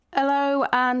Hello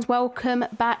and welcome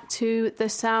back to the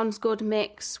Sounds Good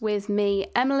Mix with me,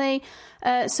 Emily.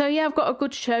 I've got a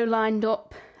good show lined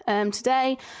up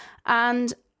today,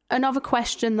 and another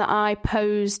question that I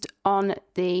posed on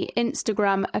the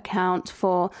Instagram account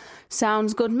for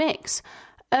Sounds Good Mix.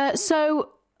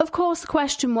 Of course, the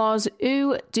question was,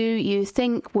 who do you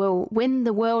think will win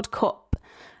the World Cup?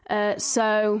 That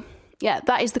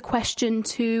is the question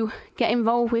to get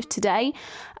involved with today.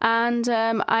 And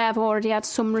I have already had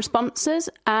some responses,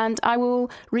 and I will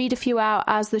read a few out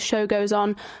as the show goes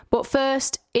on. But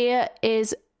first, here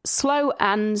is Slow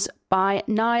Hands by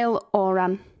Niall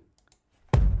Oran.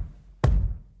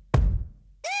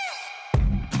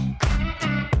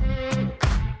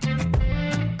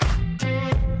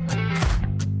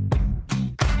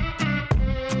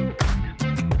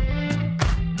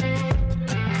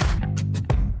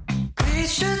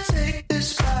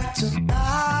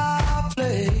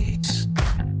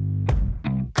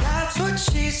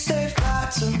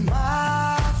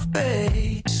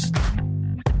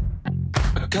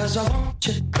 Cause I want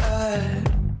you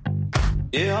bad.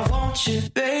 Yeah, I want you,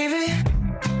 baby.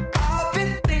 I've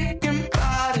been thinking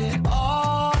about it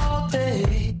all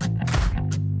day,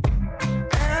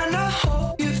 and I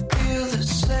hope you feel the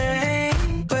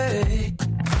same way.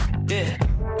 Yeah,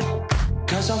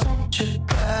 cause I want you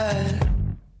bad.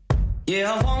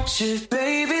 Yeah, I want you,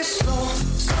 baby.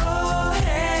 Slow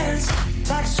hands,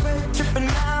 like sweat dripping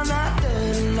down my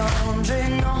dirty laundry.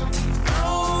 No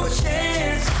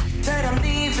chance that I'm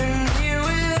leaving here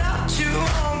without you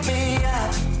on me. I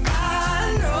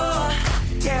know,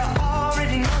 yeah, I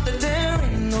already know that there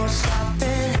ain't no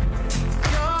stopping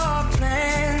your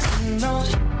plans and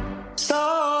those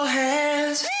slow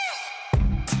hands.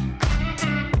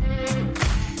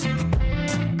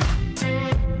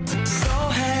 Slow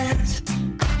hands.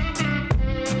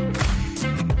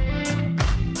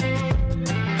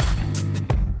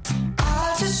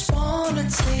 I just wanna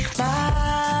take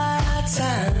my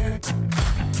time.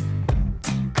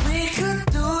 We could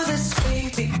do this,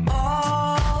 baby,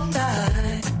 all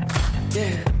night.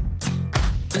 Yeah,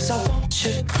 cause I want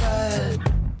you bad.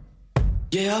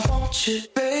 Yeah, I want you,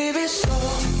 baby.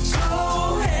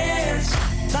 Slow hands,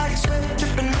 like sweat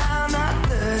dripping down my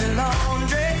dirty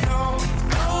laundry. No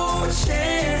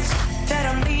chance that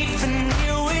I'm leaving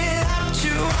you without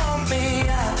you on me.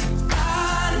 I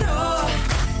know,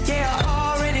 yeah, I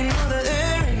already know that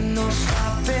there ain't no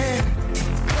stopping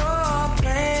your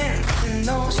plans and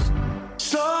those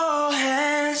slow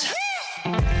hands.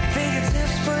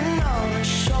 Fingertips putting on a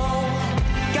show.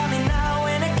 Got me now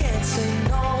and I can't say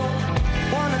no.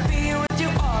 Wanna be with you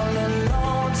all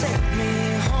alone. Take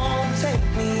me home.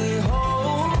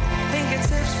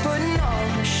 Fingertips putting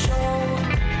on a show.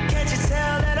 Can't you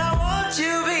tell that I want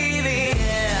you, baby?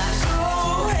 Yeah.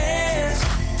 Slow hands,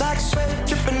 like sweat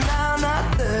dripping down my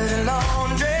dirty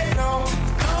laundry. No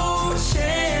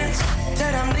chance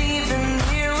that I'm leaving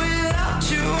here without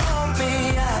you on me.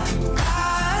 I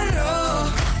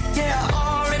know, yeah, I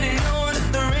already know that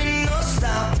there ain't no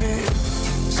stopping.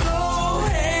 Slow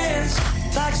hands,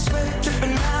 like sweat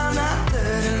dripping down my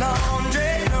dirty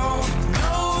laundry. No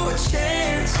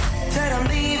chance that I'm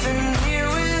leaving here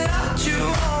without you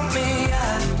on me. I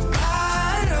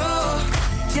know,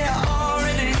 yeah, I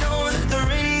already know that there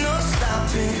ain't no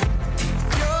stopping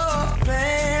your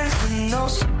plans and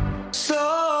those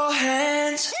slow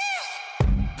hands.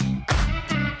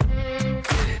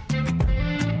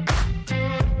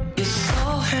 Your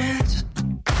slow hands.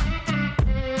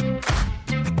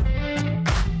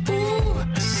 Ooh,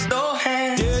 slow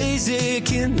hands. Days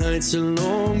aching, nights are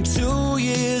long, 2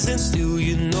 years and still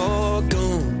you're not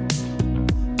gone.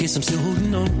 Guess I'm still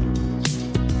holding on.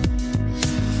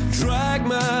 Drag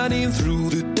my name through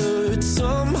the dirt,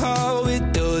 somehow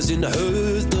it doesn't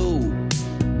hurt though.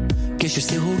 Guess you're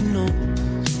still holding on.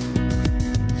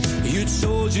 You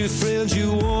told your friends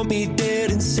you want me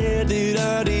dead and said that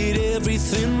I did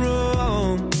everything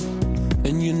wrong,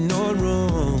 and you're not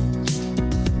wrong.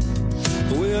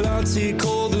 Well, I'll take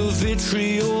all the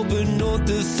vitriol, but not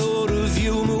the thought of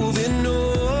you moving on.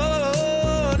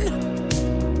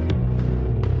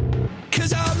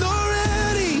 'Cause I'm not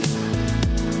ready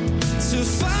to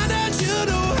find out you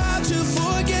know how to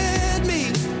forget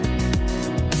me.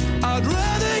 I'd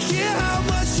rather hear how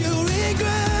much you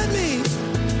regret me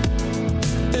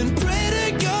and pray to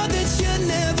God that you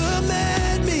never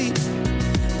met me,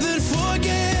 then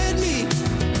forget me.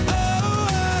 Oh,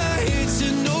 I hate to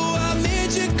know I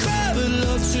made you cry, but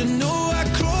love to know I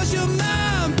crossed your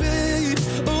mind, babe.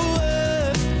 Oh,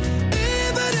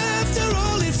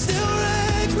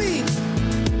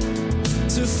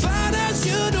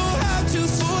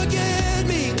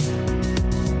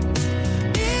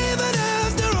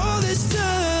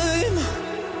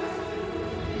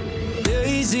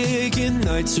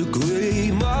 nights are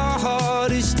grey, my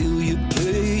heart is still your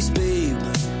place, babe.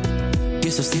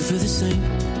 Guess I still feel the same.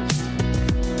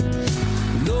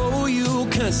 No, you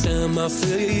can't stand my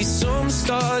face. Some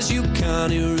scars you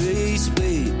can't erase,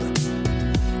 babe.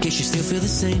 Guess you still feel the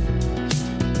same.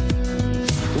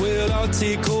 Well, I'll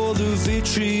take all the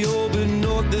vitriol, but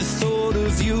not the thought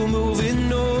of you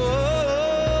moving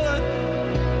on.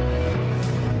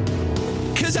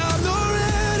 'Cause I'm not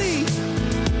ready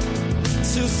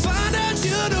to find out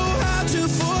you know how to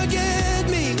forget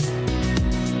me.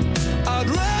 I'd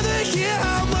rather hear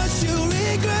how much you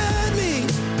regret me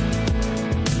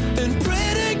and pray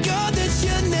to God that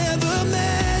you never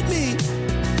met me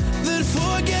than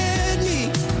forget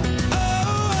me.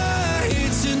 Oh, I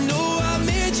hate to know I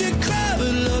made you cry,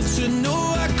 but love to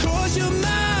know I crossed your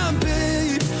mind,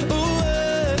 babe.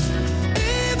 Oh,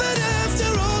 even after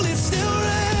all, it still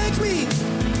wrecks me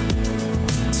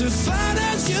to find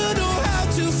out you know how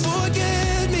to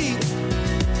forget me.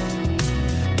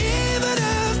 Even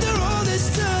after all this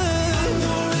time, I'm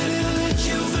not ready to let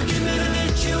you forgive me, to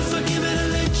let you forgive me, to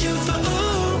let you for.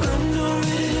 Oh, I'm not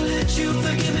ready to let you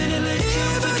forgive me, to let you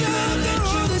forgive me, to let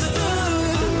you for.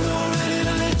 I'm not ready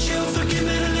to let you forgive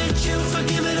me, to let you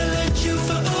forgive me, to let you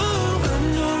for. Oh, I'm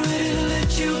not ready to let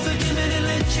you forgive me, to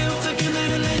let you forgive me,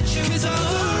 to let you. 'Cause I'm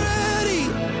not ready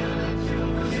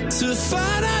to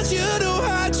find out you know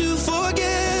how to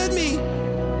forget me.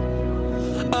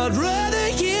 I'd rather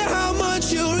hear how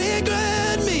much you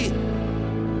regret me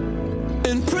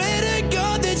and pray to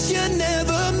God that you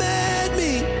never met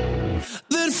me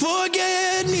than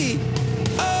forget me.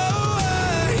 Oh,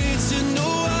 I hate to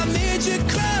know I made you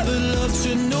cry, but love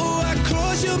to know I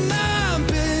crossed your mind,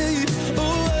 babe.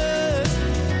 Oh,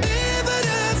 even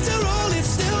after all, it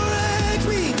still wrecks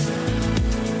me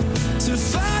to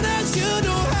find out you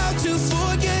know how to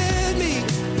forget me.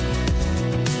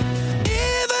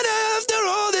 Even after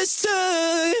all this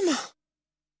time.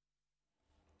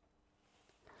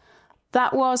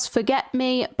 That was Forget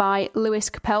Me by Lewis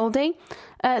Capaldi.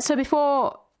 So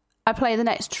before I play the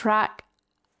next track,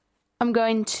 I'm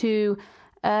going to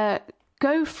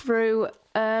go through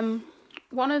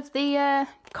one of the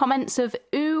comments of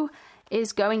who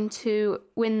is going to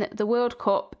win the World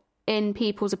Cup in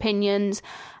people's opinions.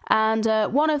 And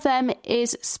one of them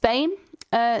is Spain.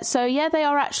 So yeah, they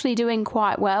are actually doing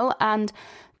quite well. And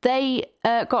they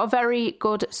got a very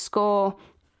good score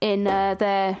in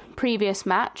their previous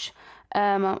match.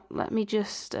 Let me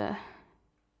just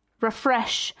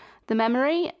refresh the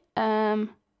memory.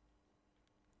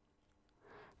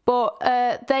 But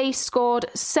they scored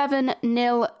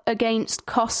 7-0 against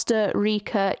Costa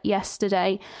Rica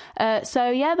yesterday. So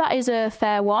yeah, that is a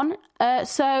fair one.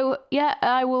 So yeah,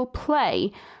 I will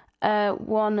play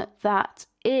one that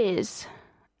is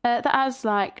that has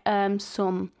like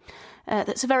some.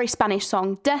 That's a very Spanish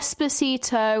song,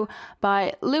 Despacito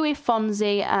by Luis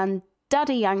Fonsi and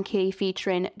Daddy Yankee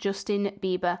featuring Justin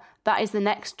Bieber. That is the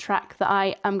next track that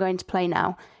I am going to play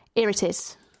now. Here it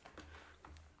is.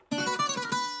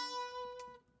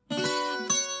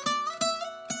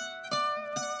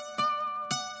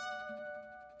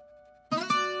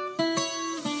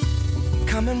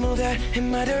 Come and move that in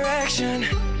my direction.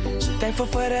 So thankful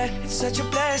for that, it's such a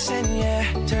blessing, yeah.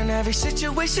 Turn every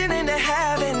situation into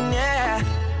heaven, yeah.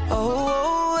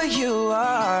 Oh, you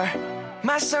are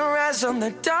my sunrise on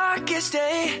the darkest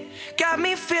day. Got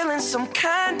me feeling some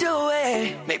kind of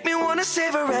way. Make me wanna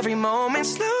savor every moment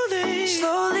slowly,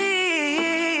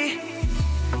 slowly.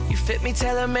 You fit me,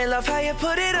 tailor-made, love how you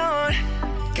put it on.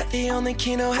 Got the only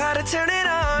key, know how to turn it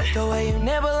on. The way you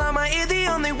nibble on my ear, the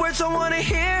only words I wanna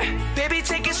hear. Baby,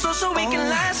 take it slow so we can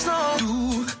last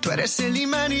long. Tú eres el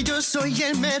imán y yo soy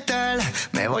el metal.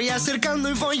 Me voy acercando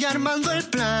y voy armando el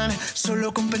plan.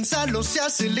 Solo con pensarlo se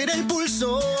acelera el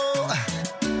pulso.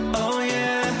 Oh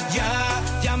yeah,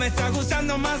 ya me está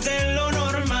gustando más de lo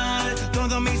normal.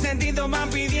 Todos mis sentidos van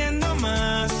pidiendo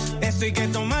más. Esto hay que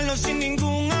tomarlo sin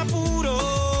ningún apuro.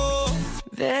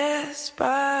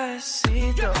 Despacito,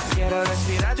 quiero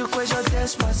respirar tu cuello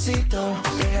despacito.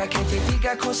 Deja que te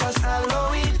diga cosas al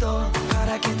oído,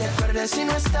 para que te acuerdes si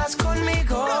no estás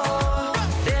conmigo.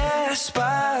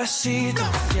 Despacito,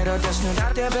 quiero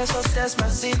desnudarte a besos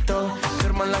despacito.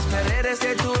 Firmo en las paredes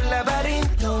de tu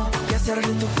laberinto y hacer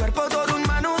de tu cuerpo todo un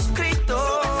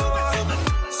manuscrito.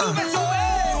 Sube,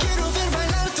 sube. Quiero ver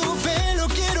bailar tu pelo,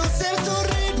 quiero ser tu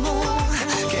ritmo.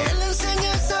 Que le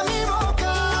enseñes a mi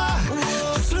boca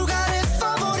tus lugares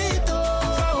favoritos.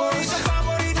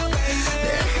 Favorito, baby.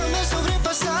 Déjame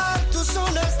sobrepasar tus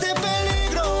zonas de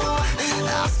peligro,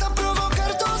 hasta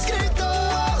provocar tus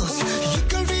gritos y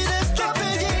que olvides tu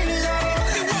apellido.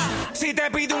 Si te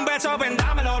pido un beso, ven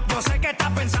dámelo. Yo sé que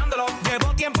estás pensándolo.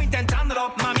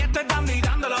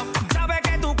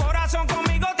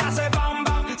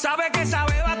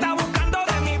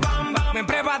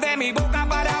 mi boca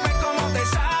para ver cómo te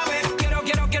sabe.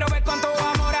 Quiero ver cuánto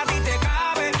amor a ti te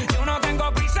cabe. Yo no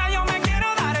tengo prisa, yo me quiero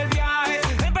dar el viaje.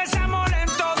 Empezamos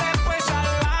lento, después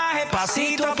salvaje.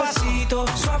 Pasito a pasito,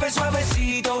 suave,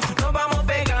 suavecito. Nos vamos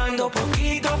pegando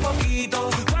poquito a poquito.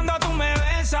 Cuando tú me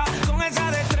besas con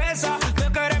esa destreza,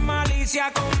 veo que eres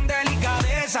malicia con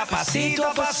delicadeza. Pasito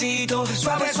a pasito,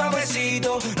 suave,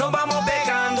 suavecito. Nos vamos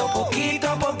pegando poquito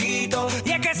a poquito.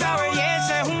 Y es que esa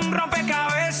belleza es un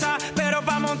rompecabezas, pero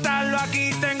para montarlo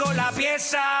aquí tengo la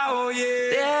pieza, oye.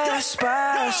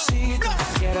 Despacito,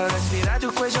 quiero respirar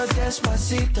tu cuello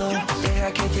despacito.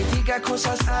 Deja que te diga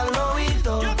cosas al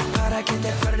oído, para que te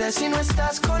acuerdes si no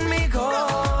estás conmigo.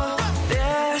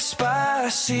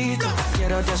 Despacito,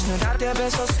 quiero desnudarte a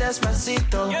besos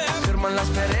despacito. Firmo en las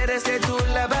paredes de tu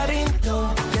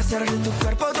laberinto y hacer de tu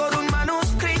cuerpo todo un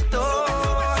manuscrito.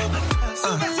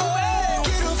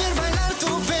 Quiero ver bailar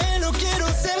tu pelo, quiero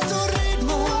ser tu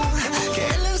ritmo, que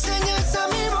le enseñes a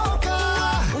mi boca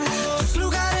tus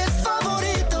lugares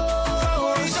favoritos.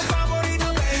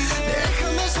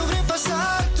 Déjame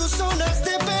sobrepasar tus zonas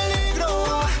de peligro,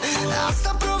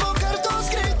 hasta provocar tus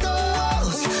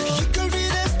gritos y que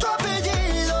olvides tu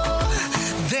apellido.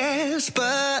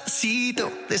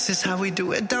 Despacito, this is how we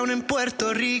do it down in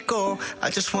Puerto Rico. I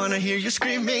just wanna hear you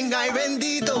screaming, ay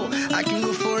bendito. I can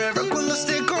go forever cuando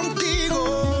esté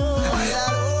contigo.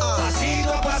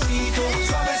 Pasito a pasito,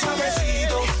 suave,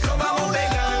 suavecito. Nos vamos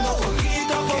pegando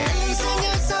poquito a Que le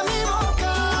enseñes a mi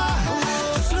boca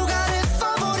tus lugares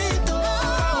favoritos.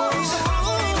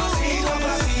 Pasito a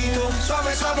pasito,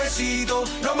 suave, suavecito.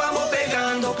 Nos vamos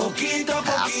pegando poquito a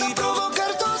Hasta poquito.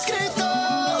 provocar tus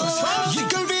gritos y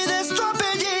que olvides tu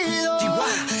apellido.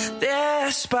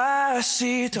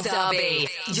 Despacito. Derby,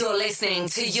 you're listening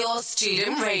to your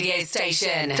student radio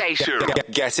station.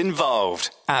 Get involved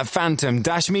at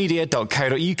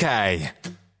phantom-media.co.uk.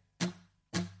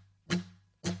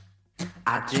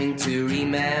 I drink to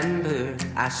remember,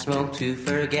 I smoke to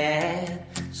forget.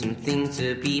 Some things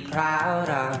to be proud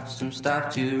of, some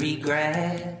stuff to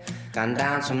regret. Gone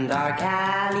down some dark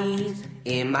alleys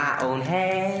in my own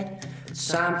head. But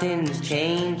something's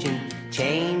changing,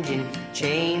 changing,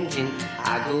 changing.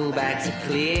 I go back to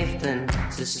Clifton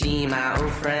to see my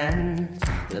old friends.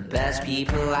 The best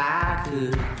people I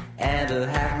could ever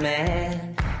have met.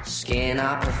 Skin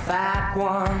up a fat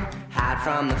one, hide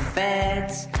from the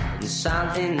feds. And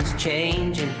something's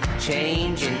changing,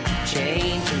 changing,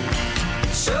 changing.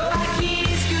 So I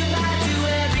kiss goodbye to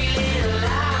every little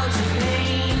ounce of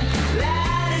pain.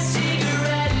 Light a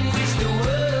cigarette and wish the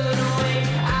world away.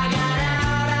 I got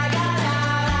out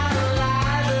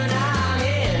alive, and I'm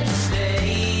here to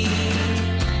stay.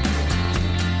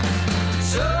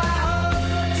 So I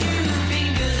hold two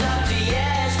fingers up to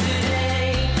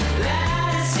yesterday.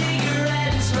 Light a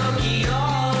cigarette and smoke it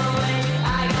all away.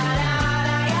 I got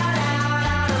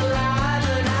out alive,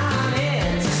 and I'm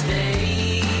here to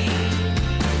stay.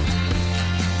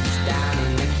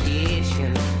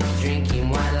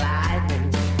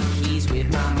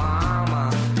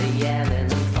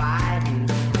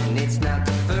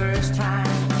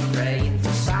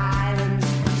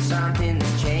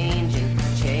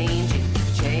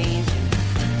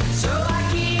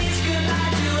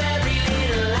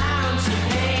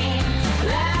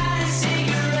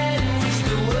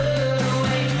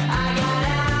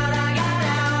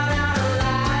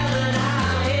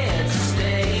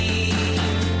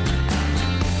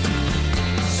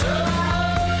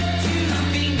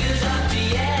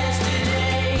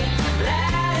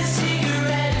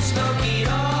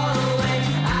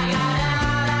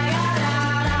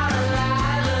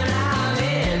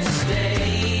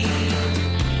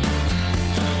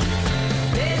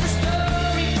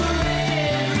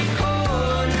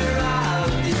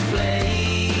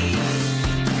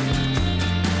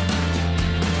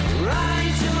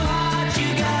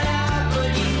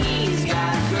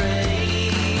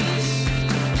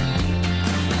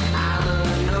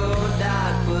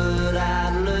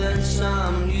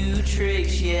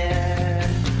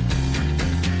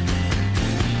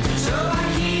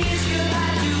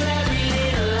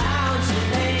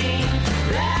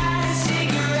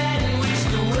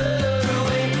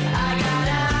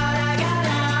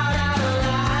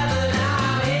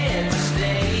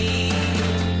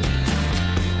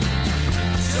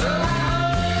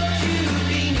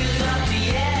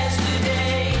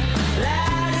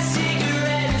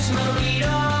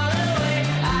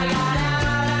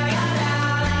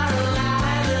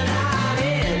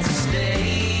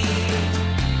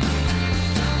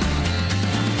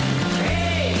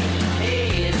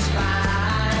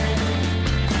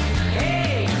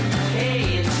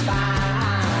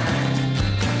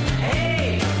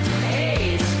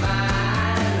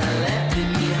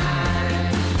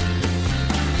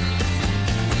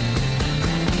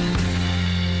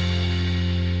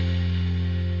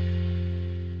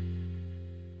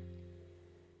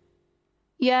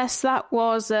 Yes, that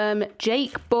was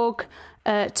Jake Bugg,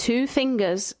 Two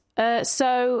Fingers.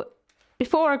 So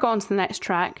before I go on to the next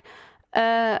track,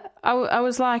 I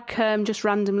was like just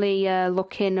randomly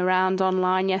looking around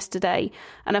online yesterday,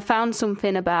 and I found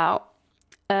something about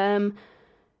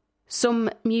some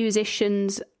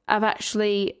musicians have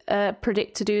actually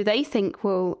predicted who they think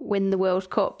will win the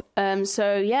World Cup.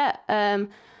 So yeah, I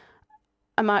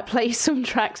might play some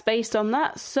tracks based on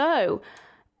that. So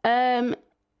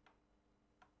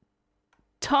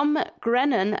Tom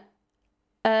Grennan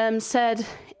said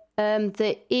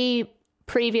that he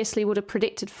previously would have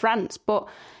predicted France, but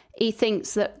he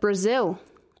thinks that Brazil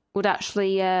would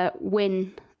actually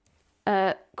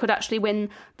could actually win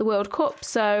the World Cup.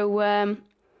 So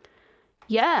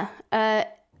yeah,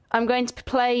 I'm going to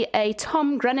play a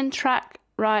Tom Grennan track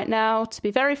right now to be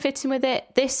very fitting with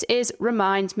it. This is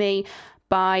Remind Me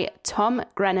by Tom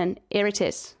Grennan. Here it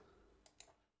is.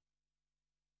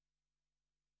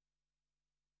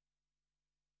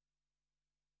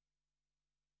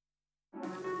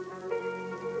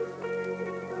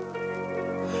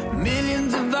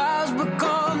 Millions of hours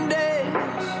become days.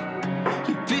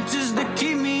 Your pictures that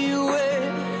keep me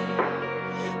awake.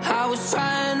 I was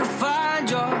trying to find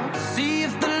you to see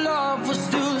if the love was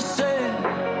still the same.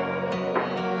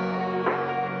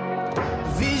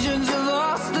 Visions of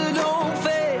us that don't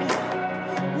fade.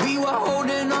 We were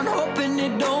holding on, hoping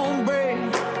it don't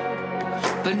break.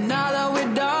 But now that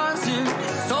we're dancing,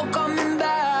 it's all coming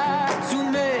back to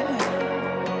me.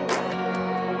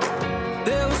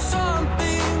 There was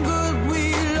something good we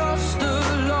lost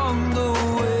along the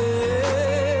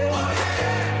way.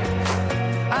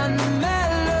 And the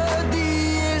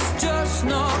melody is just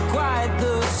not quite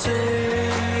the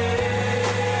same.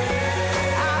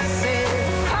 I said,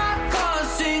 I can't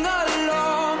sing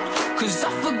along, 'cause I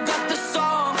forgot the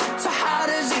song. So how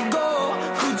does it go?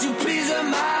 Could you please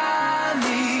remind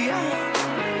me?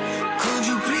 Could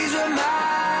you please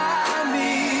remind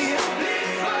me?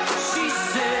 She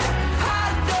said, I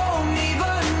don't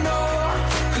even know,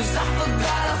 'cause I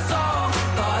forgot our song.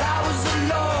 Thought I was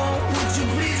alone. Would you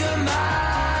please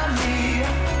remind me?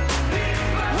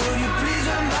 Would you please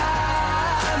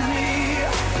remind me?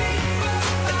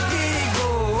 Did it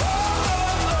go?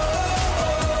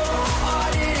 Oh,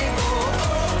 did it go?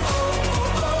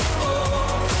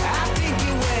 I think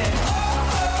it went.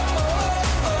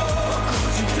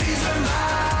 Could you please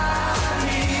remind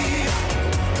me?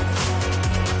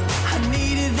 I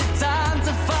needed the time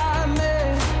to find me.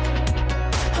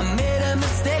 I made a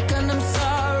mistake and I'm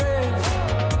sorry.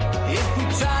 If we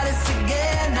try this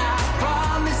again, I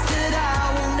promise that I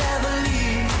will never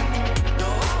leave. No,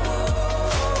 I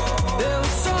won't. There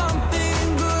was something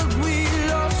good we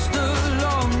lost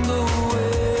along the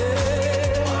way.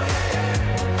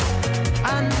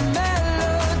 And the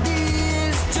melody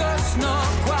is just not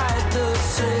quite the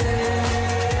same.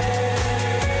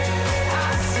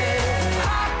 I said,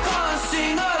 I can't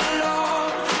sing along,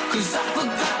 'cause I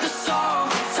forgot the song.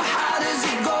 So how does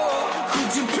it go?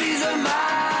 Could you please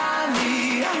remind me?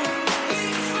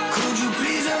 Could you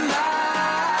please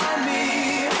remind me?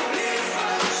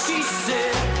 She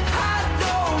said, I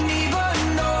don't even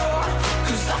know,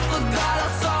 'cause I forgot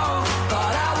our song.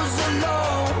 Thought I was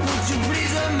alone. Would you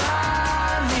please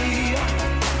remind me?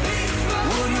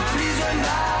 Would you please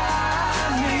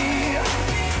remind me?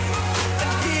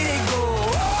 Did it go?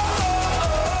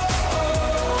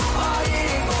 Did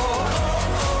it go?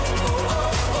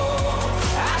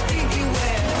 I think it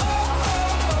went.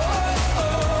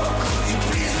 Could you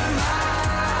please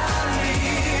remind me?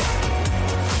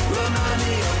 Remind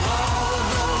me of all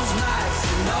those nights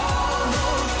and all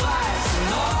those fights and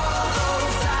all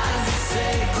those times we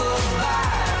say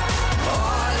goodbye.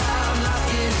 All I'm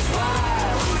asking is why.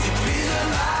 Would you please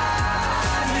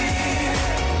remind me?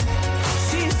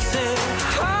 She said,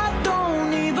 I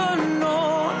don't even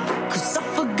know, 'cause I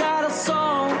forgot a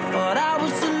song. Thought I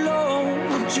was alone.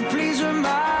 Would you please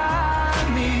remind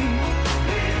me?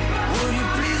 Would you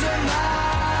please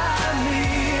remind me?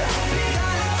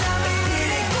 Did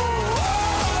it go?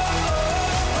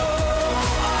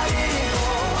 Did it go?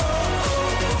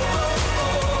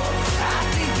 I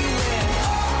think it went.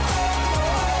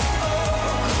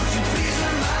 Could you please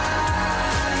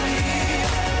remind me?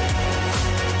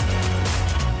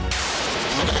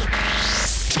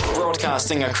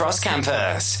 Broadcasting across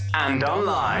campus and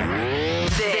online.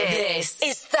 This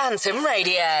is Phantom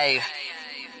Radio.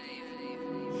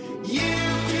 You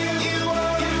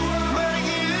are my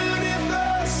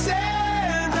universe,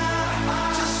 and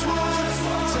I just want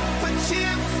to put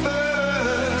you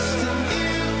first.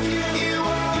 You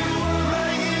are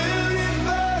my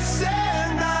universe,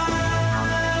 and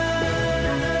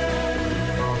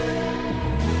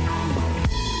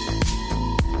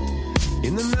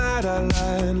In the night I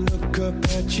lie and look up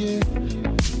at you.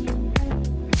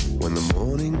 When the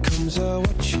morning comes I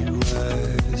watch you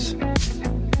rise.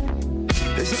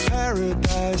 There's a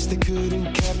paradise they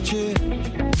couldn't capture.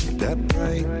 That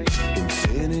bright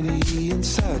infinity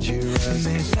inside your eyes.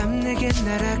 매일 밤 내게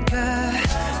날아가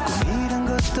꿈이란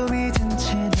것도 잊은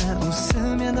채 나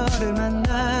웃으며 너를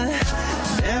만나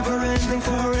Never ending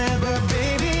forever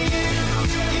baby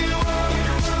You are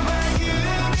my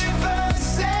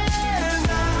universe and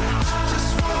I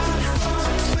just want to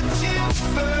put you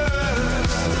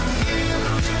first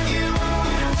You are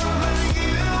my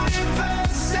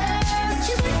universe and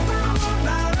you make my world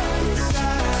out of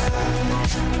inside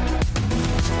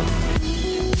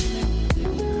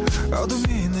어둠이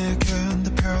내겐 더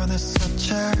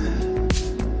변했었지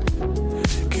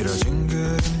길어진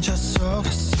그림자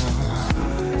속에서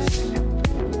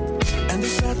And they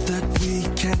said that we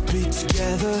can't be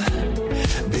together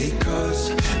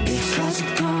Because we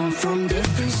come from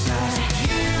different sides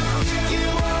You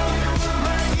are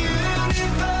my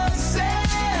universe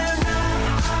And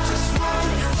I just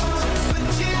want to put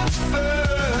you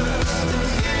first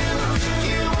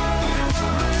You are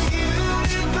my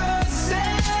universe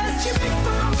And you make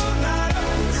my world out of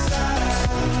inside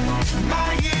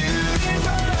My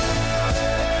universe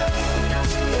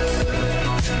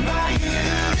My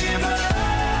universe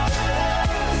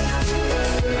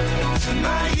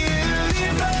My universe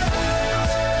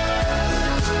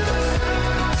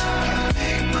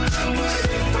Make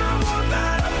my world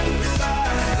out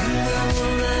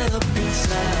of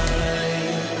inside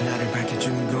나를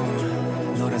밝혀주는 건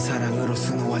너란 사랑으로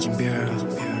수놓아진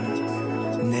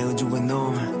별내 우주에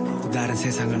넌 또 다른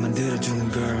세상을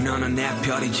만들어주는 girl 너는 내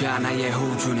별이자 나의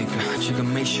호주니까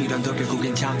지금 이 시련도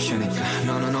결국엔 잠시니까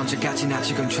너는 언제까지나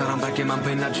지금처럼 밝게만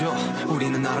빛나줘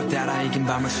우리는 너를 따라 이긴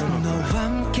밤을 수놓고 너와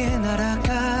함께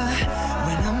날아가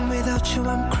When I'm without you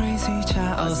I'm crazy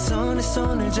자 어서 내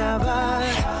손을 잡아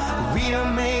We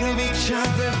are made of each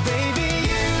other baby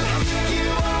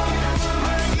You are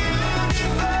my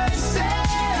universe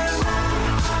And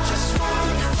I just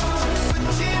want to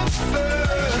put you first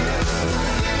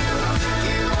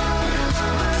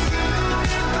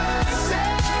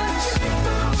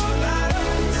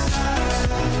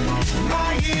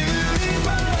My universe,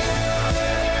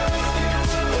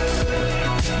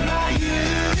 my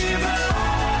universe,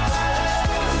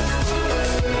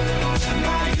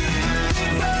 my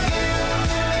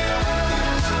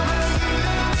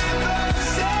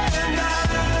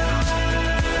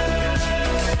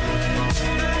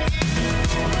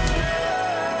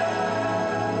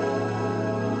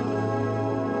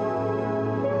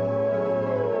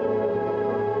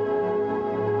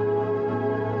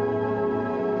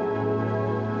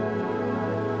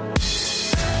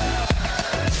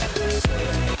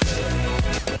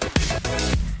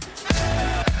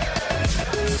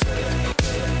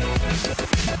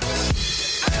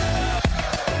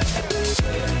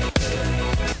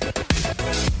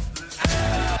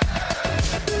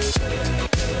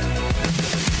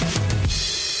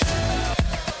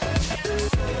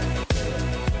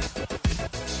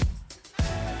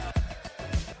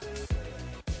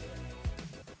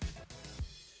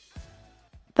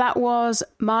That was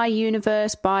My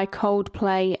Universe by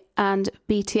Coldplay and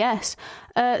BTS.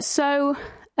 So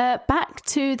back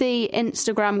to the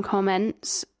Instagram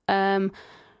comments on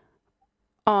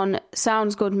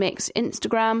Sounds Good Mix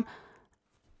Instagram.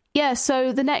 Yeah,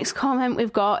 so the next comment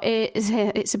we've got is,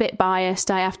 it's a bit biased,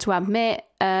 I have to admit.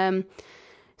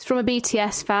 It's from a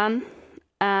BTS fan.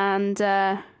 And,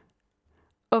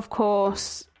 of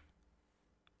course,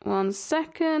 one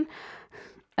second.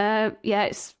 Yeah,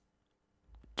 it's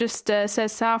just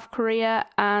says South Korea,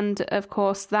 and of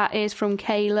course that is from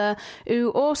Kayla, who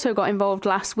also got involved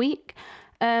last week.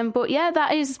 But yeah,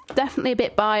 that is definitely a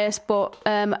bit biased, but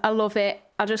I love it.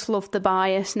 I just love the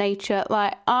biased nature.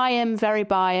 Like, I am very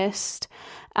biased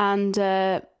and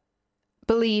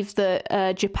believe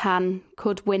that Japan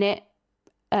could win it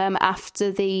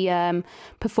after the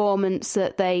performance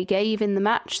that they gave in the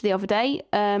match the other day.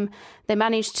 They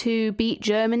managed to beat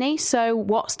Germany, so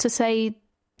what's to say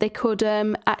they could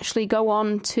actually go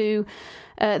on to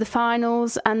the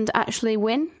finals and actually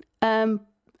win. And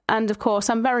of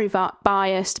course, I'm very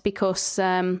biased because,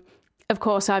 of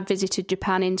course, I visited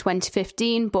Japan in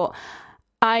 2015, but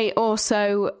I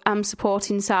also am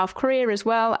supporting South Korea as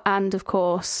well, and of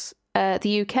course,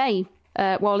 the UK,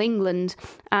 England,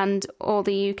 and all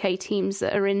the UK teams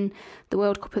that are in the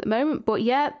World Cup at the moment. But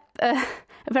yeah, a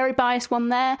very biased one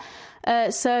there.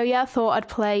 So yeah, I thought I'd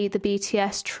play the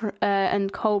BTS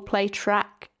and Coldplay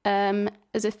track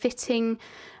as a fitting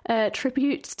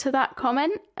tribute to that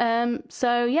comment.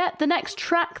 So yeah, the next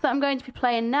track that I'm going to be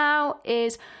playing now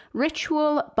is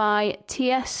Ritual by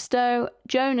Tiesto,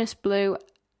 Jonas Blue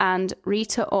and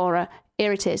Rita Ora.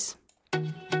 Here it is.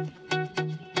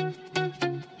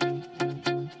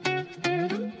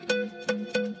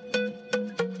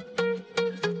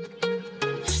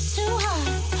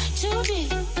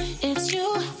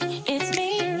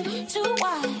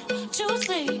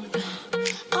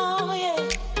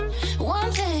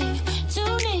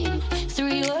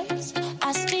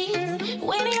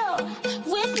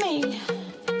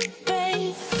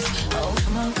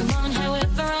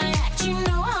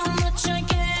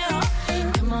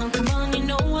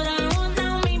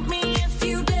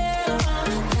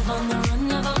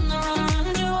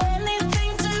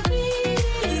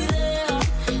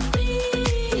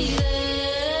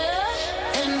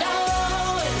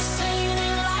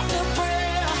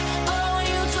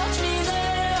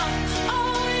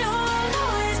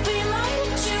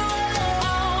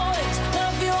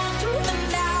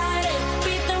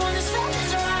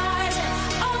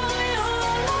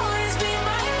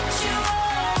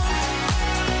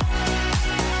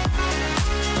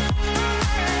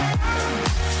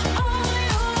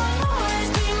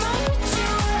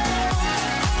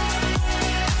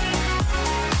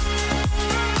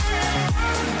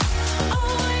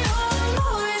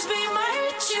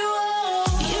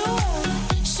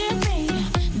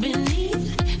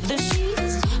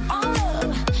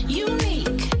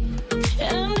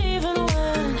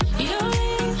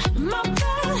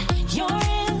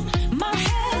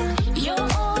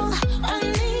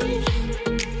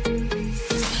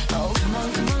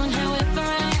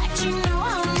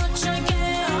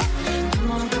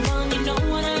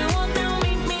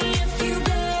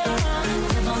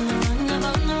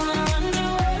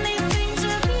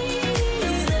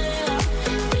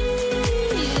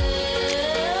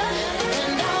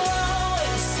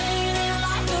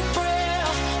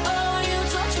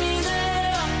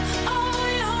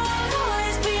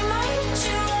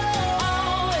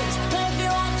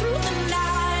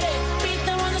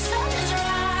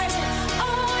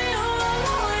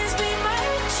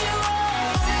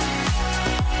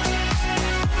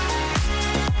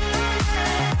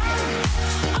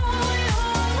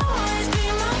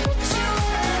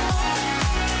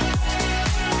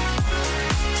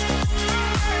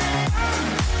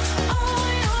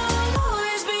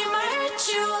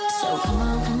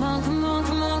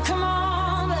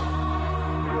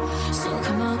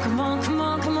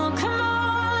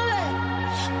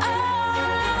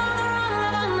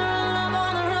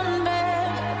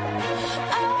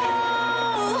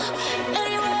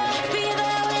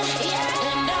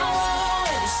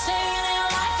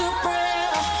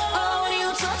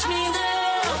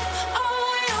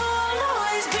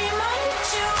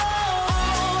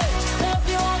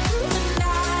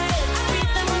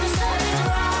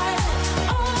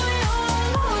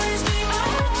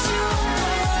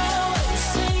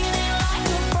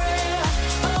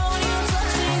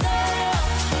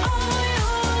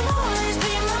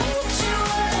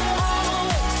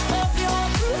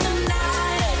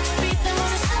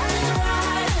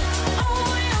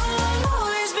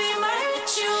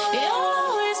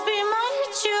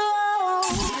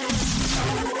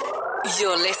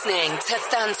 You're listening to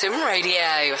Phantom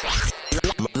Radio.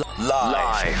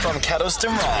 Live from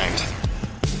Kettleston Round.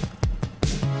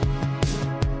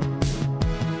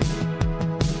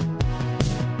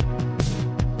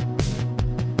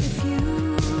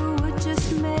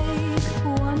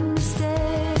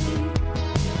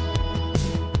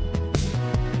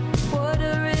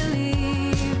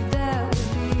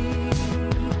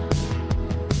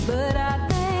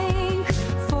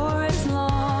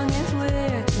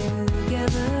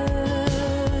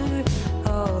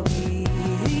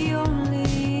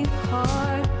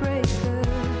 Break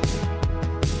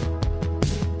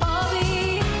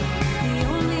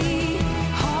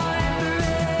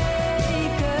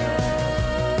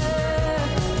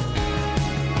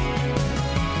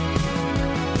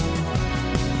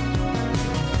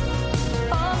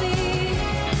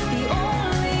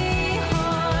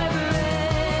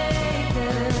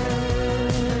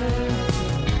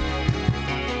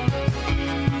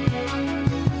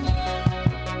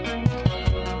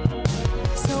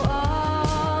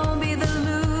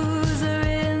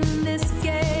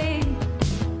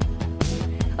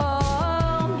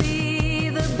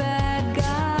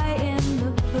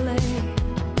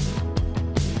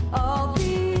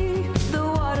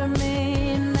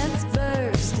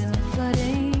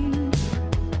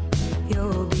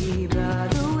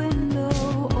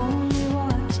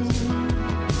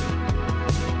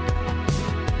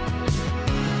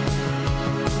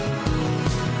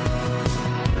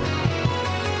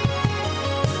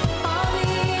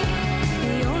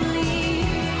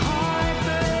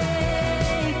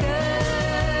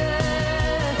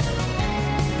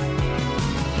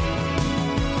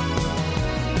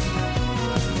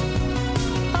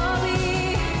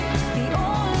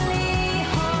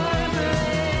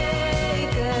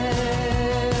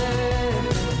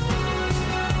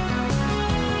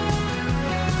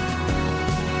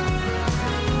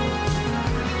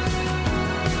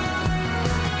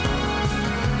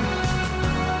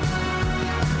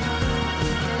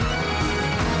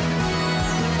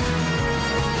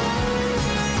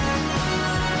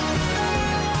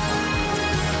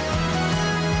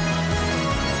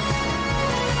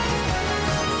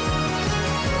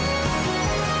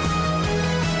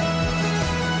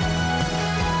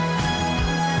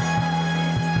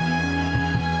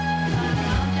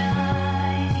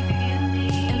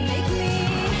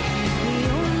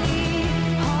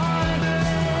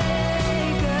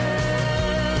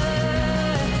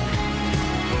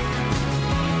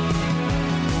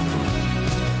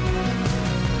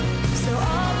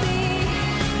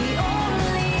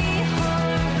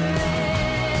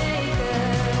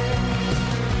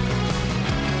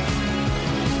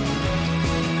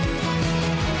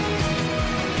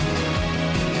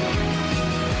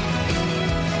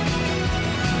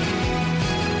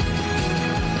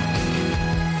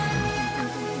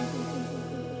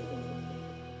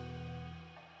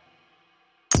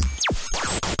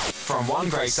from one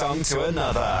great song to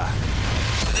another.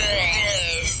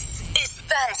 This is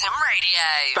Phantom Radio.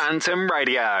 Phantom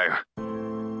Radio.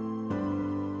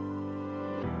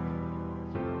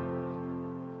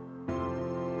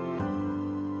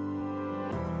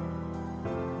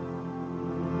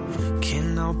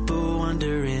 Can't help but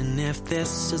wondering if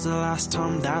this is the last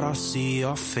time that I'll see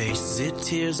your face. Is it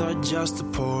tears or just the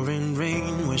pouring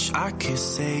rain? Wish I could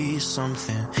say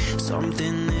something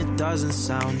that doesn't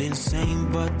sound insane,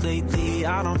 but lately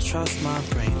I don't trust my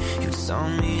brain. You tell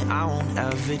me I won't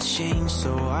ever change,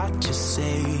 so I just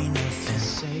say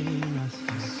nothing.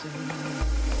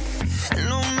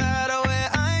 No matter where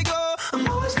I go, I'm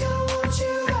always gonna want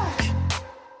you back.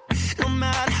 No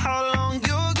matter how long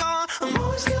you're gone, I'm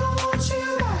always gonna want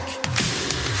you back.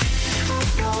 I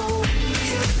know,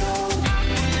 you know, I'll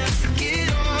never get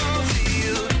over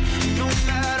you. No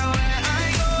matter where I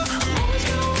go, I'm always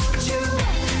gonna want you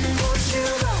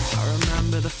back. I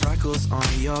remember the freckles on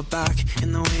your back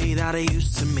and the way that I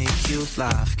used to make you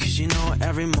laugh. Cause you know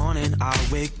every morning I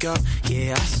wake up,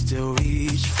 yeah, I still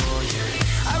reach for you.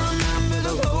 I remember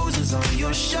the roses on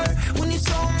your shirt when you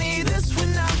told me this would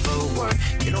never work.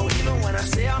 You know, even when I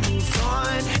say I moved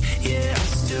on, yeah, I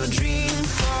still dream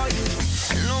for you.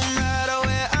 And no matter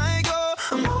where I go,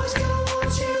 I'm always gonna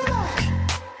want you back.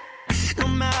 No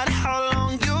matter how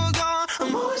long you're gone,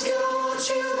 I'm always gonna want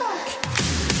you back.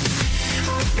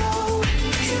 I know,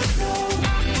 you know,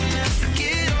 I'll never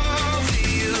get over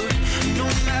you. No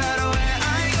matter where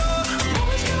I go, I'm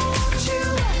always gonna want you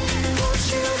back, want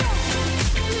you back.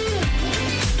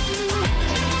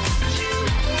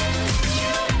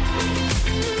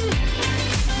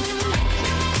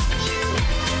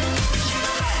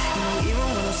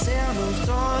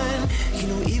 You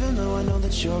know, even though I know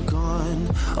that you're gone,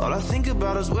 all I think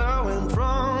about is where I went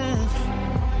wrong.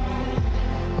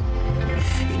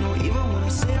 You know, even when I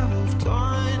say I moved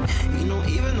on, you know,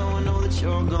 even though I know that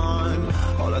you're gone,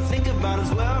 all I think about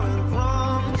is where I went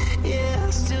wrong. Yeah, I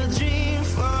still dream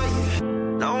for you.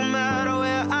 No matter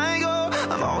where I go,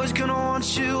 I'm always gonna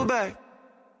want you back.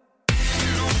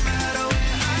 No matter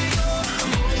where I go,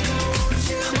 I'm always gonna want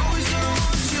you. I'm always gonna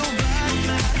want you back. No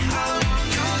matter how long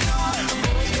you're gone, I'm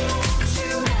always gonna want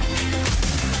you back.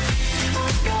 I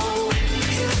know,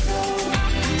 you know,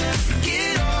 I'll never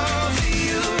get over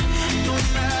you. No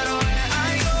matter where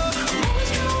I go, I'm always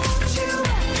gonna want you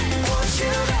back. Want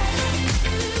you back.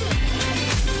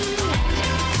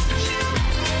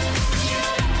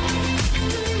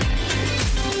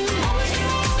 Always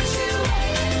gonna want you back.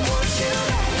 Want you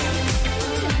back.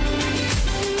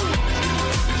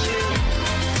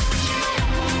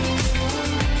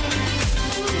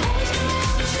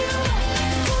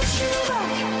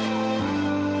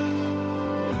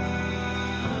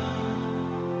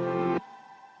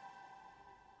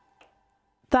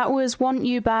 That was Want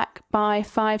You Back by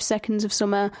 5 Seconds of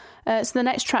Summer. So the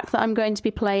next track that I'm going to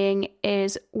be playing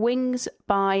is Wings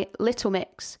by Little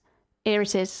Mix. Here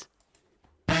it is.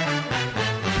 Mama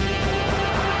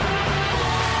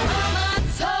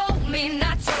told me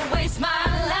not to waste my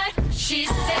life. She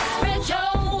said, spread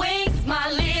your wings, my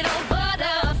little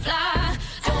butterfly.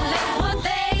 Don't let what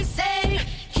they say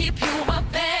keep you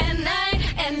up at night.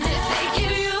 And if they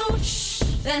give you shh,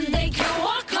 then they can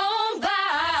walk on by.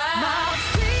 My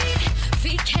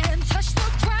feet can't touch the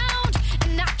ground,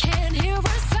 and I can't hear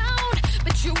a sound.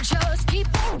 But you just keep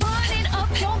on running up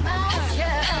your mouth,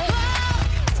 yeah.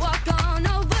 Walk on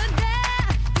over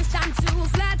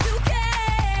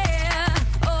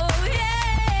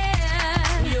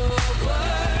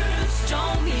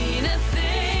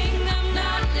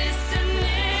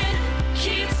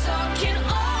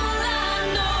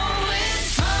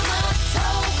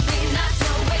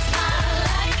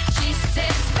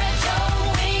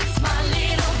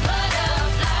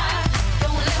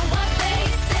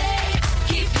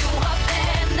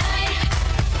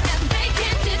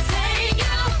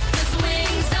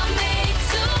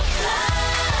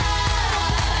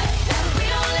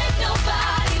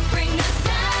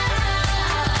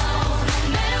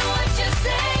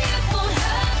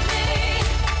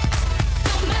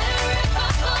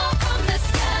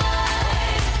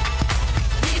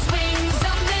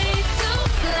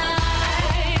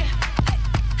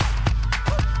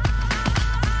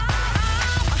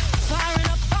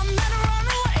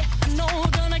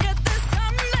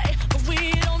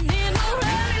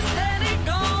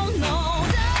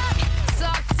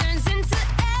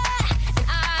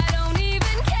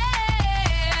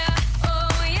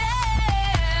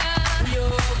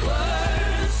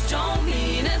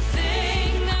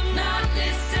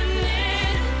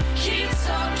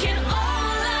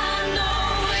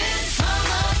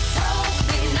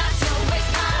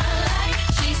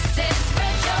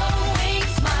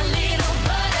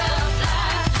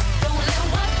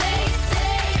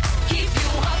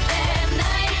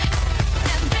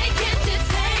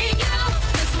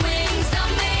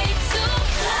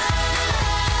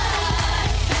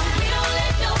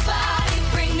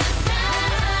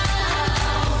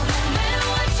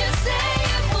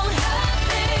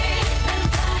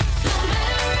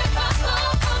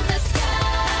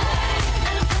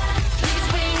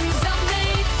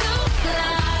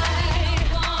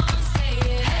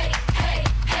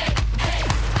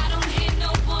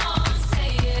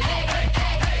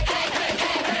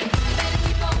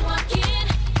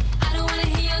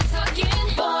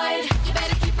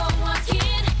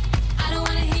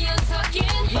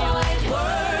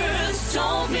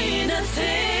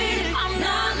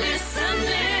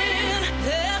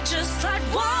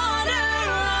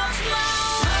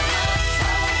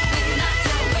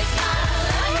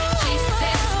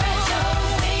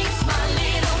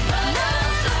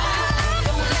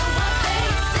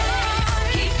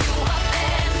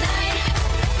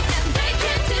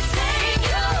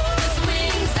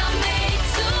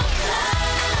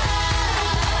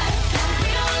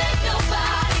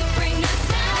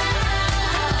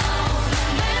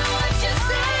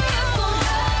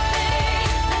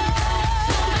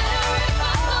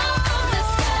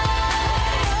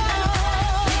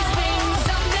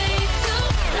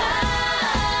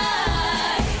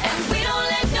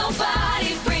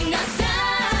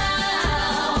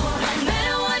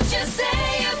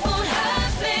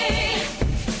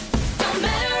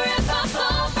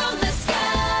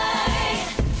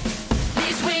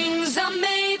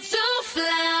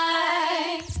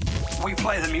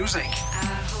play the music.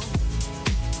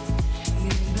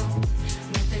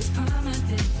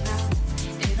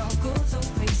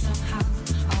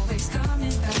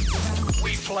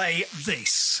 We play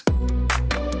this.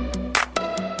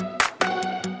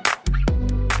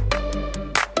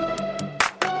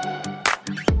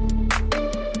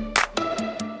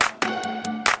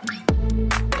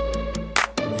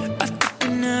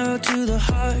 To the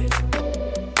heart,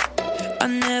 I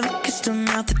never kissed a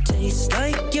mouth that tastes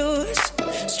like yours.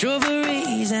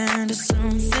 Strawberries and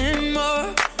something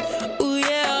more. Ooh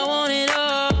yeah, I want it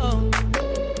all.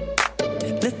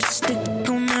 Lipstick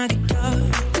on my guitar.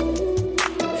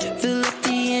 Fill up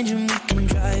the engine, we can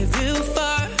drive real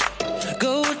far.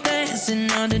 Go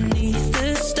dancing underneath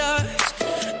the stars.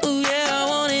 Ooh yeah, I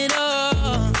want it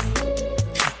all.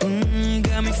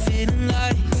 Got me feeling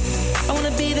like I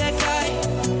wanna be that guy.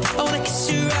 I wanna kiss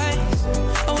your eyes.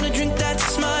 I wanna drink that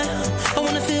smile. I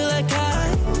wanna feel like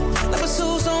my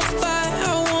soul's on fire. I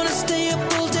wanna stay up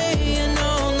all day and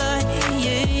all night.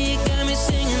 Yeah, you got me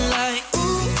singing like,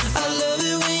 ooh, I love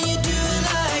it when you do it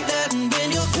like that. And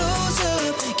when you're close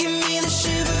up, give me the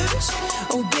shivers.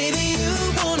 Oh baby, you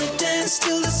wanna dance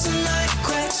till the sunlight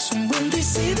cracks. And when they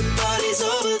say the party's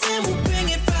over, then we'll bring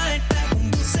it right back.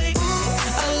 And we'll say, ooh,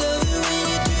 I love it when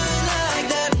you do it like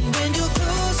that. And when you're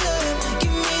close up,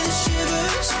 give me the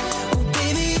shivers. Oh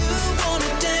baby, you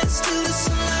wanna dance till the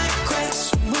sunlight cracks.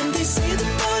 And when they say the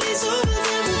party's over,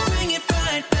 then we'll bring it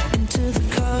right back into the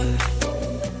car.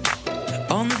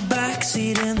 On the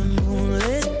backseat in the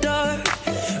moonlit dark.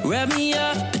 Wrap me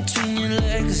up between your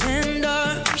legs and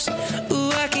arms.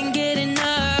 Ooh, I can get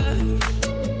enough.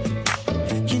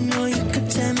 You know you could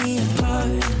tear me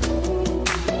apart.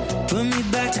 Put me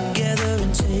back together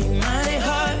and take my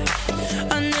heart.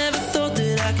 I never thought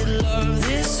that I could love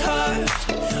this hard.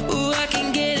 Ooh, I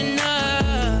can get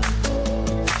enough.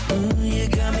 Ooh, you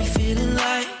got me feeling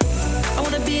like I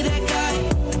wanna be that guy.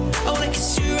 I wanna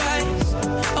kiss your eyes.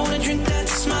 I wanna drink that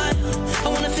smile. I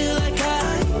wanna feel like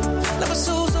my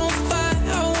soul's on fire.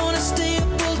 I wanna stay up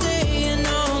all day and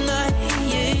all night.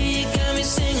 Yeah, you got me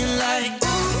singing like,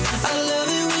 ooh, I love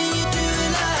it when you do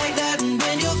it like that. And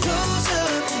when you're close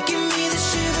up, give me the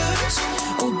shivers.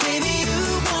 Oh baby, you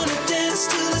wanna dance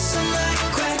till the sunlight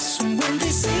cracks. And when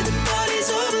they say the party's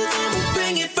over, then we'll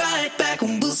bring it right back.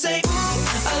 And we'll say,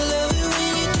 ooh, I love it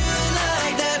when you do it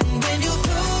like that. And when you're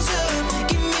close up,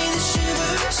 give me the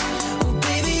shivers. Oh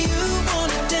baby, you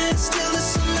wanna dance till the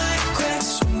sunlight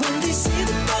cracks. And when they say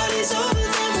the party's over,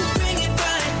 then we'll bring it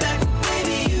right back.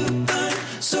 Baby, you burn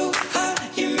so hot,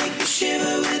 you make me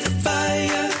shiver with the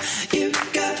fire. You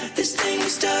got this thing you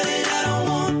started, I don't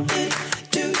want it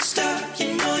to stop. You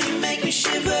know you make me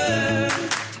shiver.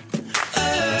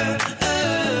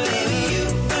 Baby, you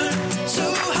burn so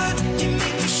hot, you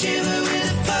make me shiver with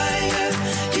the fire.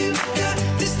 You got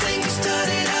this thing you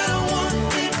started, I don't want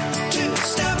it to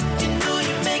stop. You know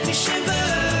you make me shiver.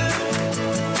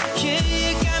 Yeah,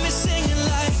 you got me singing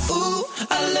like, ooh,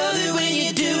 I love it when you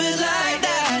do it like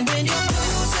that. And when you're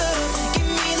close up, give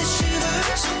me the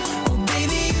shivers. Oh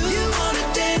baby, you wanna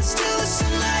dance till the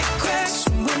sunlight cracks.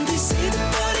 And when they say the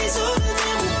party's over,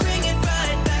 then we'll bring it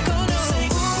right back. Oh no, say,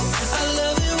 ooh, I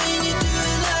love it when you do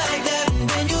it like that. And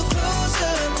when you're close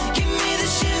up, give me the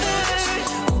shivers.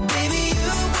 Oh baby, you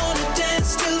wanna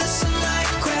dance till the sunlight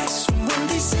cracks. And when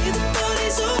they say the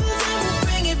party's over, then we'll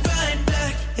bring it right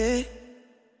back. Yeah.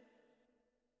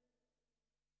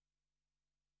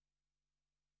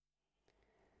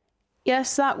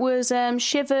 Yes, that was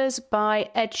Shivers by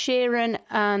Ed Sheeran,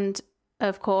 and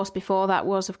of course before that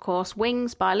was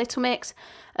Wings by Little Mix.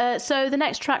 So the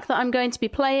next track that I'm going to be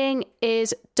playing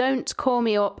is Don't Call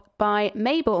Me Up by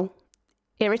Mabel.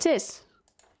 Here it is.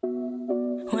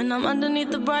 When I'm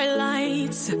underneath the bright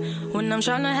lights, when I'm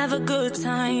trying to have a good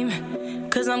time,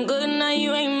 'cause I'm good now,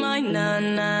 you ain't mine, nah,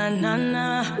 nah, nah,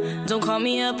 nah. Don't call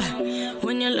me up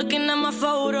when you're looking at my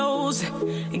photos,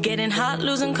 getting hot,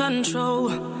 losing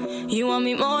control. You want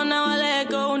me more, now I let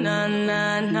go, nah,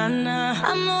 nah, nah, nah.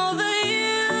 I'm over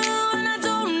you and I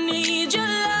don't need your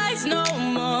lies no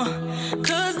more,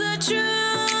 'cause the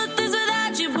truth is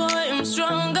without you, boy, I'm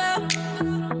stronger.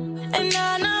 And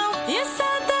I know you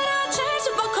said that I'd change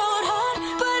up a cold heart,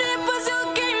 but it was your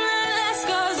game that last,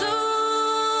 'cause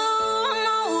ooh, I'm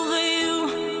over you.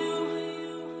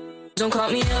 Don't call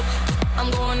me up, I'm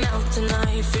going out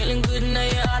tonight, feeling good now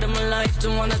you're out of my life.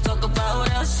 Don't wanna talk about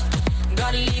us,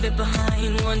 gotta leave it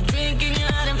behind. One drink and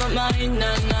you're out of my mind,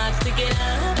 nah, nah, take it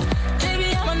up. Baby,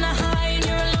 I'm on the high and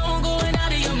you're alone, going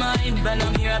out of your mind. But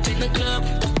I'm here up in the club,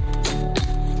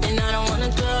 and I don't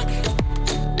wanna talk,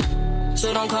 so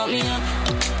don't call me up,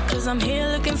 'cause I'm here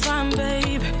looking fine,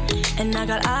 babe, and I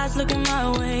got eyes looking my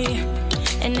way.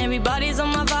 And everybody's on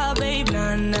my vibe, babe.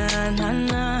 Nah, nah, nah,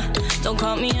 nah. Don't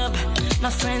call me up. My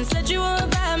friend said you were a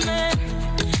bad man.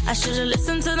 I should've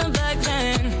listened to them back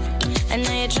then. And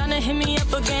now you're tryna hit me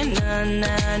up again. Nah,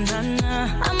 nah, nah, nah.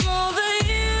 I'm over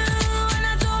you, and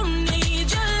I don't need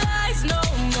your lies no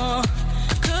more.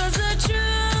 'Cause the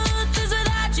truth is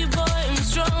without you, boy, I'm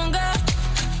stronger.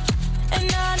 And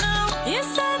I know you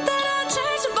said that I'd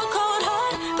change up a cold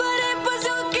heart, but it was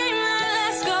your game that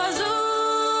last. 'Cause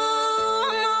ooh,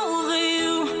 I'm over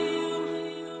you.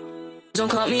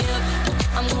 Don't call me up,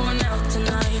 I'm going out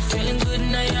tonight. Feeling good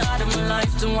now you're out of my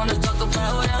life. Don't wanna talk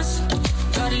about us,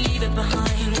 gotta leave it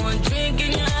behind. One drink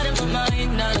and you're out of my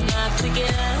mind. Not enough to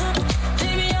get up.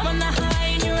 Baby, I'm on the high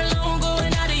and you're alone,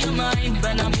 going out of your mind.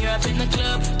 But I'm here up in the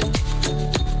club,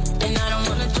 and I don't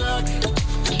wanna talk.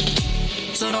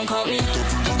 So don't call me up.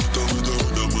 Don't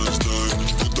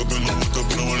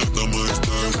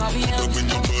call me up.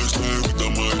 Don't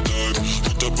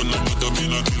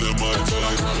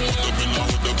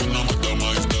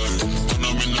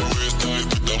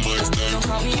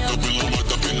call me up.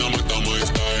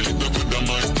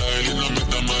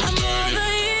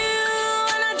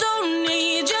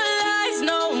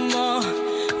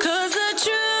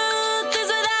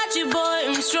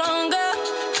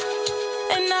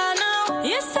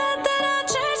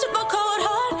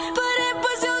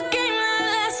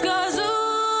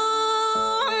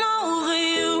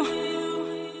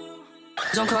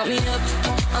 Don't call me up,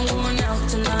 I'm going out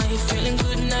tonight. Feeling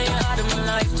good now you're out of my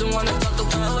life. Don't wanna talk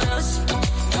about us,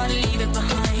 gotta leave it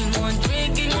behind. One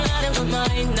drink and you're out of my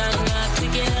mind. Not enough to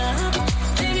get up.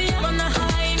 Baby, I'm on the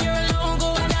high and you're alone,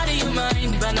 going out of your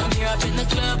mind. But I'm here up in the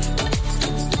club,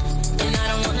 and I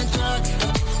don't wanna talk.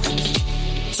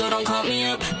 So don't call me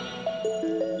up.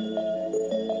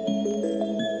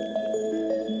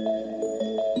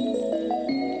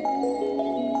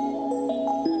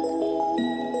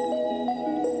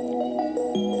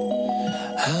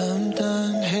 I'm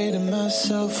done hating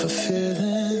myself for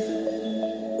feeling.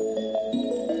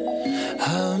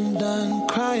 I'm done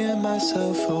crying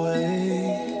myself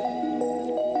away.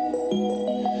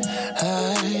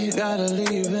 I gotta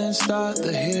leave and start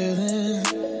the healing.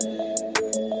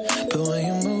 But when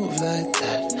you move like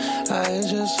that, I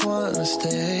just wanna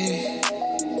stay.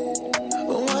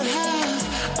 What have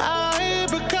I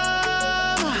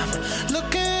become? I'm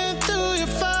looking through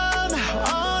your phone now,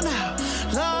 oh now.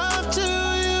 Love to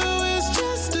you is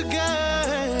just a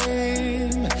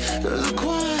game. Look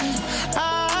what I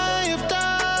have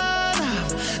done. I'm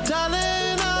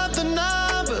dialing up the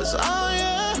numbers, oh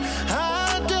yeah.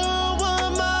 I don't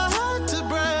want my heart to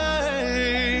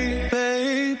break.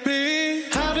 Baby,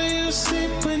 how do you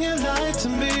sleep when you lie to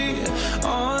me?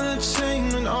 All that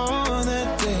shame and all that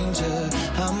danger.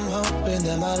 I'm hoping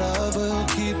that my love will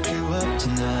keep you up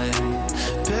tonight.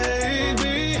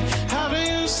 Baby, how do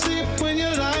you sleep when you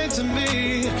lie to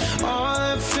me? All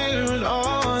that fear and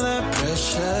all that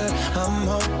pressure. I'm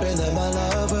hoping that my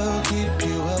love will keep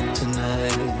you up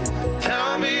tonight.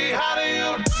 Tell me, how do you?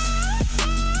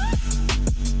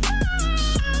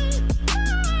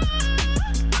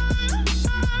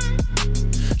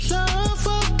 Love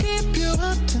will keep you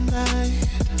up tonight.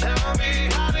 Tell me,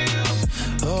 how do you?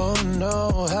 Oh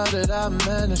no, how did I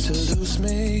manage to lose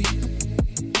me?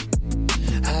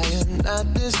 I am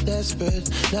not this desperate,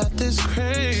 not this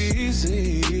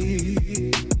crazy.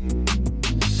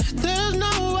 There's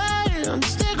no way I'm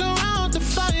sticking around to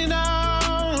find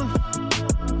out.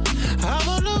 I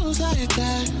won't lose like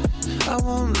that, I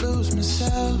won't lose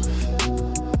myself.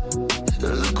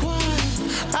 Look what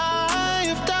I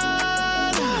have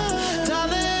done,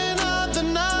 dialing up the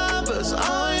numbers,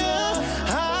 oh yeah.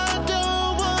 I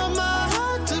don't want my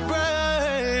heart to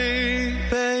break.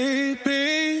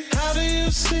 Baby, how do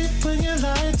you sleep when you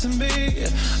lie to me?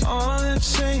 All that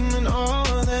shame and all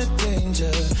that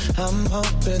danger. I'm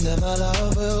hoping that my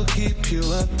love will keep you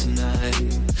up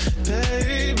tonight.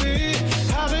 Baby,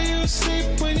 how do you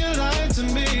sleep when you lie to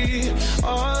me?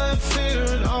 All that fear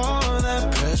and all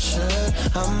that pressure.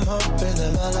 I'm hoping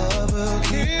that my love will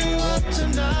keep you up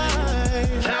tonight.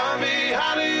 Tell me,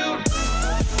 how do you?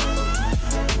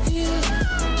 Yeah.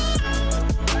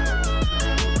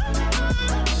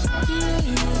 Yeah.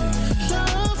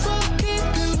 Love will keep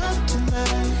you up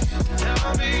tonight.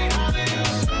 Tell me, how do you?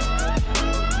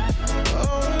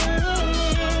 Oh,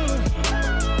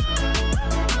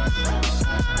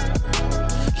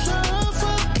 love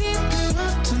will keep you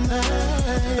up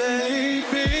tonight.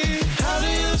 Baby, how do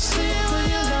you sleep when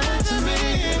you lie to me?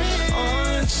 All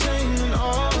that shame and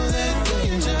all that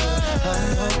danger.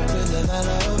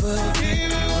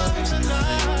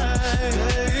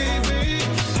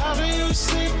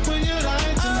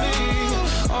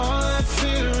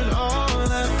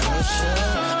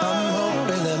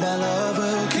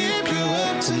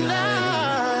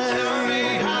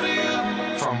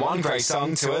 one great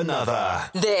song to another.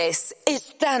 This is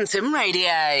Phantom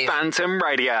Radio. Phantom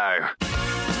Radio.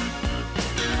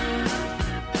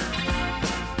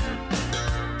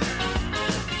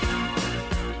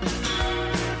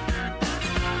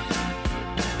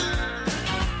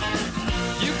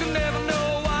 You can never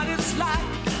know what it's like.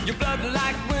 Your blood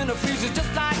like winter freezes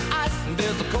just like ice. And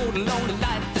there's a cold and lonely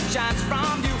light that shines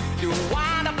from you. You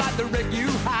wind up like the wreck you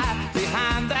hide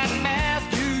behind that mask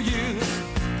you use.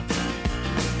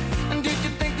 And did you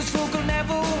think this fool could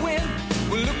never win?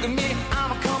 Well, look at me,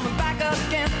 I'm coming back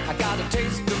again. I got a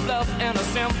taste of love in a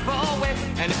simple way.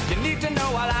 And if you need to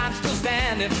know while I'm still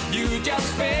standing, you just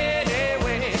fade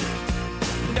away.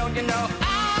 Don't you know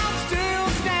I'm still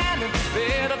standing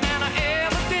better than I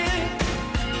ever did?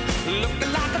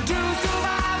 Looking like a true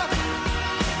survivor,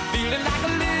 feeling like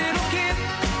a little kid.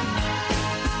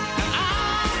 And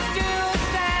I'm still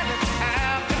standing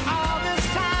after all this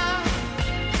time,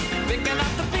 picking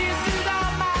up the pieces of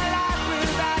my life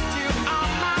without you on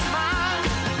my mind.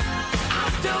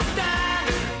 I'm still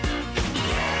standing.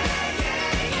 Yeah,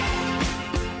 yeah, yeah.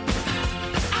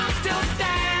 I'm still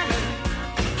standing.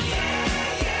 Yeah,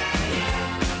 yeah, yeah.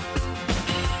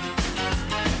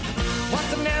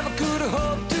 Once I never could have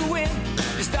hoped to win.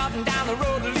 You're starting down the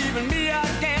road and leaving me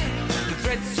again. The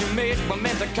threats you made were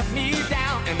meant to cut me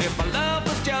down. And if my love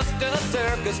was just a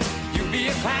circus, you'd be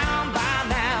a clown by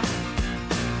now.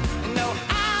 No,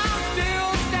 I'm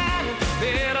still standing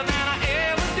better than I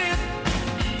ever did.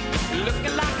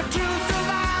 Looking like a true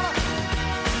survivor,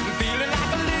 feeling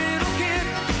like a little kid.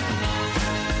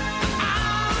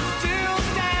 I'm still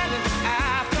standing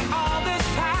after all this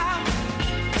time,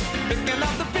 picking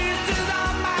up the pieces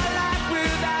of my life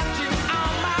without you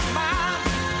on my mind.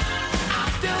 I'm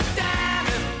still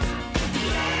standing.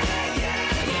 Yeah, yeah,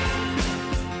 yeah.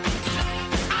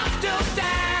 I'm still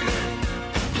standing.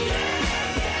 Yeah,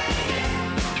 yeah, yeah.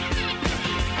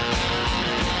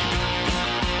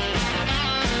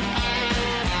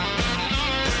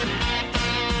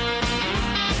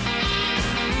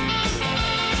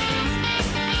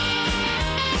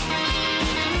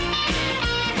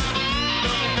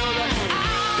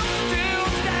 Still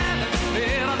standing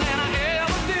better than I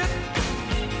ever did.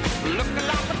 Looking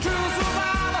like a true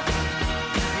survivor,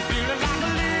 feeling like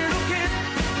a little kid.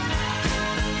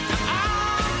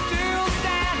 I'm still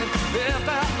standing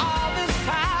after all this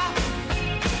time,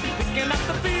 picking up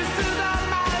the pieces of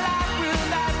my life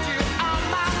without you on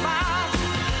my mind.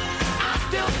 I'm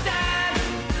still standing.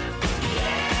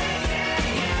 Yeah, yeah,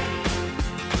 yeah.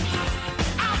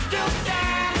 I'm still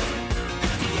standing.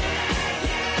 Yeah,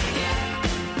 yeah, yeah.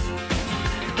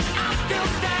 I'm still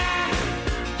standing.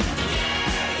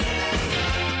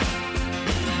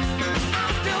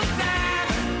 I'm still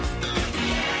standing.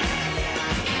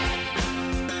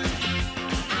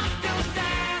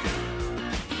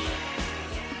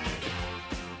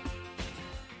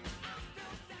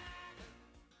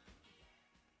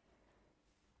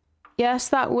 Yes,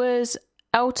 that was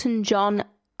Elton John,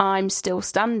 I'm Still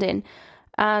Standing.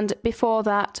 And before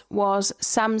that was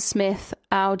Sam Smith,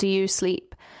 How Do You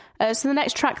Sleep? So the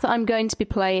next track that I'm going to be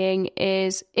playing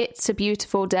is It's a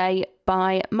Beautiful Day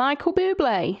by Michael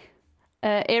Bublé.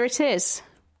 Here it is.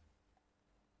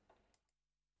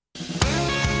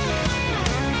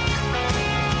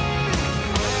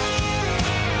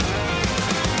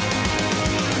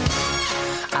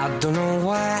 I don't know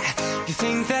why you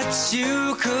think that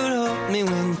you could help me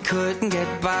when you couldn't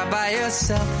get by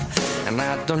yourself. And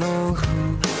I don't know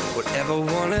who would ever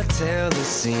want to tell the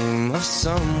seam of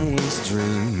someone's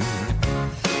dream.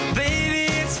 Baby,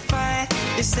 it's fine.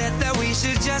 You said that we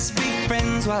should just be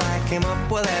friends. Well, I came up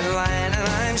with that line, and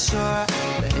I'm sure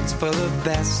that it's for the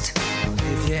best.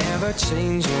 If you ever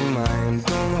change your mind,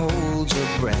 don't hold your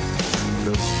breath.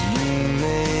 'Cause you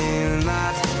may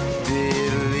not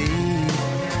believe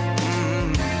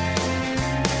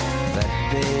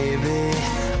baby,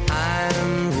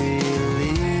 I'm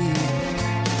relieved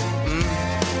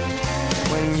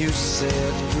when you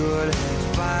said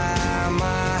goodbye.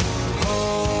 My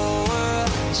whole world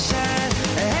shined.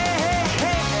 Hey, hey,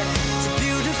 hey, it's a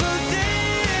beautiful day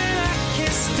and I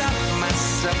can't stop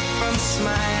myself from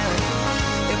smiling.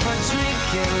 If I drink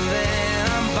and then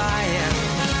I'm buying,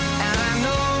 and I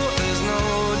know there's no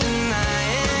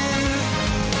denying.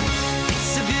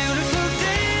 It's a beautiful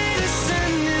day, the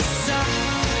sun is up,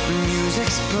 the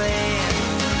music's playing,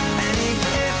 and if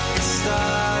it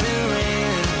started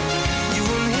raining, you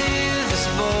won't hear this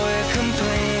boy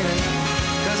complaining.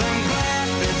 'Cause I'm glad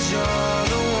that you're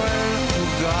the one who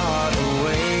got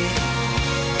away.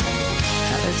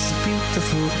 It's a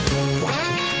beautiful day.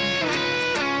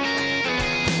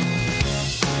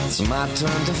 It's my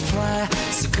turn to fly,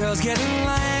 so girls get in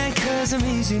line. 'cause I'm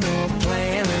easy, no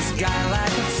playing this guy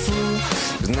like a fool.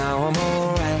 'Cause now I'm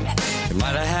alright. You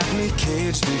might have had me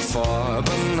caged before,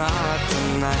 but not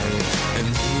tonight. And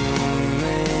you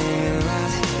may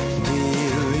not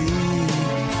believe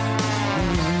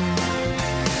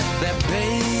that,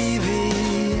 baby,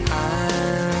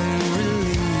 I'm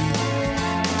relieved.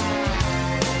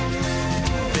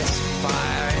 This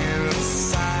fire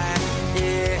inside,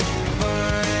 yeah,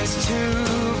 burns too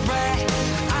bright.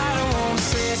 I don't want to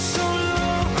say so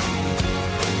long.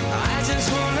 I just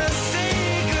want to say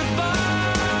goodbye.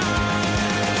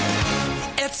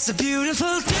 It's a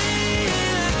beautiful day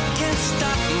and I can't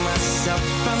stop myself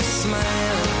from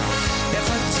smiling. If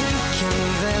I drink and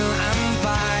then I'm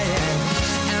buying,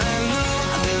 and I know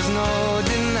there's no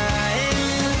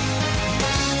denying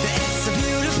that it's a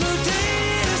beautiful day.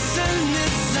 The sun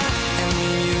is out and the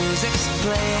music's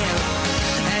playing,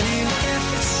 and even if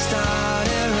it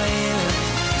started raining,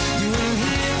 you won't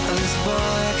hear this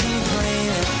boy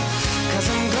complaining. 'Cause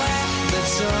I'm glad that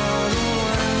you're the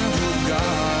one who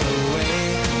got away.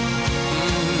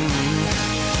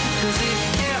 'Cause if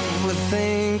you ever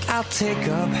think I'll take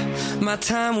up my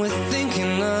time with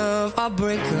thinking of our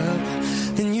breakup,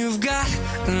 then you've got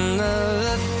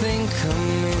another thing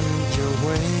coming your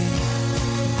way.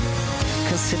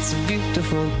 'Cause it's a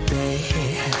beautiful day.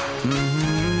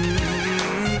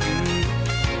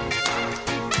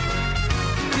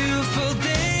 Beautiful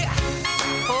day.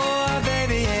 Oh,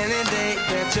 baby, any day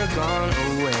that you're gone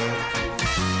away,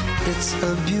 it's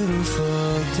a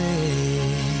beautiful day.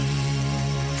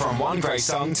 From one great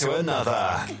song to another.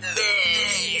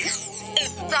 This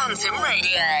is Phantom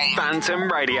Radio. Phantom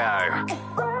Radio.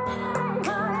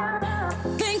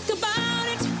 Think about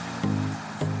it.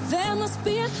 There must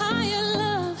be a higher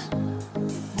love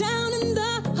down in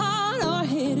the heart or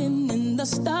hidden in the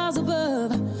stars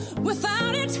above.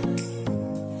 Without it,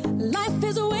 life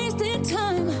is a wasted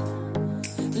time.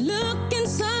 Look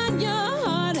inside your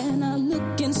heart and I'll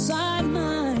look inside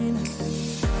mine.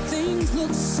 Things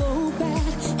look so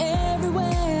bad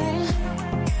everywhere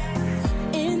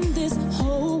in this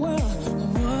whole world.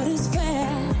 What is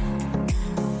fair?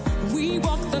 We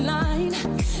walk the line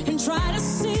and try to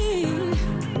see,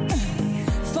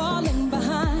 falling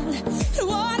behind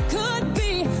what could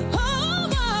be.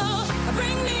 Oh,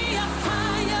 bring me a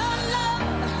higher love.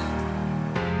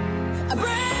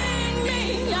 Bring me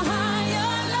a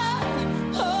higher love.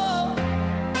 Oh,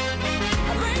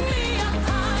 bring me a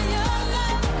higher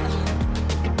love.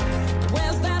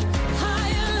 Where's that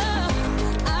higher love?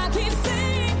 I keep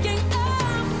thinking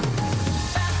of.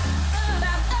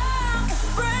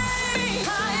 Bring me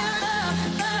higher love.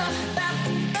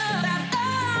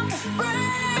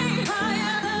 Bring me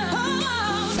higher love.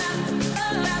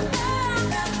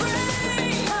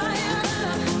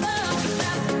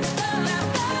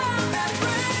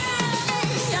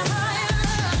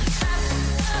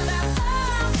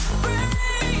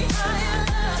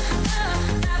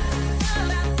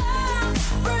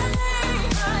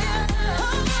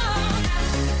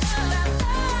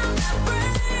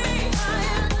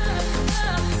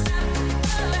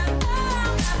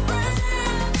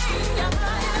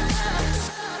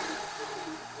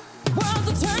 Worlds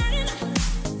are turning,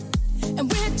 and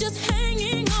we're just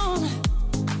hanging on,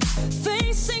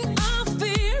 facing our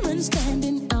fear and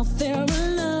standing out there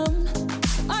alone.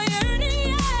 I yearning,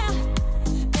 yeah,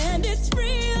 and it's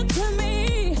real to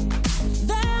me.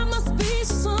 There must be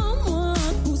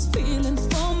someone who's feeling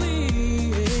for me.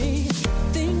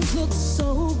 Things look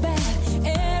so bad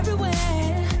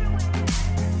everywhere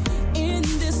in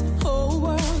this whole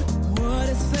world. What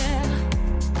is fair?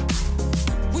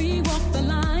 We walk the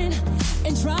line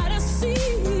and try to see,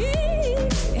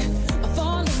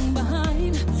 falling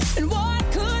behind and what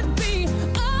could be.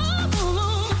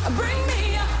 Oh, bring me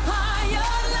a higher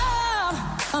love,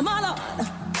 my Lord.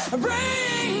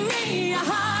 Bring me a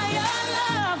higher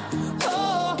love.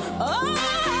 Oh,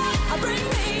 bring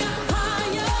me a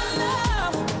higher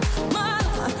love, my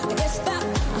Lord. It's that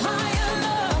higher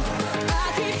love I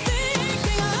keep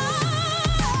thinking of.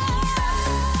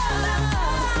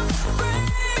 Bring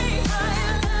me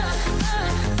higher love.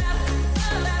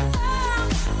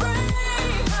 Bring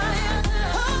me higher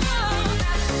love.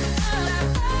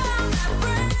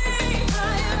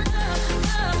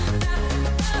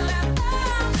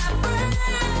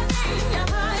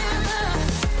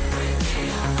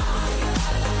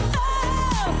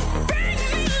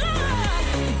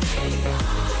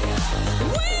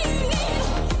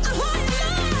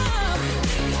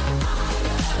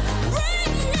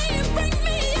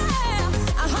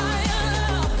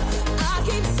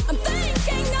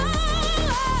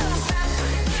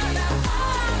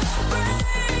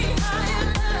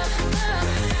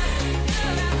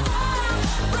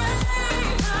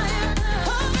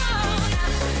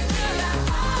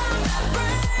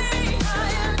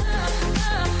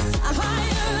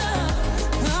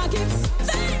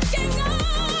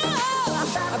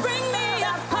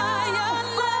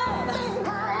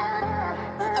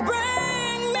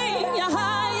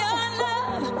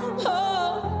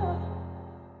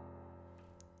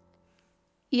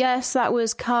 Yes, that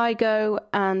was Kygo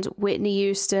and Whitney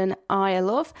Houston, I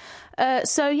Love.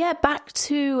 Back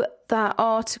to that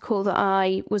article that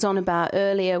I was on about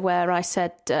earlier where I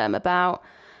said about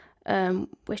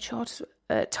which artist?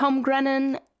 Tom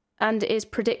Grennan and his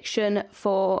prediction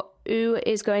for who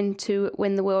is going to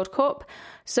win the World Cup.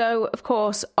 So, of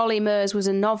course, Ollie Murs was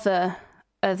another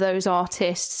of those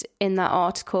artists in that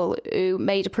article who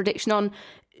made a prediction on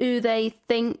who they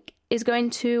think is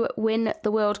going to win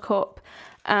the World Cup.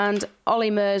 And Ollie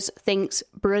Murs thinks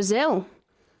Brazil.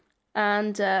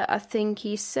 And I think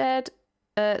he said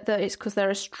that it's because they're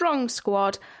a strong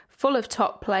squad full of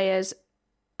top players.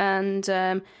 And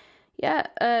so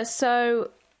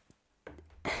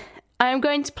I am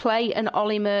going to play an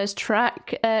Ollie Murs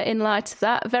track in light of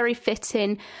that. Very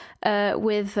fitting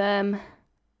with the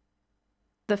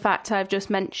fact I've just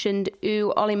mentioned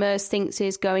who Ollie Murs thinks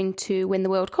is going to win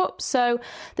the World Cup. So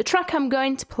the track I'm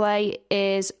going to play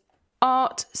is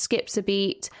Art Skips a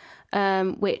Beat,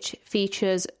 which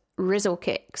features Rizzle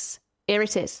Kicks. Here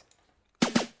it is.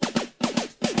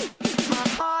 My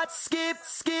heart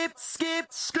skips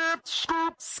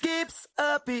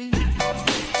a beat.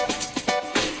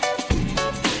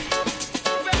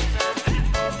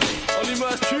 Ollie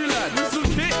Murs, true lad, Rizzle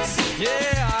Kicks,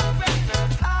 yeah.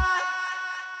 I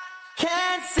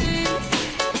can't see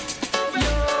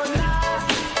you're not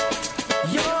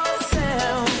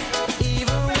yourself,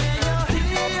 even when you're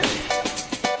here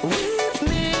with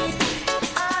me.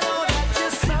 I know that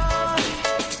you're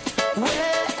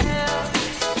somewhere else.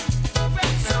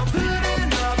 So put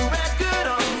another record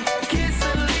on, kiss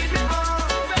and leave me on.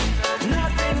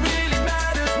 Nothing really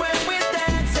matters when we're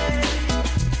dancing.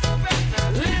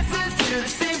 Listen to the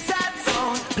same sad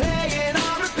song, play it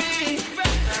on repeat.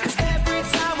 'Cause every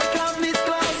time we come this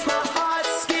close, my heart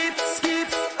skips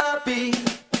a beat.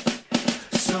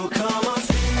 So come on,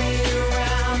 spin me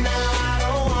around now. I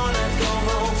don't wanna go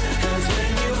home. 'Cause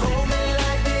when you hold me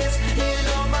like this, you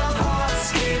know my heart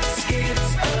skips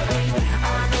a beat.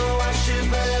 I know I should,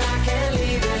 but I can't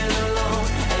leave it alone.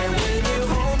 And when you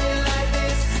hold me like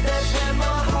this, that's when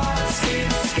my heart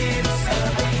skips a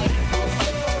beat.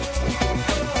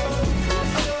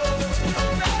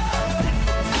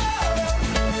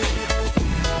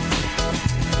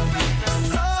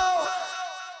 So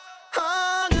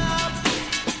hung up,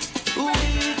 we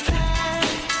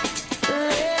can't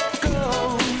let go.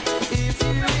 If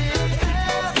you really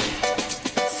have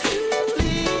to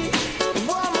leave,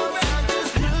 one more time,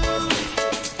 just move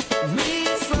me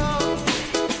slow.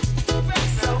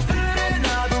 So put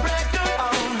another record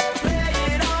on, play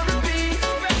it on repeat.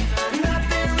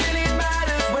 Nothing really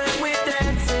matters when we're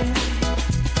dancing.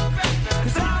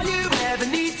 'Cause all you ever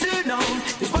need to know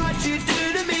is what you do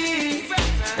to me.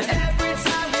 And every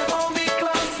time you hold me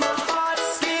close, my heart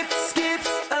skips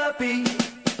a beat.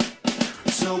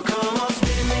 So come on,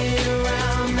 spin me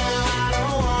around now. I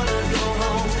don't wanna go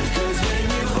home. 'Cause when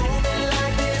you hold me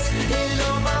like this, you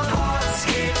know my heart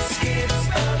skips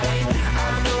a beat.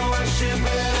 I know I should,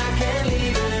 but I can't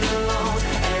leave it alone.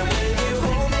 And when you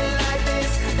hold me like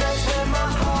this, that's when my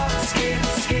heart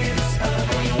skips a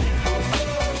beat.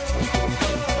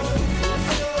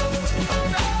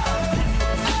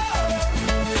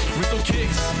 Rizzle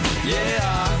Kicks,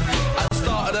 yeah. At the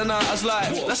start of the night, I was like,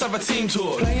 let's have a team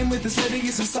talk. Playing with this lady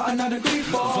isn't something I'd agree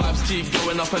for. Vibes keep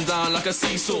going up and down like a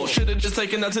seesaw. Should've just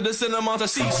taken her to the cinema to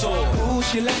seesaw. Oh,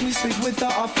 she let me sleep with her.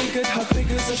 I figured her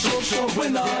figure's a short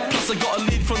winner. Plus I got a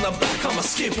lead from the back, I'm a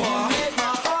skipper. Let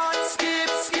my heart skip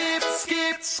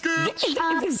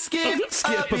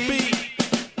Skip a beat.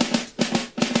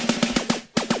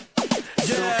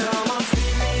 So come on,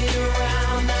 spin me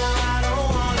around now. I don't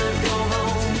wanna go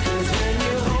home. 'Cause when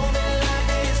you hold me like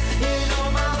this, you know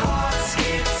my heart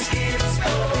skips a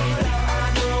beat. I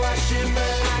know I should,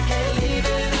 but I can't leave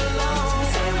it alone.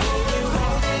 And when you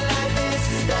hold me like this,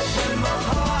 that's when my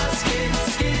heart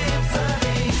skips a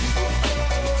beat.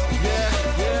 Yeah.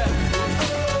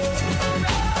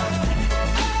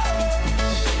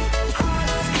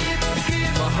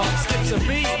 My heart skips a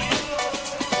beat.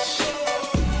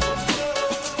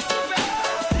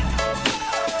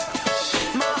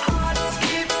 My heart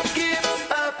skips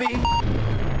a beat.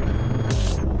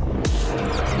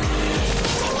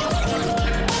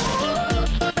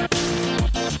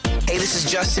 Hey, this is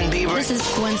Justin Bieber. This is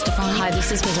Gwen Stefani. Hi,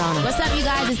 this is Madonna. What's up, you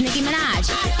guys? It's Nicki Minaj.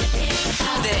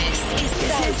 This is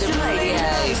Severn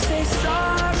Radio. Say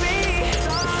sorry.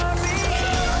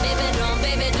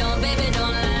 Baby,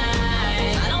 don't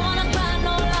lie. I don't wanna cry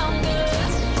no longer.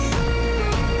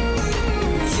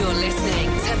 You're listening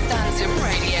to Phantom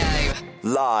Radio.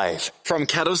 Live from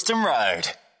Kettleston Road.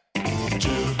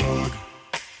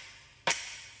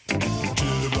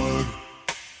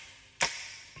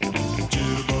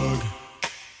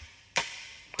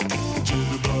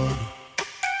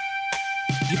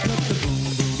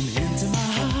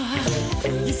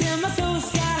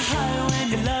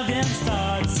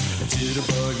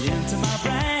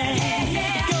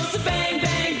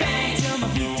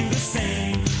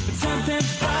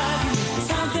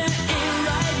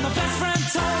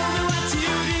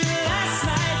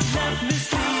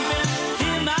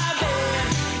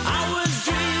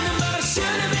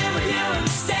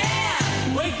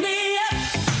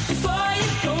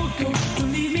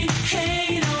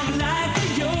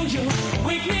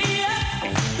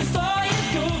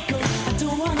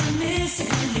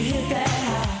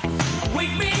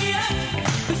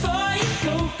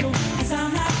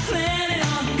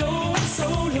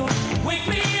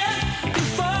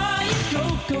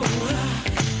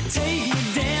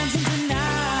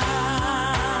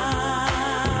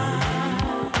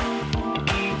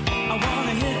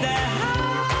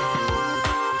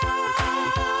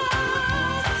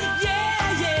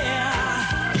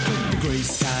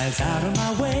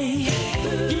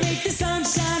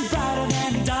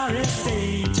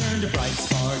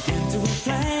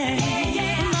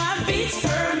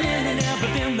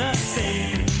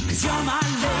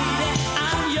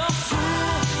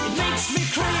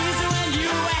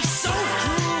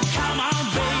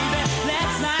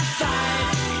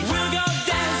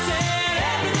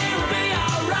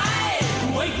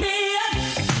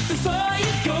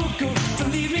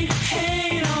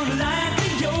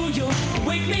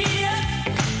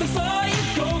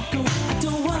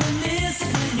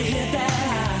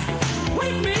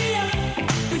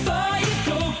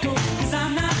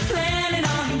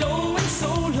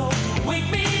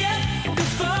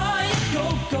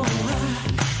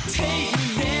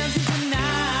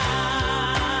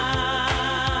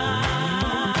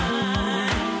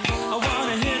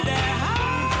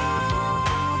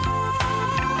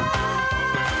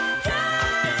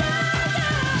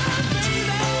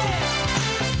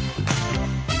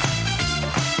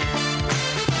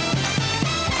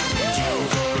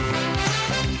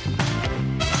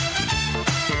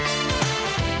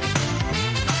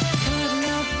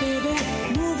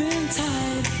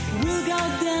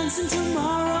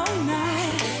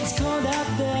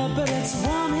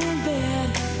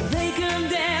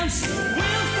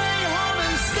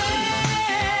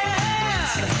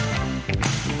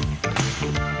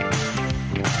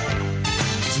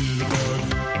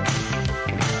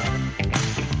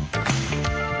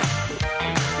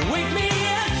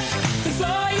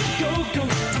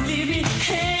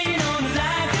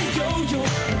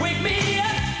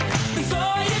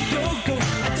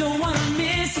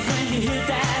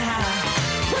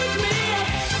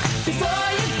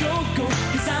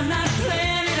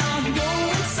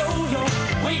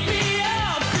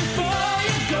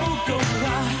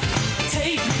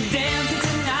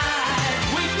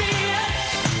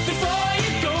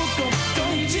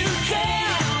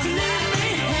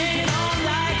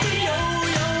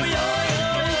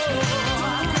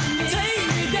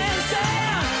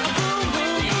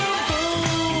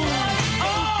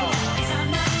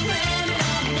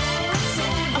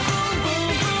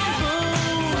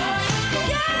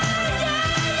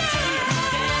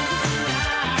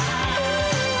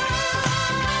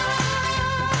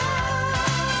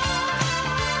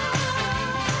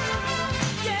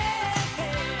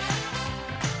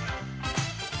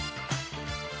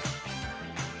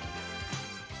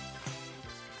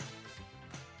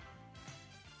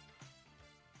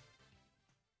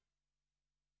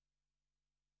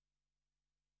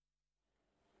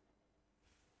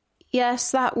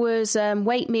 Yes, that was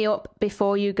Wake Me Up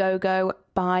Before You Go Go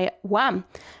by Wham.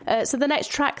 So the next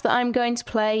track that I'm going to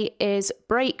play is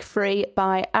Break Free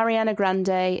by Ariana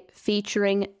Grande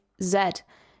featuring Zed.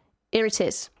 Here it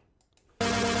is.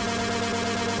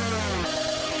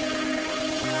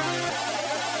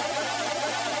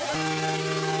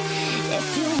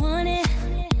 If you want it,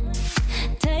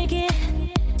 take it.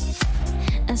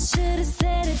 I should have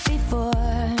said it before.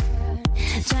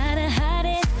 Try to hide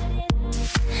it,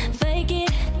 fake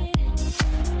it.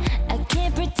 I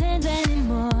can't pretend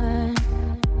anymore.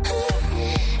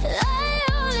 I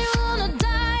only wanna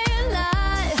die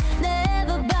alive,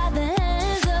 never by the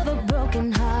hands of a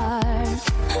broken heart.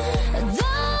 I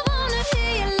don't wanna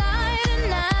hear you lie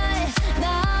tonight,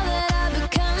 now that I've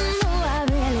become who I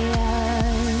really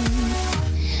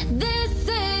am. This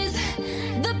is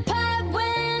the part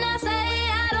when I say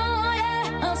I don't want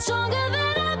you. I'm stronger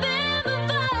than I've been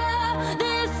before.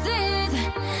 This is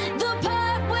the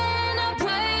part when I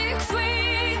break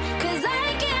free, 'cause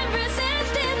I can't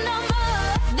resist it no more.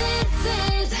 This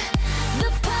is the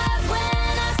part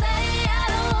when I say I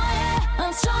don't want you.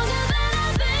 I'm stronger than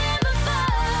I've been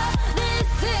before. This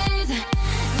is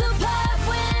the part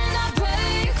when I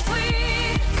break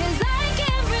free, 'cause I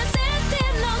can't resist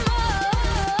it no more.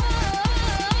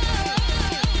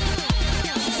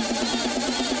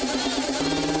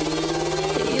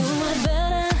 You were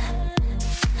better,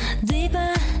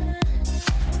 deeper.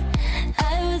 I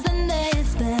was under your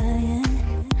spell, yeah.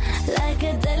 Like a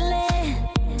deadly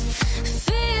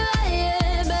fever,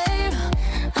 yeah, babe.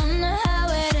 On the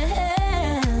highway to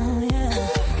hell, yeah.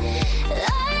 I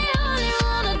only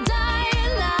wanna die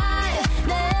alive,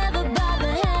 never by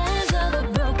the hands of a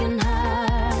broken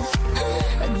heart.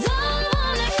 I don't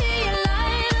wanna hear you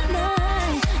lie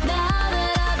tonight, now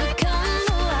that I've become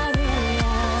who I really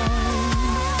am.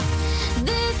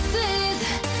 This is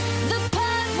the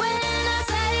part when I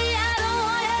say I don't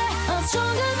want you. I'm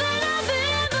stronger than I've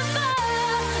been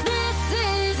before. This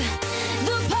is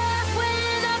the part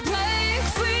when I break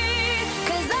free,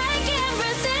 'cause I can't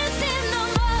resist it no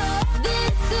more.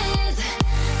 This is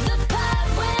the part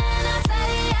when I say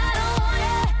I don't want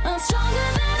you. I'm stronger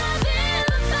than I've been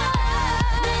before.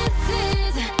 This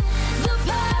is the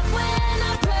part when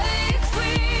I break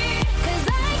free, 'cause I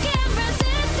can't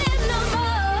resist it no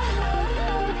more.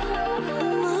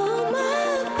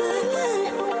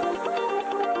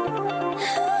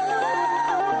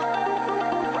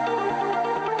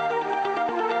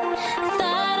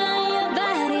 Thought on your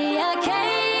body, I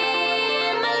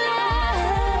came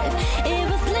alive. It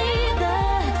was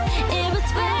lethal, it was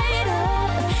fatal.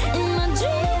 In my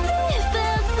dreams it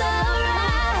felt so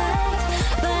right,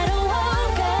 but I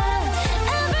woke up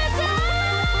every time.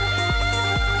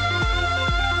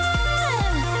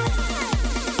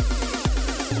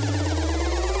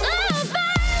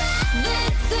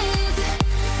 This is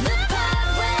the part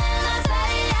when I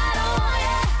say I don't want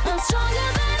you. I'm stronger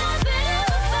than I've been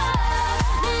before.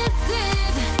 This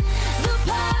is the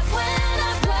part when I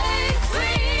break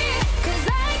free, 'cause I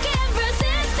can't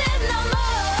resist it no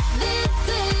more. This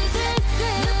is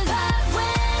the part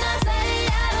when I say I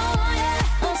don't want you.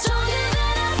 I'm stronger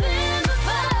than I've been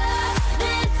before.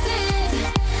 This is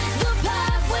the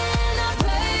part when I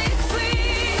break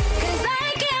free, 'cause I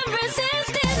can't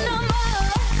resist it no more.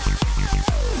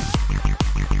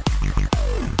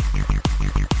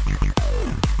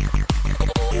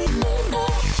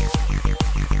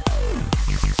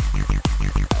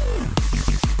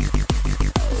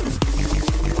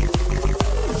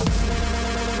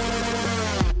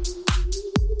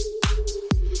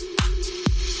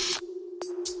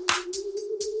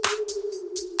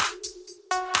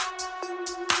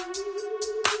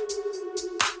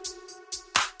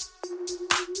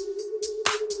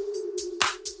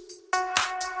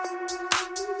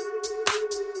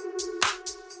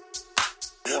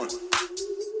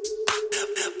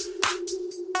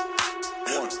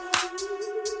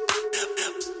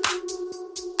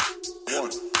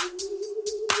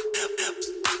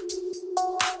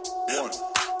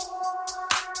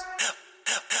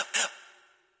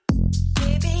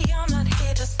 Baby, I'm not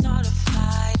here to start a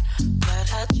fight,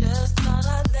 but I just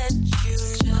wanna let you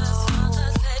know.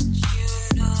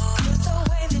 'Cause the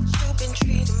way that you've been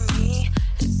treating me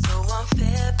is so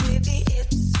unfair, baby,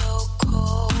 it's so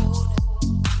cold.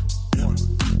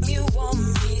 You want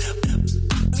me,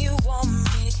 you want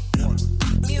me,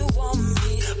 you want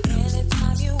me.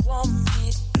 Anytime you want me,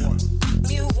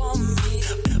 you want me,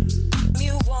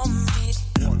 you want me,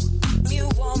 you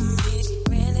want me.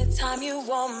 Anytime you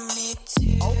want me to.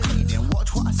 Okay, then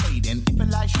watch what I say then. If I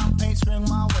like champagne, swing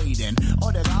my way then.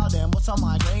 Oh, the garden, what's on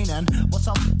my grain and what's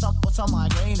on my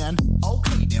grain and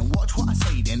okay then, watch what I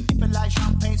say then. If it like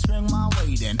champagne, swing my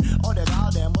way then. Oh, the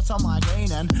garden, what's on my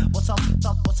grain and what's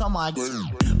on my grain.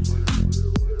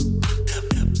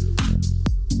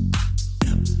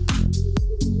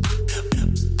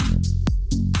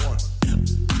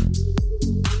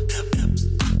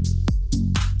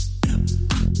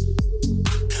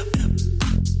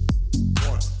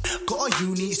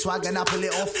 Unique swag and I pull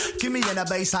it off. Give me in a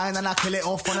baseline and I kill it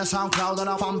off. On a SoundCloud on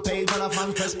a fan page, on a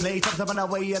fan press play. Top up and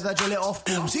away, yeah, they drill it off.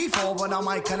 Boom, C4 when I'm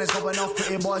mic and it's going off.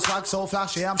 Pretty boy swag so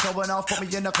flashy, I'm showing off. Put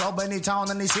me in the club, any town,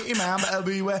 any city, man, better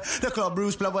beware. The club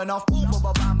Bruce blowing off. Boom, boom,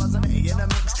 boom, bam, as an A in a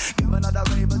mix. Give another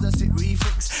ravers a sick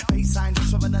refix. Baseline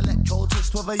just with an electro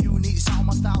twist. With a unique sound,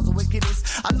 my style's the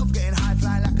wickedest. I love getting high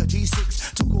flying like a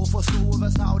G6. Took off for school with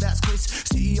a style that's Chris.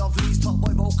 City of Leeds, top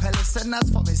boy vocalist. And that's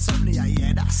from insomnia,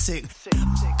 yeah, that's sick.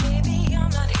 Baby, I'm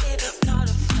not here to start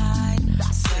a fight, but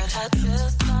I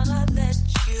just wanna let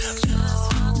you know.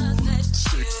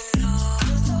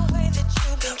 Cause the way that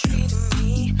you've been treating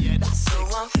me, that's so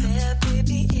unfair,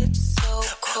 baby, it's so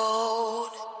cold.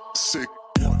 Sick.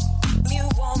 You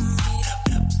want me,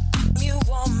 you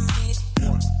want me,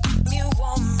 you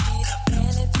want me,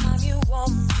 anytime you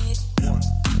want me,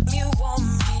 you want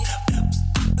me,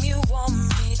 you want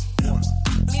me,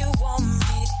 you want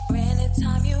me,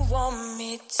 anytime you want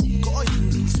me to. Got a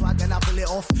unique swag and I pull it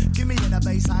off. Give me in a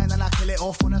baseline and I kill it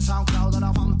off. On a SoundCloud on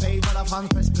a fan page, on a fan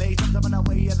press play. Top them and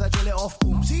away, yeah, they drill it off.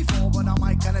 Boom, C4 when I'm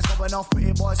mic and it's going off.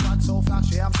 Pretty boy swag so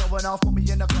flashy, I'm showing off. Put me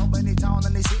in the club, any town,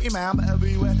 any city, man, but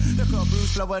everywhere. The club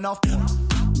Bruce blowing off.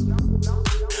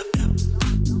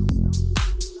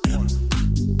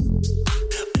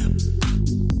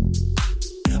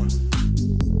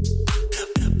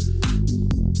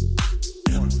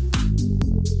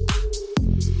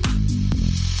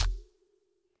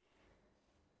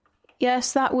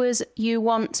 Yes, that was You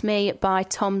Want Me by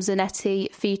Tom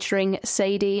Zanetti featuring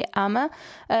Sadie Amma.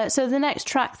 So the next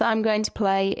track that I'm going to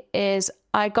play is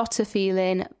I Got a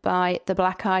Feeling by the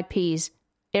Black Eyed Peas.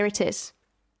 Here it is.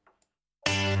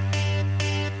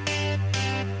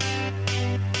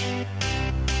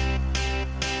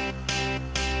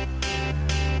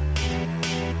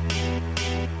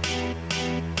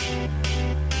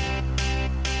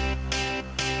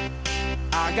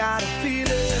 I got a feeling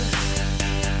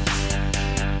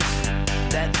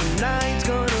that tonight's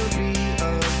gonna be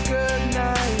a good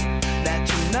night. That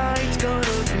tonight's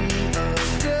gonna be a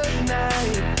good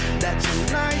night. That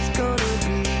tonight's gonna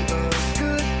be a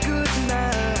good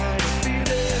night. I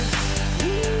feel it.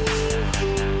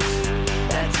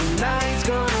 That tonight's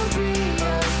gonna be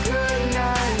a good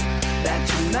night. That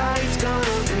tonight's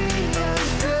gonna be a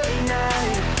good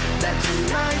night. That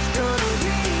tonight's gonna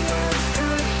be a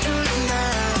good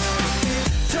night.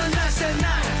 Tonight's the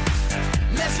night.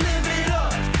 Let's live it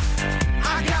up.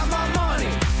 I got my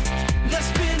money. Let's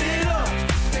spin it up.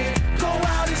 Go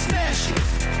out and smash it.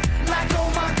 Like, oh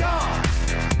my God.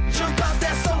 Jump out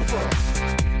that sofa.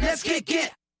 Let's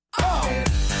get up.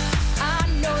 I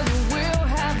know that we'll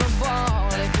have a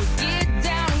ball if we get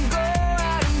down and go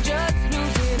out and just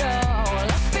lose it all.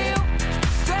 I feel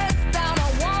stressed out, I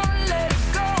wanna let it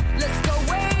go. Let's go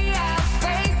way out,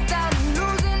 spaced out, and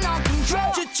losing all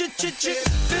control.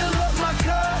 Fill up my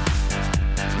cup.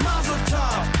 Mazel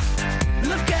tov.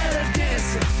 Look at her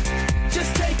dancing.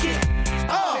 Just take it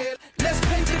off. Let's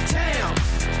paint the town.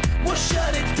 We'll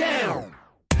shut it down.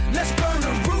 Let's burn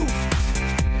the roof.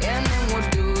 And then we'll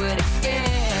do it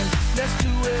again. Let's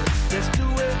do it. Let's do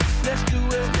it. Let's do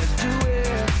it. Let's do it.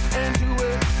 And do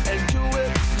it. And do it.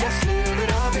 Let's live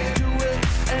it up. And do it.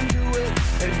 And do it.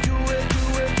 And do it. Do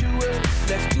it. Do it.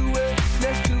 Let's do it.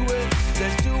 Let's do it.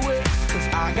 Let's do it. 'Cause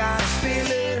I got a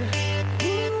feeling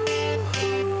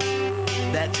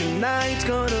that tonight's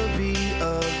gonna be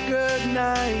a good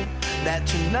night. That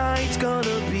tonight's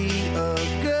gonna be a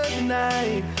good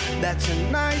night. That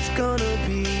tonight's gonna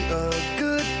be a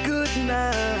good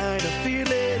night. A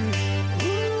feeling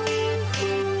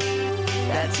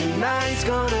that tonight's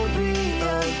gonna be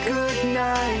a good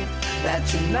night. That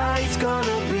tonight's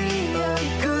gonna be a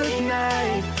good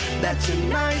night. That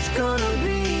tonight's gonna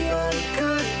be a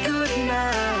good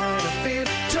night. I feel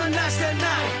tonight's the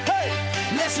night. Hey,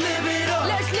 let's live it up.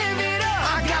 Let's live it up.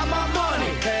 I got my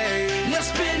money. Hey, let's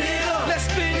spin it up. Let's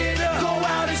spin it up. Go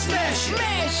out and smash it.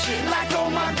 Smash it. Like oh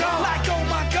my God. Like oh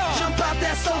my God. Jump out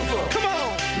that sofa. Come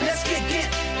on. Let's get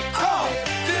off.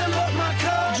 Fill up my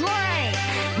cup. Drink.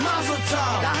 Mazel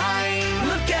tov.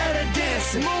 Look at her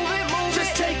dancing. Move it.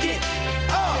 Just take it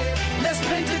off. Let's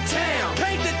paint the town.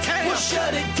 Paint the town. We'll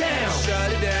shut it down.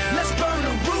 Shut it down. Let's burn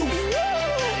the roof.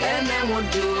 And then we'll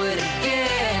do it again.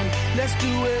 let's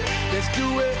do it, let's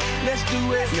do it, let's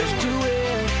do it, let's do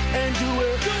it, and do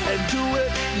it, and do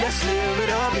it. Let's live it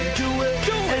up and do it,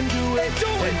 and do it, and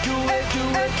do it, do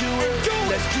it, do it.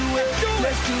 Let's do it,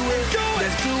 let's do it, let's do it, do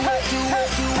it, do it,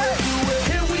 do it.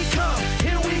 Here we come,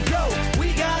 here we go.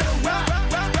 We gotta rock,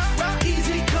 rock, rock, rock.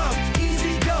 Easy come,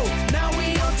 easy go. Now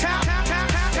we on top,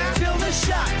 feel the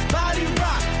shot, body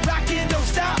rock, rockin', don't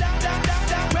stop.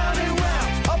 Round and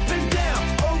round, up and down,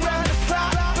 around the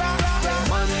clock.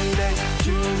 Monday,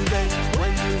 Tuesday,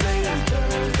 Wednesday, and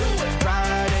Thursday,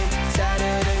 Friday,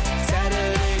 Saturday,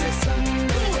 Saturday to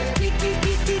Sunday.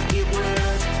 Get with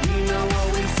us, you know what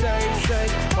we say.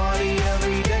 Party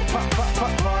every day,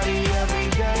 party every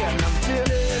day, and I'm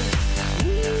feeling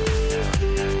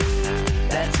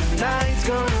that tonight's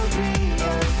gonna be a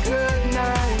good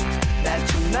night. That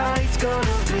tonight's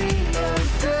gonna be a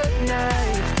good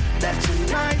night. That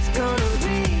tonight's gonna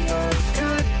be a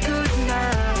good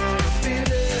night. I'm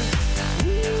feeling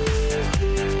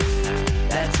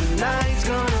that tonight's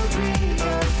gonna be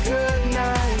a good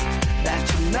night. That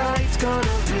tonight's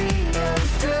gonna be a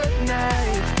good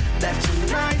night. That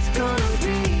tonight's gonna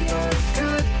be a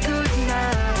good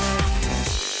night.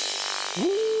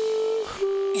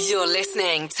 You're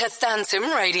listening to Phantom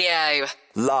Radio.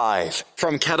 Live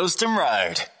from Kettleston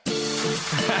Road.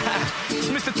 It's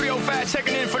Mr. 305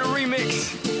 checking in for the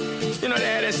remix. You know they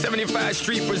had that 75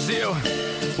 Street Brazil.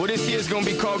 Well, this year's gonna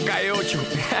be called Gaiocho.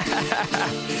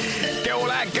 Que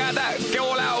hola gata, que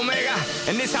hola omega.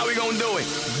 And this how we gonna do it.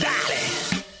 Dale!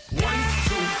 1,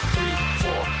 2, 3,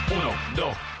 4, 1,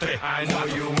 2, 3. I know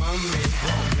you want me.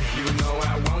 You know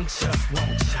I want ya.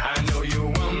 I know you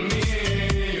want me.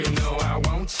 You know I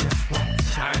want ya.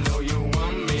 I know you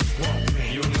want me.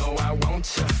 You know I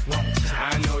want ya.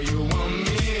 I know you want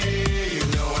me. You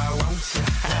know I want ya.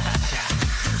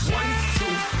 1, 2,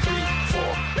 3,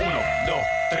 4. 1, 2,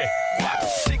 3, 4.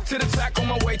 Stick to the top, on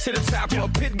my way to the top. A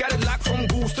pit got it locked from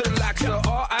goose to the locks.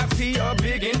 R.I.P. a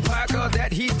big in Parker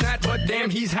that he's not, but damn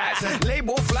he's hot.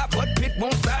 Label flop, but Pit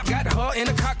won't stop. Got her in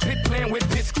the cockpit playing with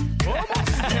Pitts.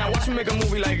 Now watch me make a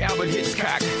movie like Albert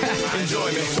Hitchcock.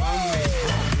 Enjoy me.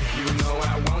 You know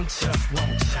I want ya.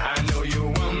 I know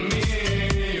you want me.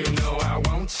 You know I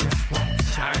want ya.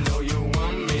 I know you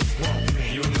want me.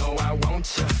 You know I want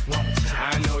ya. I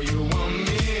know you want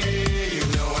me. You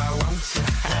know I want ya.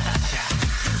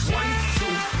 1, 2,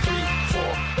 3, 4.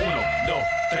 1, 2,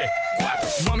 3,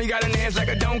 4. Mommy got an ass like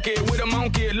a donkey with a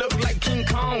monkey. Look like King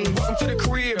Kong. Welcome to the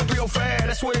crib. 305.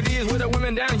 That's what it is with the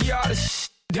women down here. All the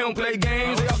they don't play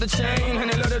games, they off the chain, and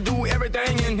they love to do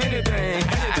everything and anything.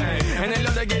 And they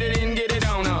love to get it in, get it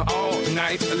on all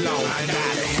night long. I know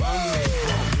you want me,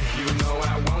 you know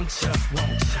I want ya.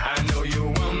 I know you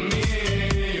want me,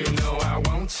 you know I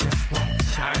want ya.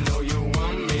 I know you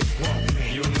want me,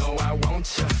 you know I want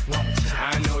ya.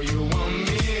 I know you want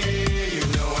me, you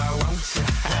know I want ya.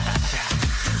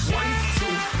 1,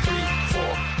 2, 3,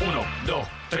 4, 1, 2,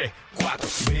 3, 4.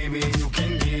 Baby, you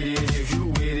can get it if you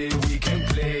with it.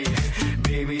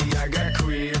 Baby, I got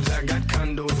cribs, I got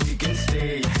condos, we can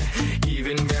stay.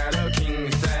 Even got a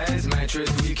king-size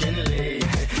mattress we can lay.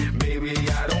 Baby,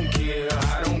 I don't care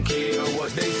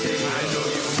what they say. I know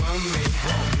you want me,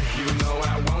 you know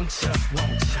I want ya.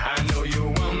 I know you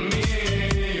want me,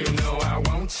 you know I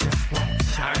want ya.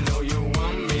 I know you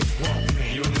want me,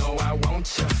 you know I want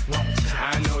ya.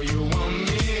 I know you want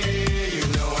me, you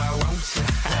know I want ya.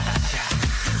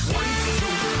 1, 2,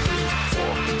 3,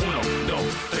 4, 1, 2,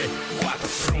 3, 4.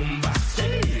 Rumba, sí,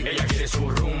 ella quiere su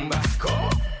rumba. ¿Cómo?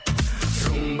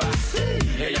 Rumba, sí,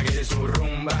 ella quiere su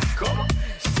rumba. ¿Cómo?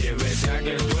 Si es verdad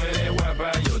que tú eres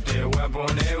guapa, yo te voy a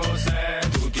poner gozar.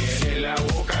 Tú tienes la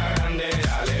boca grande,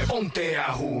 dale, ponte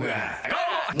a jugar.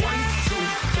 1, 2,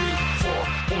 3,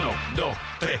 4, 1, 2,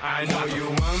 3. I know you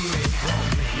want me,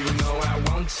 you know I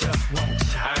want ya.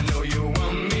 I know you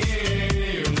want me,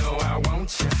 you know I want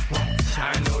ya. I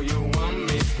know you want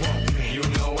me, you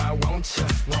know I want ya.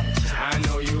 I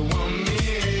know you want me,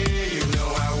 you know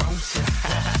I want ya.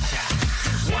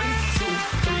 1, 2,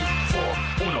 3,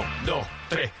 4, 1, 2,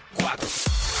 3, 4.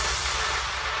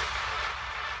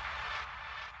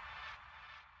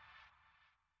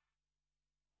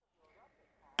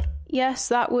 Yes,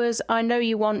 that was I Know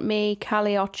You Want Me,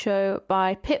 Cagliocco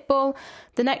by Pitbull.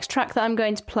 The next track that I'm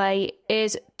going to play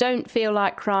is Don't Feel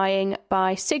Like Crying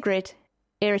by Sigrid.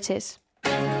 Here it is. I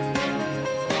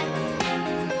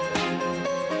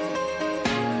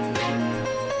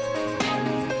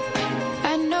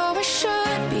know I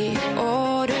should be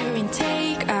ordering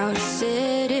takeout,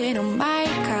 sitting on my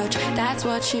couch, that's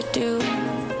what you do.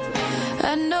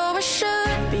 I know I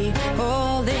should be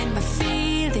holding my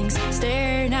feelings,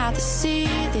 staring at the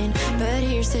ceiling, but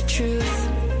here's the truth.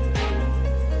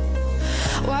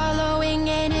 Wallowing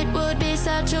in it would be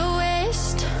such a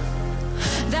waste.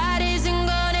 That isn't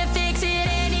gonna fix it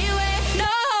anyway.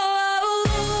 No.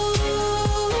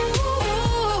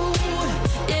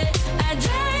 Yeah, I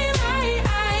dry my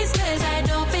eyes 'cause I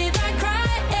don't feel like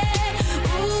crying.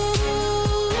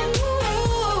 Ooh,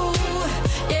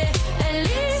 yeah, at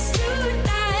least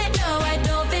tonight. No, I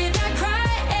don't feel like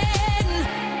crying.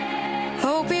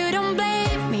 Hope you don't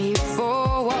blame me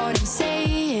for what I'm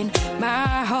saying.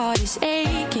 My heart is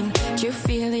aching. Do you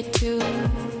feel it too?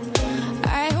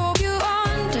 I hope you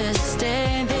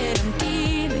understand that I'm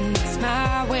dealing. It's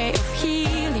my way of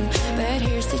healing. But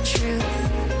here's the truth.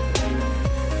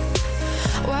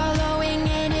 Wallowing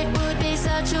in it would be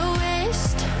such a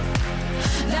waste.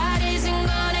 That isn't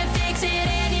gonna fix it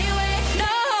anyway.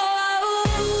 No.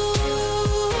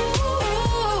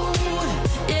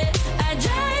 Yeah, I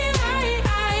dry my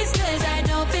eyes 'cause I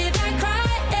don't feel like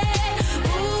crying.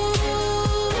 Ooh,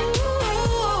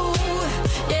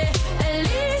 yeah, at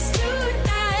least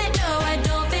tonight. No, I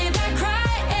don't feel like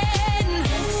crying.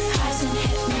 Hasn't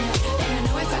hit me yet, and I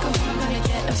know if I go home I'm gonna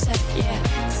get upset. Yeah,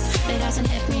 it hasn't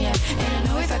hit me yet, and I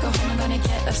know if I go home I'm gonna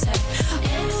get upset. It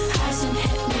hasn't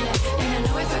hit me yet, and I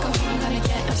know if I go home I'm gonna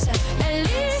get upset. At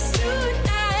least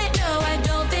tonight. No, I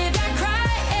don't feel like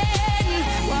crying.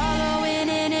 Wallowing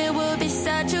in it would be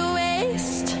such a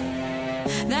waste.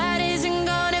 That isn't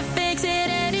gonna fix it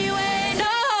anyway.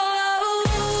 No.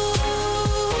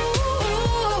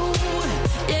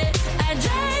 Yeah, I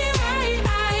dry my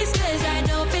eyes 'cause I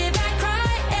don't feel like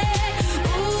crying.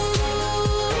 Ooh,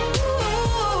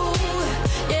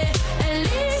 yeah, at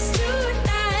least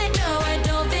tonight. No, I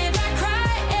don't feel like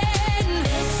crying.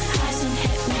 It hasn't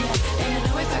hit me yet, and I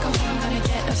know if I go home I'm gonna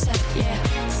get upset. Yeah,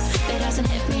 it hasn't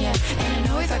hit me yet, and I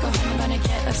know if I go home I'm gonna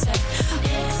get upset.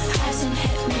 It hasn't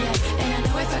hit me yet, and I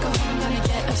know if I go home I'm gonna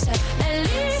get upset. At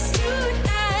least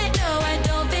tonight. No, I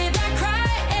don't feel like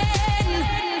crying.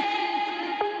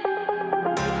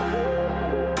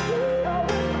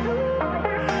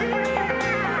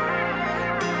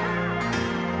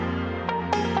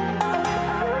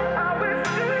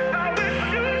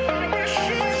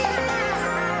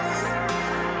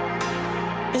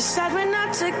 It's sad we're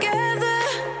not together,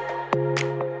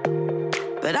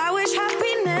 but I wish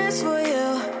happiness for you.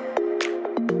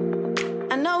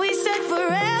 I know we said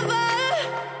forever.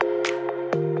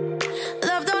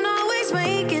 Love don't always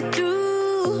make it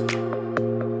through.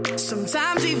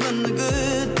 Sometimes even the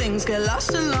good things get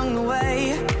lost along the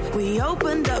way. We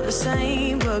opened up the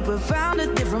same book but found a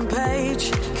different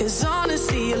page. 'Cause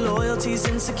honestly, your loyalties,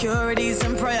 insecurities,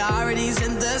 and priorities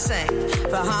ain't the same.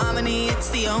 For harmony, it's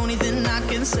the only thing I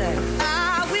can say.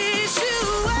 I wish you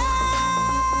well.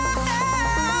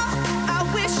 I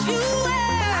wish you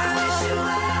well. I wish you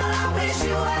well. I wish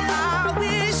you well. I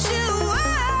wish you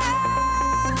well.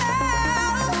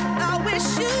 I wish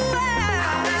you well.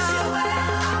 I wish you well.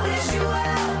 I wish you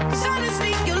well. 'Cause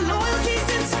honestly, your loyalties,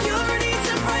 insecurities,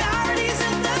 and priorities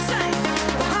ain't the same.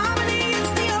 For harmony,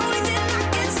 it's the only thing I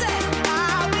can say.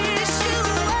 I wish you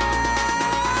well.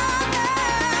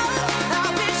 I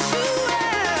wish you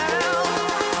well.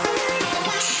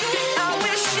 I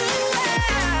wish you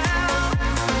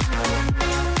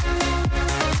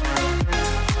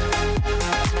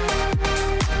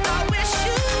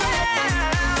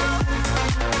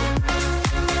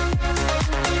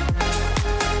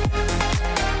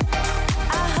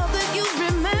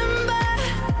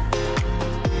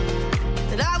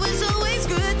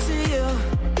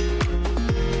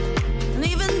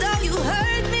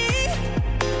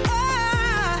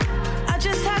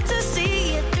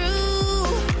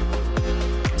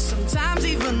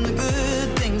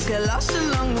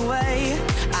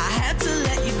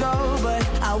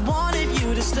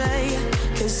stay.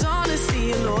 'Cause honestly,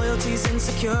 your loyalties,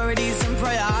 insecurities, and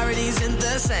priorities ain't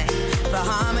the same. For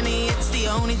harmony, it's the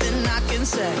only thing I can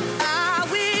say. I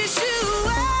wish you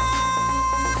well.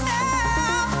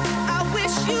 I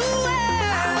wish you well.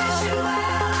 I wish you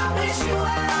well. I wish you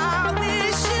well. I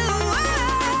wish you well.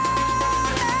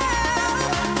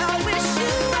 I wish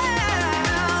you well.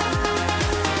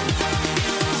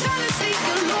 'Cause honestly,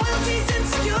 your loyalties,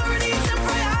 insecurities, and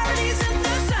priorities ain't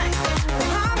the same. For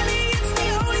harmony, it's the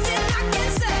only thing I can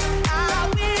say. I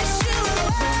wish you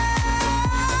well.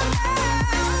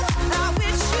 I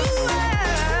wish you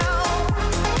well.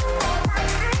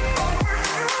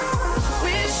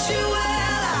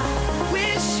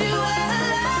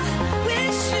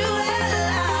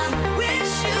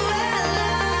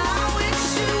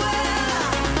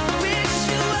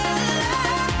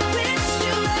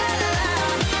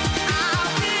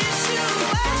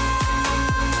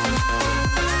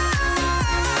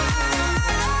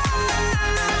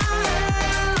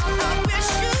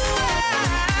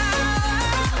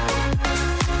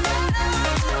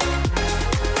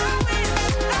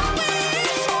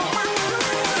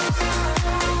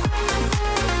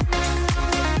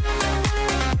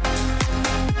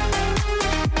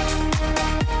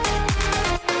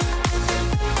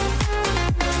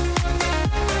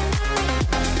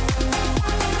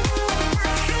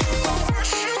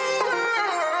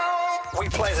 We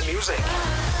play the music.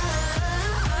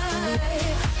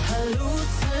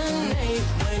 Hallucinate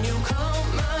when you call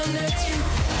my name.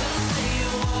 Say a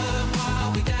word while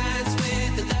we dance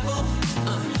with the devil.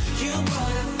 You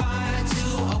brought a fire to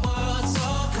a world so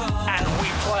cold. And we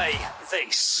play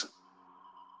this.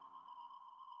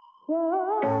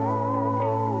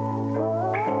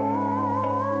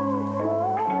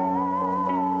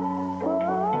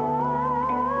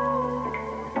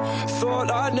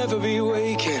 Thought I'd never be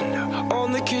waking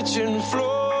on the kitchen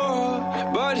floor,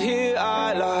 but here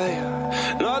I lie,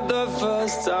 not the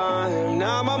first time.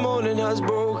 Now my morning has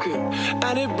broken,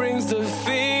 and it brings the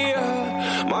fear.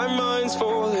 My mind's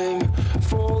falling,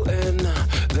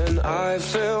 then I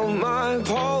feel my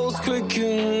pulse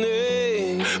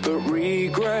quickening, but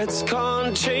regrets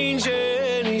can't change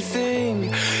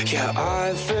anything. Yeah,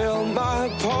 I feel my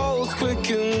pulse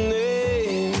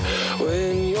quickening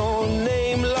when your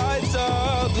name lights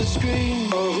up the screen.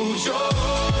 Oh, joy,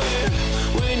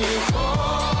 when you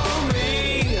call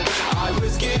me, I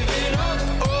was giving up,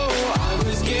 oh, I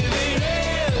was giving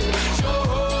in.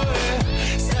 Joy,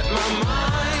 set my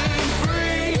mind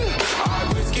free. I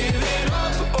was giving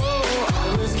up, oh,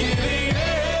 I was giving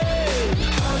in.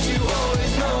 How'd you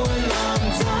always know when I'm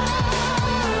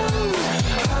down?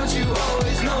 How'd you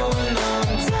always know when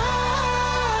I'm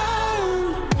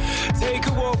down? Take a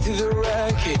walk through the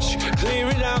wreckage,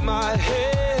 clearing out my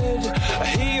head. I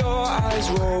hear your eyes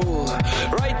roll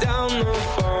right down the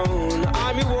phone.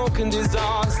 I'm your walking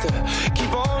disaster,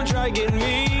 keep on dragging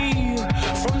me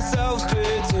from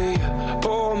self-pity.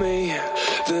 Pour me,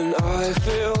 then I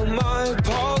feel my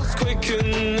pulse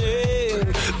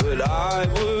quickening, but I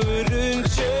wouldn't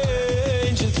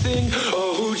change a thing.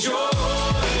 Oh, joy,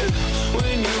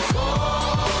 when you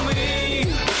call me,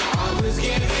 I was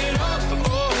giving up,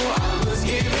 oh, I was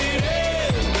giving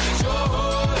in.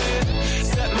 Joy,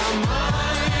 set my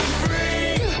mind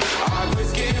free. I was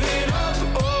giving up,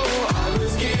 oh, I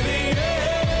was giving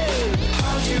in.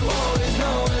 How'd you always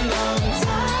know when I'm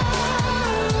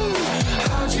down?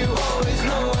 How'd you always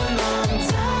know when I'm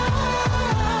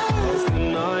down? As the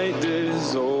night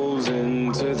dissolves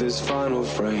into this final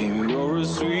frame, you're a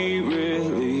sweet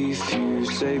relief. You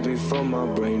save me from my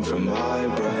brain, from my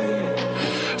brain,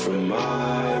 from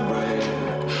my brain,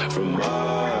 from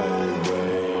my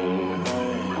brain.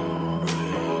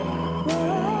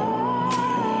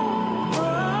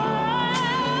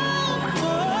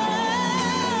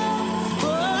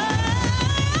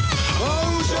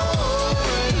 Oh, joy,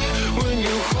 when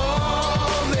you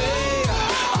call me,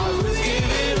 I was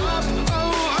giving up,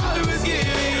 oh, I was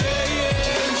giving in.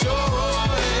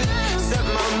 Joy, set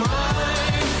my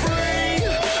mind free.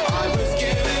 I was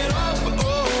giving up,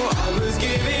 oh, I was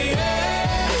giving in.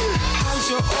 How'd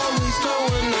you always know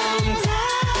when I'm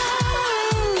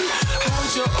down?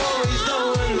 How'd you always know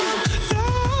when I'm down?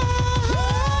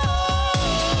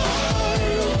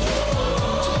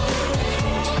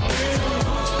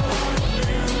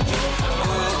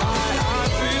 I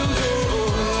feel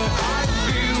joy, I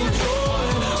feel joy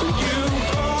when you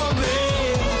call me.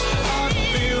 I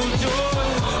feel joy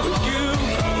when you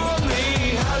call me.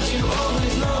 How'd you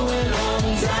always know when I'm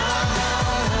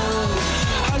down?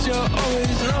 How'd you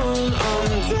always know when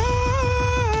I'm down?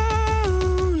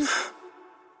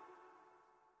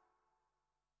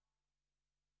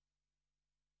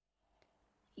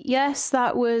 Yes,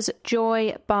 that was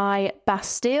Joy by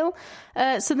Bastille.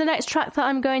 So the next track that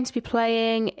I'm going to be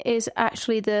playing is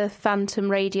actually the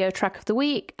Phantom Radio track of the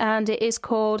week, and it is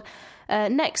called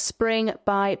Next Spring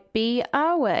by Be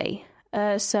Our Way.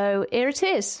 So here it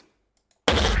is.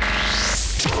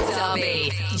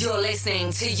 Derby, you're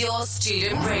listening to your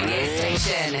student radio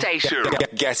station.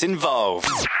 Get involved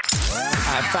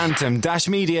at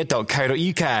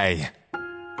phantom-media.co.uk.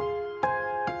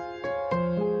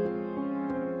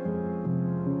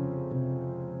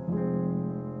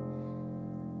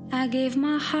 I gave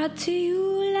my heart to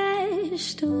you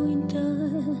last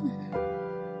winter.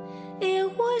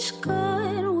 It was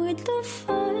gone with the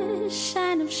first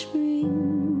sign of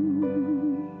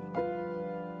spring.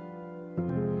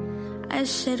 I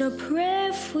said a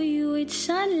prayer for you, it's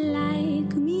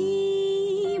unlike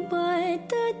me, but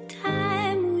the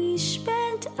time we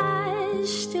spent, I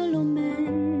still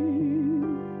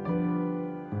lament.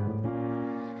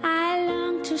 I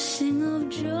long to sing of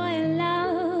joy and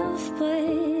love,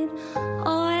 but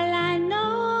all I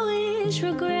know is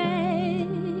regret.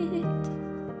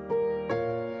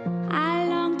 I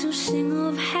long to sing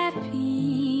of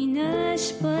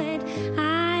happiness, but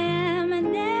I am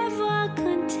never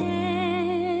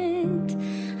content.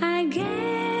 I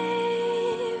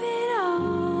gave it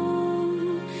all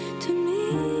to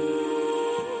me.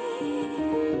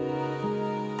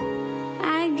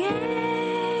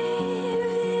 gave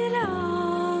it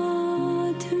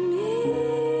all to me.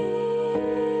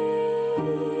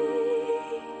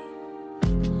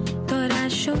 Thought I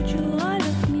showed you all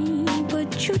of me,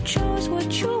 but you chose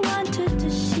what you wanted to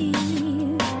see.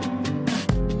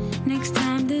 Next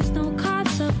time there's no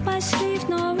cards up my sleeve,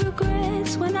 no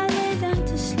regrets when I lay down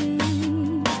to sleep.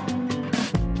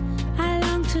 I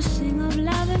long to sing of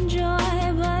love and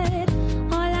joy, but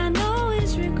all I know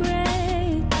is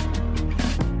regret.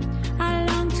 I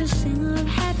long to sing of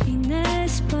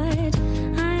happiness, but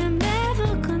I am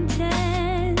never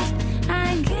content.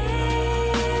 I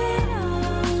gave it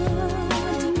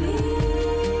all to me.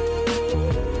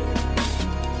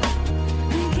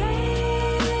 I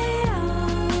gave it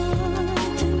all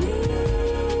to me.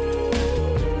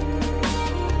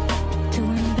 Too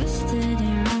invested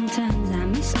in wrong turns, I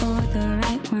missed all the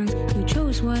right ones. You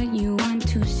chose what you want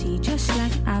to see, just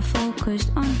like I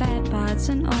focused on bad parts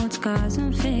and old scars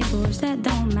and fables that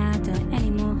don't matter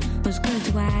anymore. Was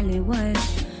good while it was.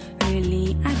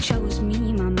 Really, I chose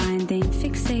me, my mind ain't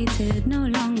fixated no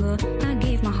longer. I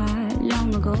gave my heart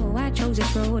long ago, I chose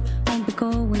this road. Won't be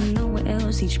going nowhere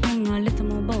else, each spring a little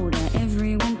more bolder.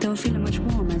 Every winter feeling much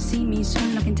warmer. See me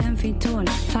soon looking 10 feet tall.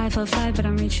 5 for 5, but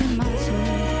I'm reaching my soul.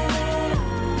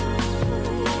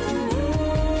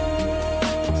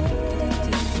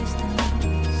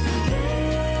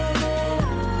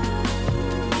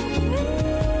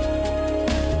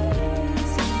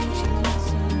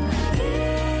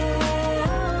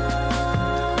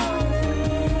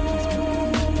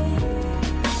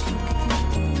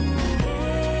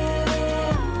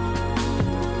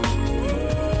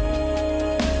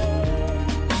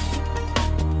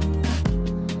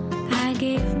 I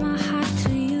gave my heart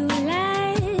to you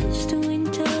last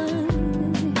winter.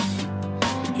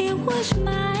 It was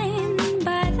mine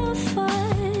by the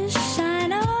first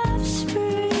sign of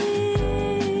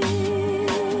spring.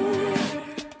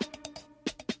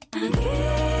 I gave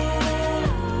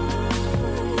it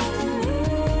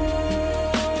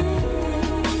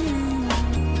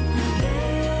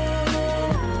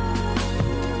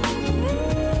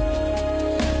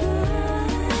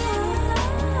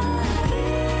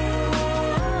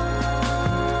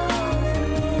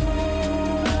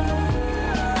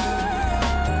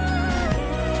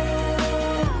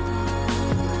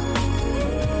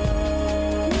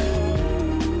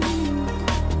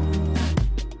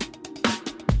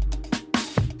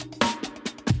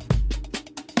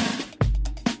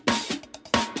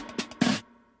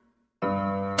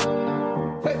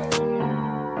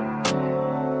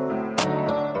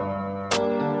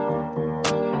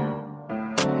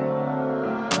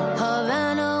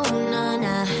Havana, ooh, na,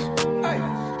 na.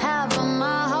 Half of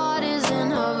my heart is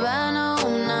in Havana,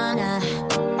 ooh, na, na.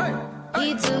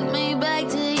 He took me back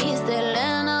to East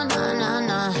Atlanta, na, na,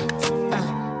 na.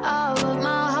 All of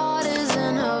my heart is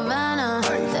in Havana.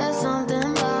 There's something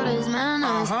about his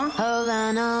manners.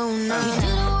 Havana, ooh, na, na. He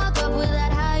didn't walk up with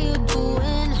that, how you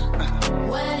doing?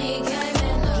 When he came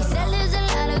in, he said there's a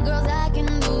lot of girls I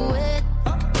can do it,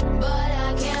 but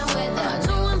I can't with them.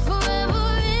 Do him forever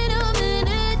in a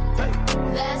minute.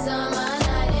 That's on my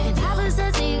night. And Papa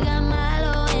says he got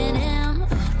Milo in him.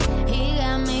 He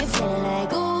got me feeling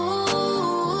like ooh.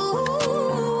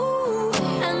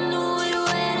 I knew it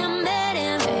when I met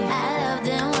him. I loved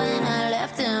him when I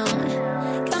left him.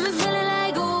 Got me feeling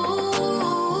like ooh.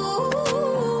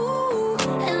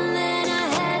 And then I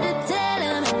had to tell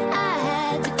him I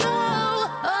had to go.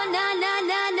 Oh na na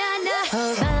na na na.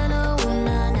 Havana, ooh,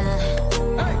 na, na.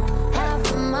 Half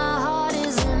of my heart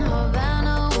is in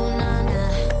Havana, ooh, na, na.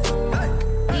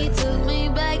 He took me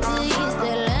back to East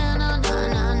Atlanta, na,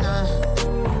 na, na.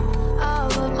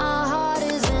 All of my heart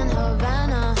is in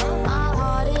Havana. My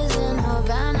heart is in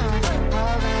Havana.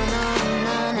 Havana,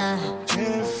 na, na.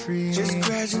 Jeffrey just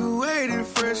graduated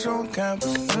fresh on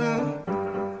campus.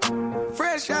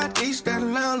 Fresh out East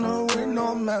Atlanta with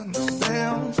no mountains.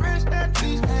 Damn, fresh out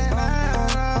East Atlanta.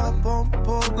 Up on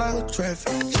board like a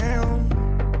traffic jam.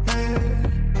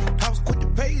 Man, I was quick to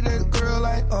pay that girl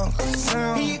like Uncle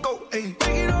Sam. Here you go, ayy,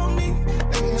 take it on me.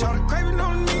 Ayy, try to crave it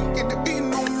on me, get the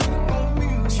beating on me, on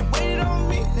me. She waited on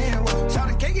me, damn, try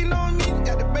to cake it on me,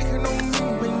 got the bacon on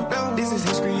me. This is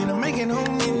history and I'm making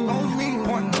on me, on me.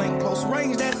 Point blank, close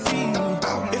range, that feed.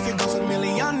 If it goes a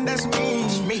million, that's me.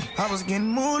 I was getting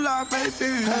moolah,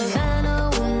 baby. Havana,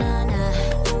 ooh, na, na.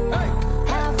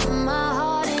 Half of my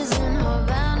heart is in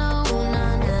Havana, ooh,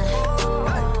 na, na.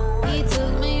 He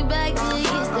took me back to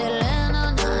East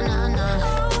Atlanta, na, na, na.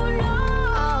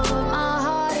 All of my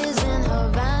heart is in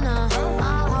Havana.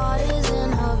 My heart is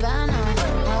in Havana.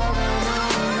 Havana,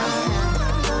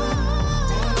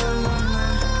 ooh, na,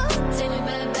 na. Take me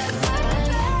back, back, back,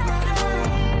 back.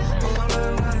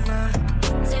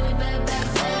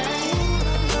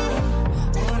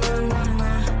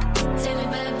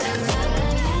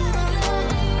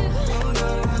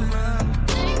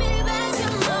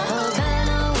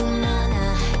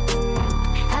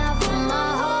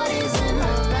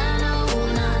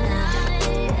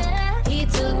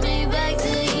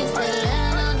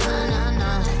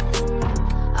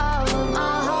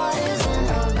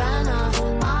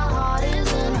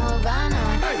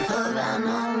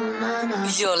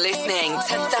 You're listening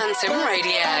to Phantom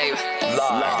Radio.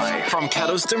 Live from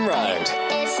Kettleston Road.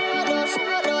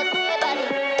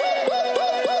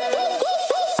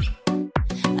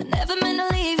 I never meant to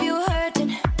leave you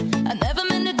hurting. I never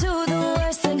meant to do the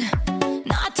worst thing.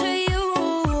 Not to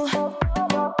you.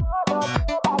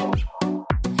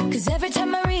 'Cause every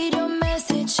time I read your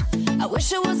message, I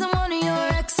wish it wasn't one of your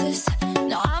exes.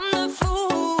 No, I'm the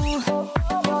fool.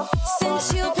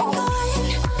 Since you've been gone,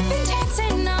 been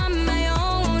dancing on my own.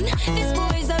 These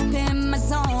boys up in my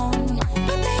zone,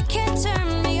 but they can't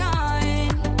turn me on.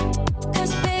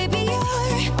 'Cause baby,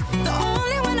 you're the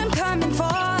only one I'm coming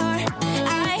for.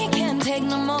 I can't take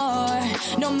no more,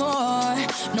 no more,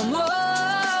 no more.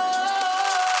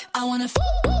 I wanna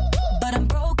but I'm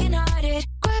broken hearted.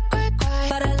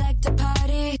 But I like to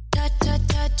party, touch, touch,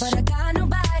 touch. But I got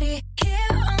nobody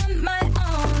here on my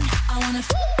own. I wanna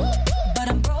but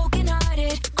I'm broken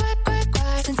hearted.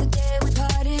 Since the day we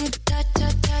parted, touch,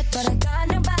 touch, touch. But I got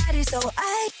nobody, so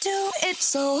I do it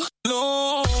so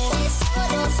long.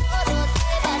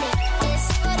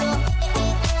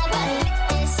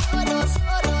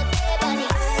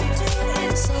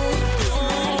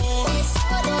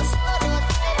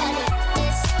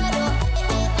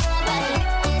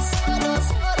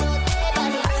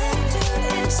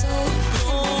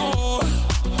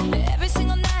 Every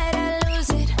single night I lose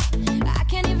it. I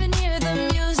can't even hear the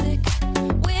music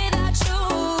without you.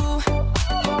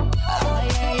 Oh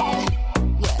yeah, yeah,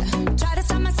 yeah. Try to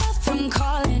stop myself from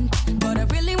calling, but I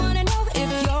really wanna know if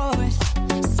you're with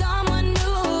someone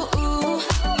new.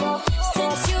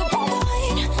 Since you've been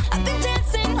gone, I've been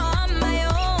dancing on my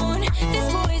own. This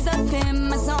boy's up in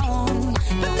my zone,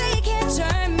 but they can't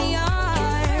turn me on.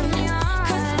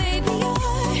 'Cause baby, you're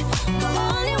the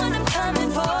only one I'm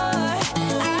coming for.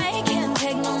 I can't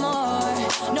take no more,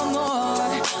 no more,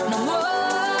 no more.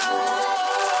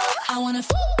 I wanna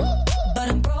but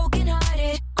I'm broken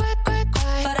hearted.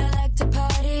 But I like to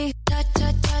party, touch,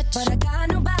 touch, touch. But I got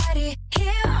nobody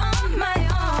here on my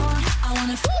own. I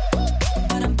wanna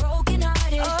but I'm broken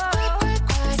hearted.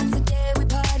 Since the day we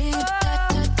parted, touch,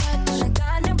 touch, touch. But I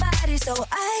got nobody, so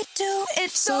I do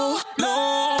it so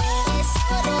long.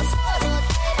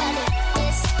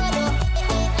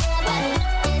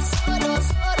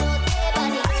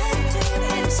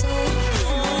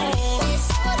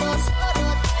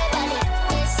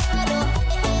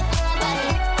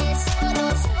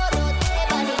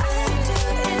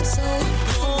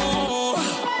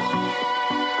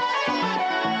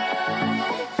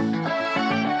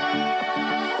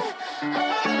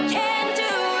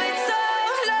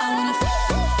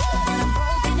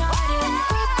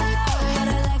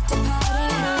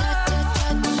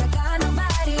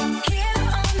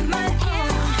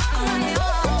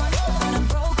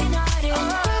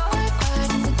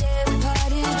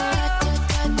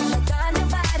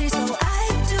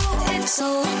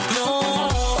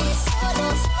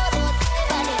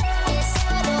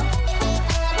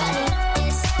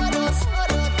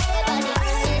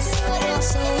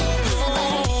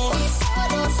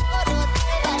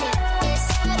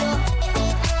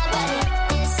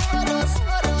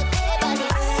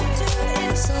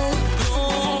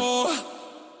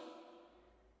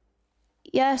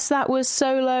 Yes, that was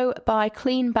Solo by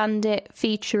Clean Bandit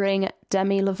featuring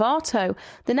Demi Lovato.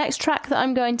 The next track that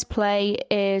I'm going to play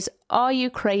is Are You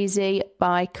Crazy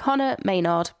by Connor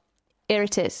Maynard. Here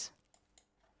it is.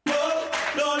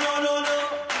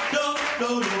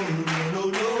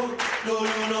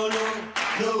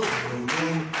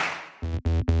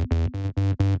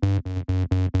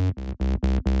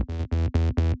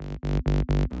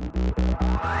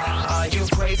 Are you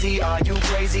crazy? Are you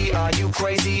crazy? Are you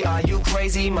crazy? Are you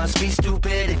crazy? Must be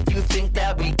stupid if you think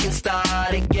that we can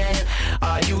start again.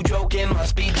 Are you joking?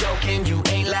 Must be joking. You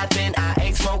ain't laughing. I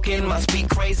ain't smoking. Must be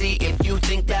crazy if you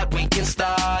think that we can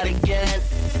start again.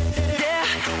 There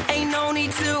ain't no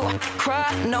need to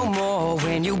cry no more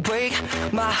when you break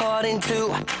my heart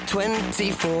into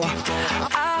 24.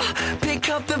 I'll pick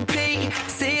up the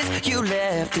pieces you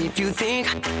left. If you think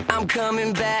I'm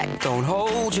coming back, don't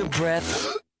hold your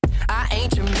breath. I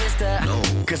ain't your mister,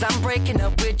 cause I'm breaking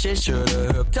up with you.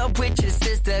 Should've hooked up with your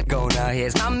sister. Go now,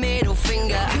 here's my middle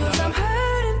finger. Cause I'm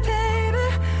hurting, baby,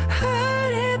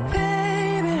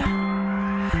 baby.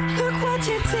 Look what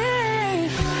you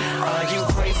did. Are you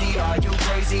crazy? Are you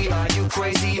crazy? Are you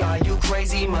crazy? Are you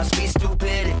crazy? Must be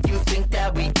stupid if you think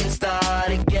that we can start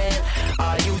again.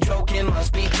 Are you joking?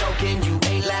 Must be joking. You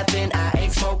ain't laughing. I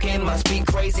ain't smoking. Must be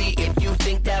crazy if you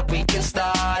think that we can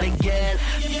start again.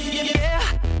 Yeah,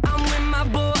 I'm with my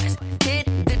boys. Hit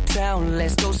the town.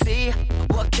 let's go see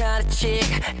what kind of chick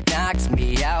knocks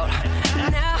me out.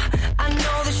 Now I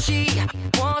know that she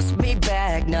wants me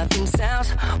back. Nothing sounds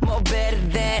more better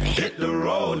than hit the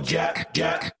road, Jack,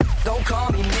 Jack. Don't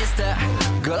call me mister.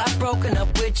 Girl, I've broken up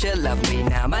with you. Love me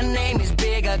now. My name is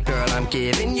bigger. Girl, I'm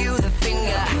giving you the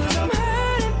finger. I'm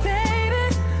hurting, baby.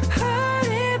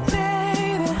 Hurting,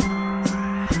 baby.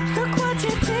 Look what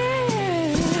you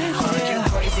did. Are you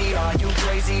crazy? Are you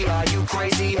crazy? Are you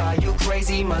crazy? Are you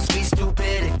crazy? Must be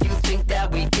stupid if you think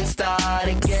that we can start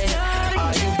again.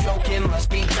 Are you joking? Must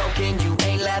be joking. You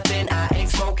ain't laughing. I ain't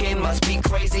smoking. Must be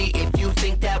crazy if you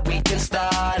think that we can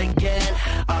start again.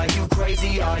 Are you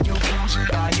crazy? Are you crazy?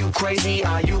 Are you crazy?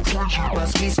 Are you crazy?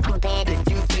 Must be stupid if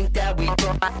you think that we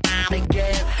can start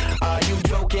again. Are you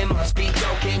joking? Must be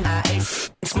joking. I ain't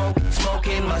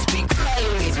smoking. Must be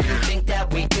crazy if you think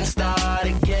that we can start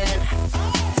again.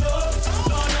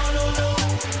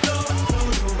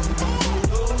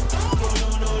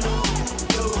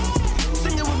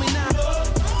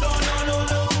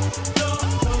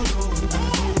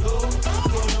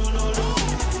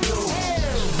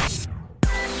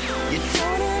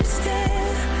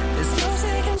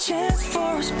 Chance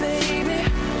for us, baby.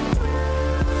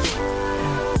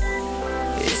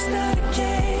 It's not a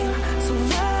game, so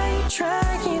why are you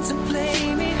trying to play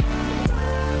me?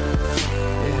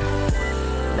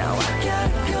 Now I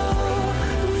gotta go.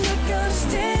 You're gonna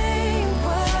stay.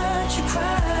 Why'd you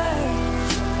cry?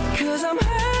 'Cause I'm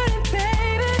hurting,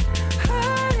 baby.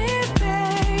 Hurting,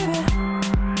 baby.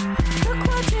 Look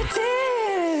what you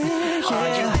did. Yeah.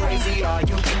 Are you crazy? Are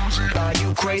you crazy? Are you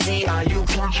crazy? Are you crazy?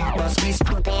 Must be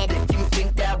stupid if you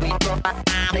think that we broke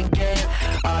again.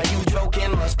 Are you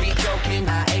joking? Must be joking. I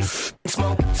ain't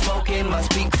smoking. Must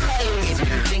be crazy if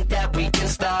you think that we can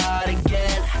start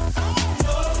again.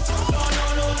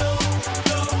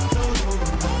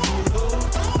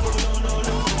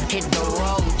 Hit the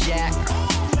road, Jack.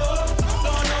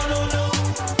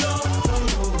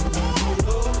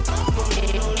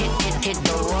 Hit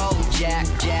the road, Jack,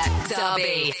 Jack.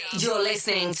 Derby, you're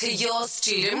listening to your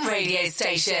student radio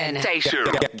station.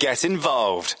 Get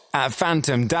involved at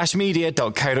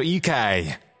phantom-media.co.uk.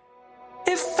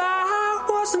 If I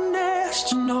was an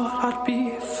astronaut, I'd be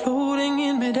floating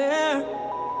in midair,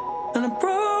 and a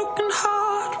broken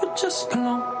heart would just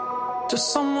belong to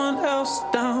someone else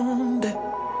down there.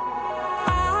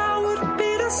 I would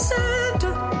be the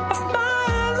center of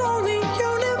my lonely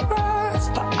universe,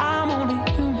 but I'm only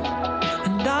human,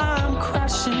 and I'm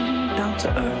crashing down to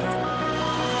earth.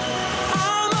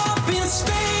 I'm up in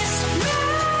space now.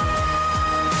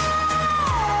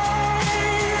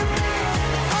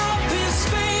 Up in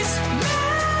space now.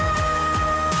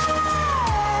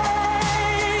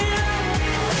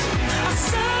 I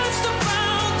searched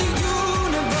around the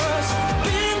universe,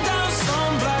 been down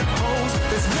some black holes.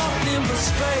 There's nothing but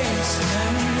space,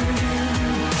 man.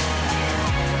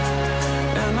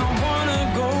 And I wanna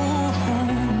go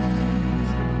home.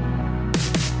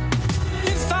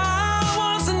 If I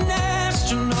was an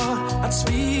astronaut, I'd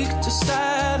speak to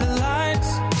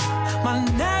satellites. My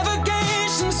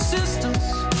navigation systems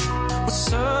would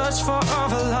search for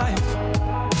other life.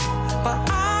 But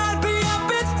I'd be up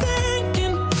and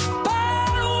thinking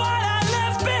about what I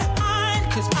left behind,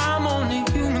 'cause I'm only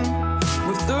human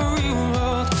with the real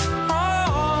world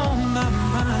on my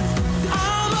mind.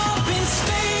 I'm up in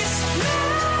space now.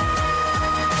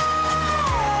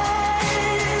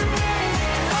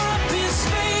 Up in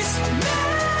space now.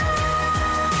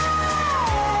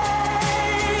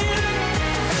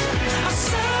 I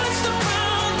searched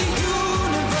around the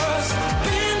universe,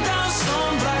 been down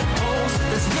some black holes.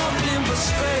 There's nothing but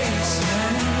space,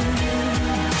 man.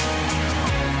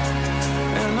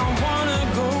 And I wanna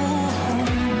go home.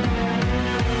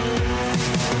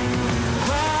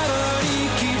 Gravity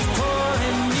keeps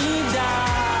pulling me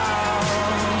down.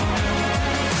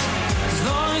 As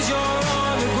long as you're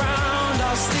on the ground,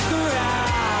 I'll stick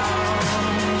around.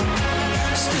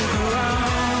 Stick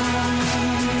around.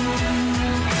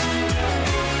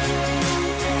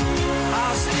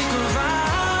 I'll stick around.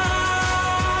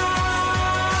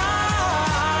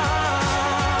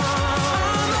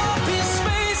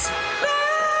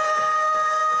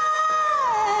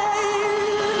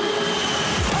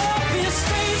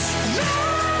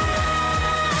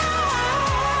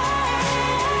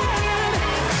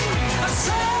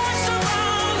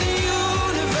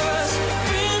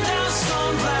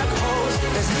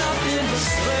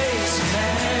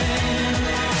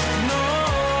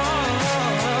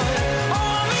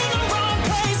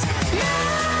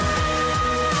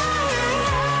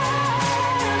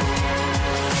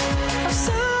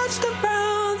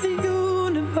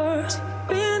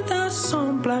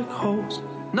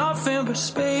 nothing but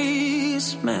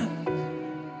space, man.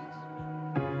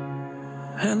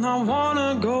 And I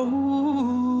wanna go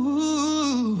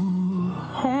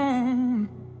home.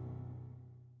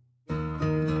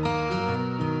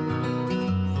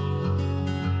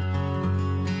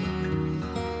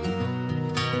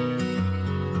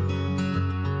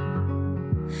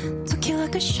 Took you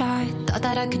like a shot, thought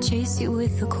that I could chase you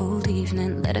with a cold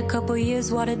evening. Let a couple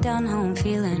years water down how I'm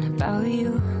feeling about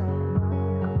you.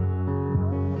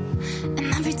 And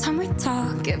every time we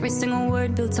talk, every single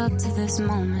word builds up to this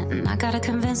moment. And I gotta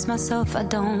convince myself I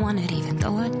don't want it, even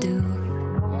though I do.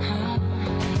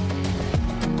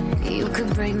 You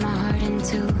could break my heart in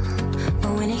two,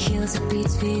 but when it heals, it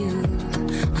beats for you.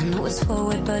 I know it's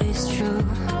forward, but it's true.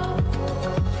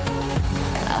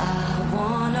 I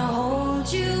wanna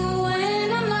hold you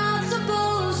when I'm not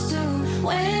supposed to,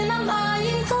 when I'm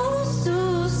lying close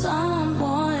to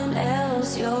someone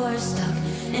else. You're stuck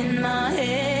in my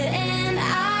head, and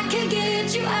I could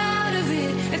get you out of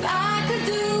it if I could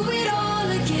do it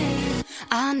all again.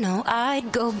 I know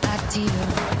I'd go back to you.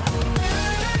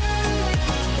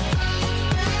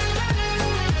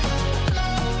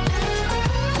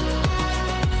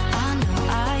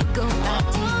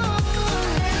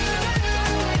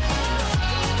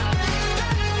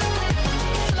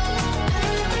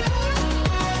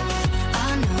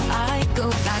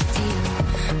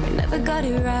 Got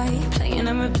it right, playing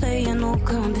and replaying old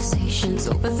conversations,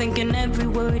 overthinking every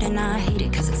word, and I hate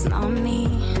it cause it's not me.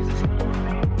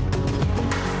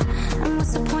 And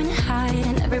what's the point of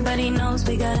hiding? Everybody knows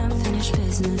we got unfinished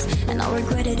business, and I'll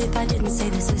regret it if I didn't say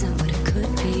this isn't what it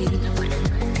could be.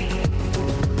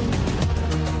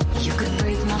 You could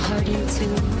break my heart in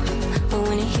two, but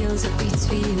when it heals it beats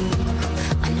for you.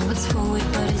 I know it's forward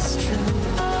but it's true.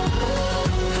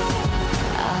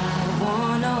 I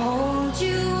wanna hold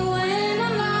you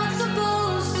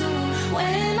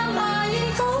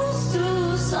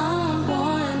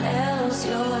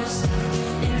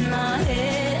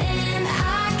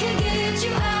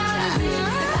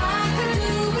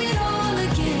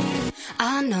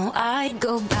I know I'd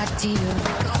go back to you. I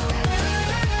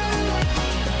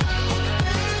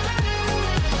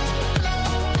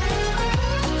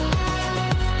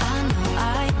know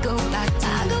I'd go back to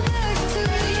you. I go back to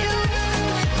you.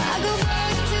 I go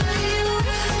back to you.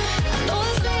 I know I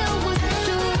say I wasn't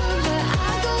sure, but I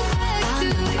go back to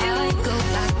you. I'd go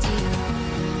back to you.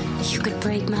 You could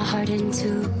break my heart in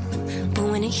two, but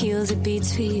when it heals, it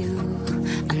beats for you.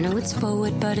 I know it's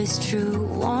forward, but it's true.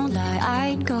 Won't lie,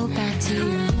 I'd go back to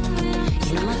you.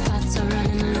 You know my thoughts are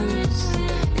running loose.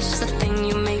 It's just a thing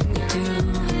you make me do.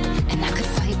 And I could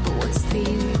fight, but what's the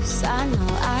use? I know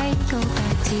I'd go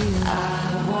back to you.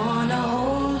 I wanna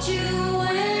hold you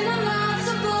when I'm not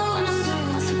supposed to,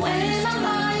 when I'm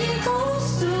lying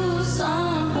close to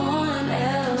someone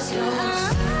else. You're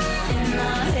in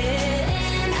my head,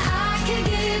 and I can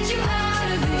get you out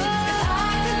of it if I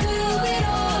could do it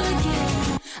all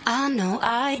again. I know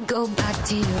I'd go back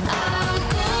to you. I'll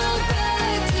go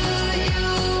back to you.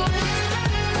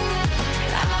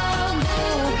 I'll go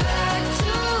back to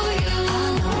you. I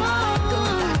know I'd go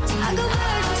back to you. I'll go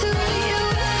back to you.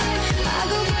 I'll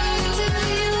go back to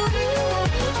you.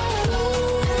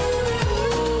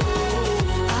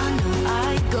 I know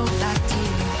I'd go back to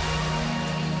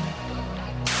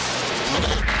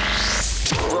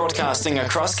you. Broadcasting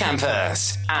across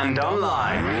campus and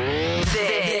online.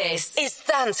 This is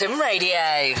Phantom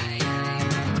Radio.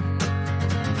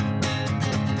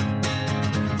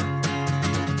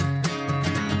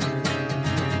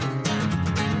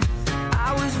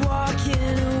 I was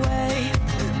walking away,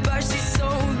 but she's so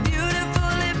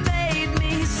beautiful it made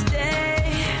me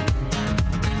stay.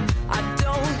 I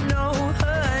don't know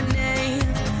her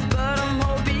name, but I'm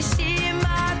hoping she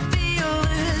might feel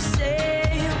the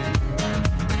same.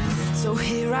 So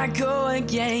here I go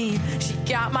again, she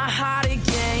got my heart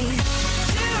again.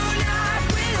 Tonight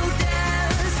we'll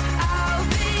dance, I'll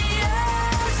be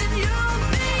yours and you'll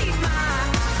be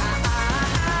mine.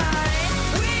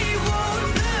 We won't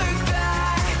look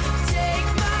back, take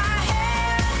my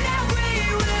hand and we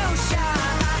will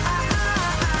shine.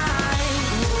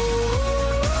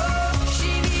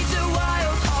 She needs a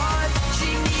wild heart, she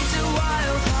needs a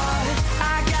wild heart. I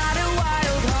got a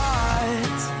wild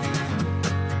heart.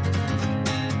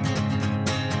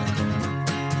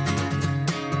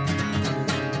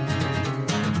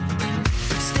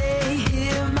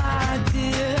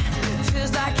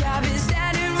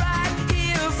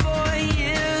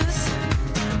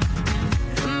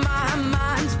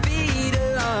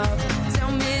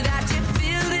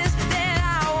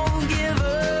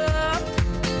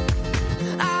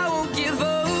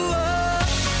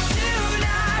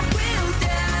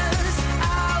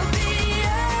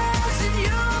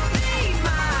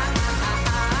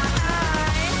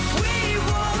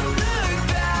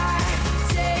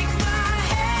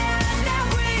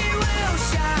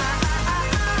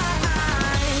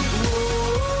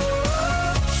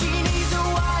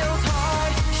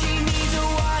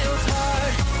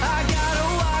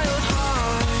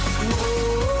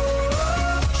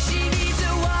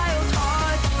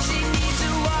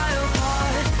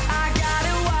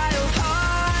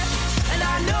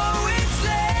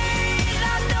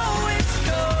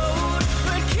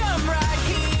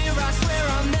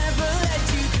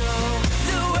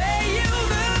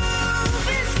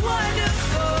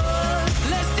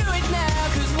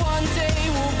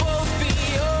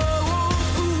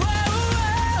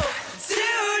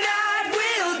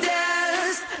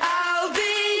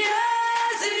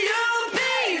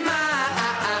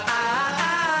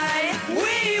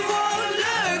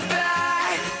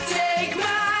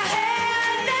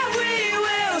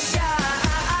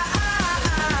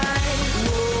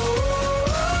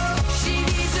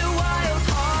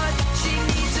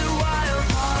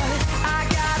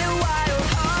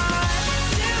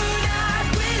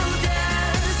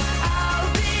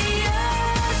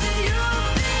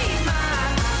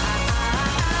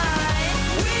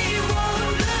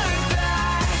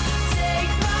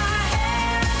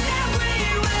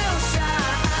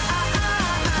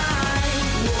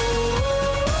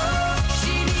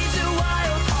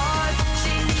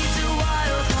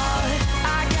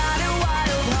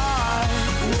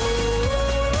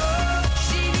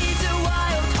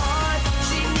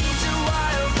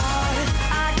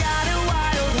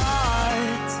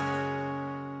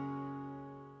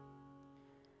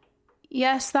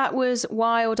 Yes, that was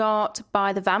Wild Art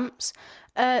by the Vamps.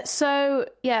 Back to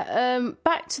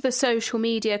the social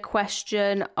media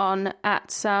question on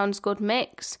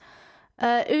 @SoundsGoodMix.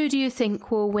 Who do you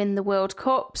think will win the World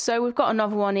Cup? So we've got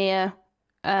another one here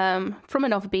from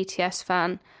another BTS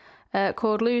fan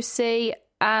called Lucy,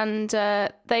 and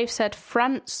they've said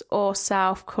France or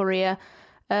South Korea.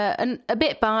 And a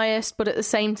bit biased, but at the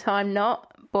same time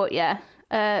not. But yeah,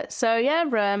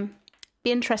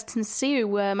 be interesting to see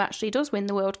who actually does win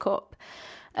the World Cup.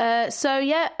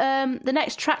 The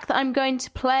next track that I'm going to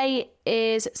play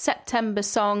is September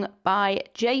Song by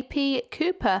JP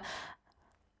Cooper.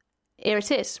 Here it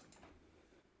is.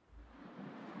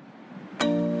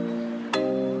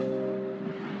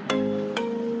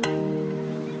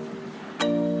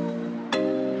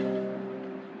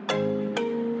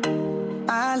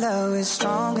 My love is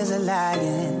strong as a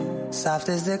lion, soft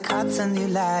as the cotton you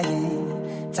lying.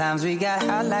 Times we got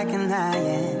hot like an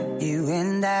iron, you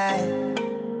and I.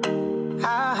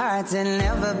 Our hearts had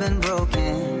never been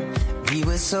broken. We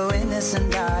were so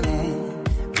innocent, darling.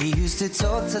 We used to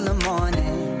talk till the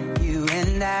morning, you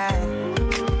and I.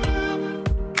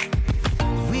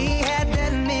 We had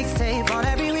that mixtape on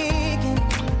every weekend.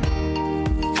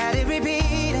 Had it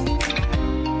repeating,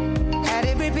 had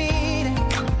it repeating.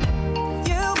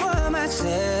 You were my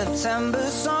September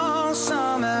song,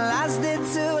 summer lasted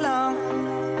too long.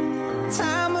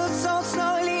 Time moves so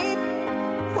slowly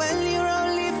when you're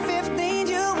only 15.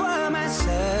 You were my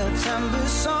September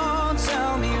song.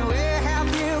 Tell me, where have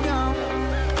you gone?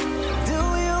 Do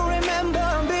you remember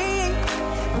me?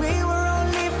 We were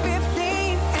only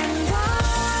 15, and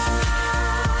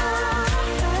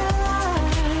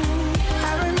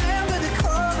I remember the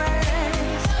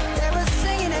chorus. They were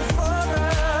singing it for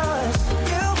us.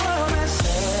 You were my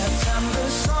September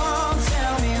song.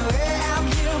 Tell me, where have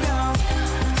you gone?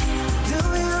 Do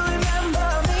you remember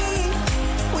me?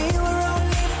 We were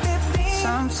only 15.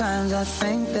 Sometimes I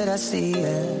think that I see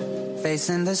you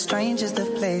facing the strangest of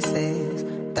places,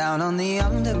 down on the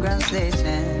underground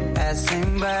station,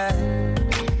 passing by.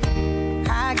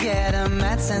 I get a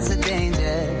mad sense of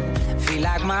danger, feel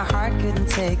like my heart couldn't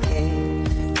take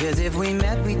it, 'cause if we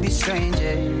met we'd be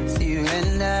strangers, you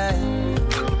and I.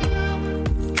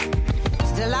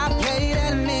 Still I play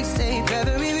that mixtape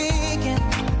every weekend.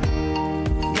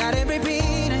 Got it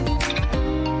repeating,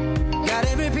 got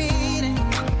it repeating.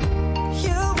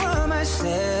 You were my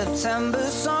September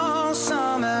song,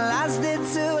 summer lasted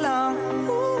too long.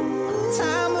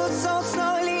 Time moves so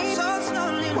slowly,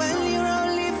 when you're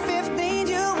only 15.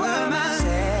 You were my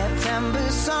September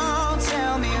song.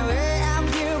 Tell me, where have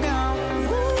you gone?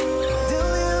 Do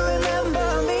you remember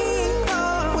me?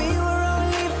 We were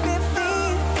only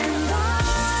 15, and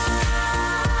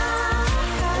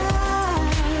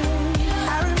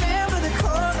I remember the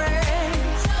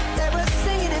chorus. They were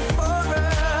singing it for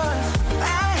us.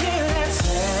 I hear that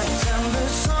September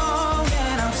song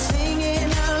and I'm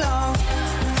singing along,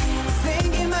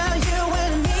 thinking about you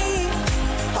and me.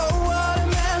 Oh, what a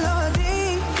melody.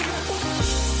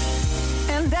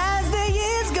 And as the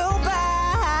years go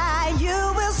by, you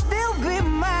will still be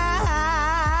mine,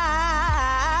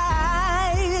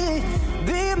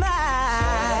 be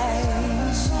mine.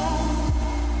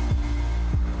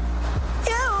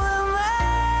 You were mine.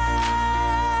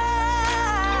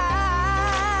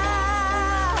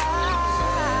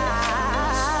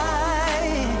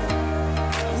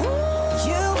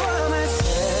 You were my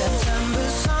September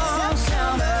song.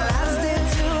 September lasted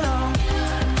too long.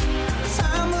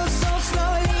 Time moves so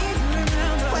slowly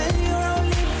when you're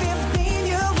only 15.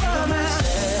 You were my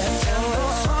September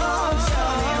song.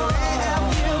 Tell me, where have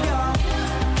you gone?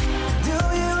 Do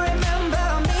you remember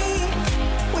me?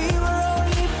 We were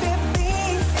only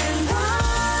 15, and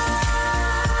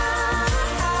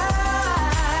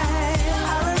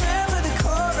I remember the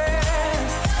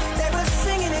chorus. They were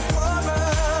singing it for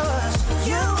us.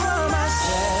 You were my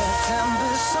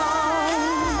September song.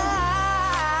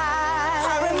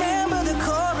 I remember the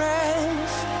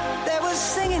chorus. They were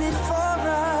singing it for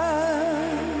us.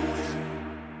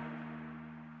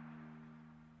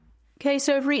 Okay,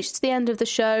 so we've reached the end of the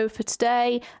show for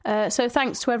today. So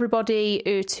thanks to everybody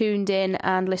who tuned in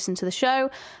and listened to the show.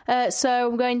 So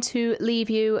I'm going to leave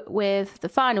you with the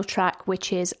final track,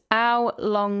 which is How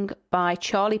Long by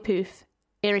Charlie Puth.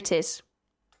 Here it is.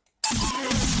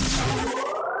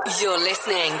 You're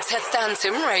listening to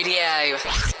Phantom Radio.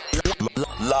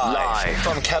 Live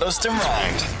from Kettleston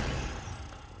Road.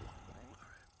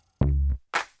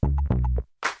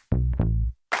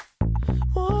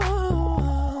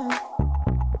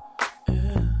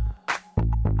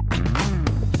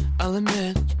 I'll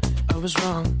admit I was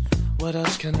wrong What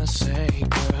else can I say,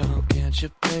 girl? Can't you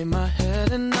play my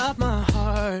head and not my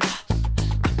heart?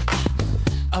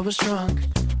 I was drunk,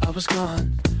 I was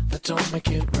gone. That don't make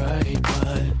it right,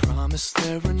 but promise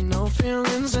there were no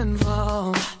feelings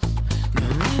involved. No.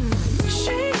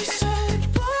 She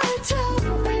said, boy, tell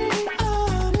me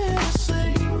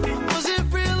honestly, was it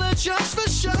real or just for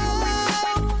show?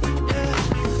 Yeah.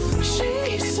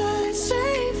 She said,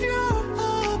 save your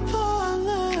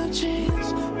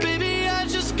apologies. Baby, I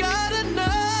just gotta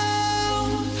know.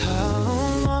 How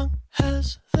long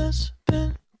has this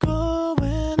been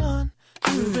going on?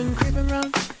 You've been creeping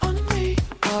around on me.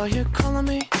 Are you calling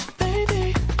me,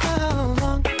 baby? How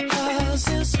long has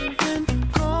this been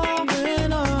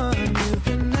going on? You've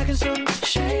been acting so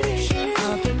shady.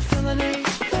 I've been feeling it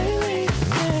lately,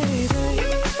 baby.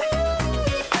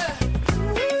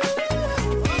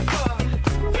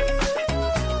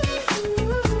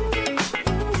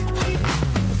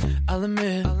 I'll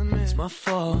admit, it's my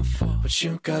fault, but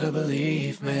you gotta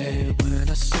believe me when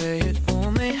I say it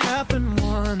only happened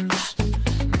once.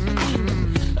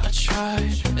 I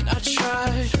tried and I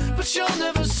tried, but you'll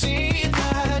never see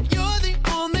that. You're the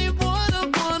only one I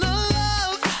wanna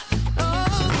love. Oh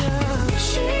yeah.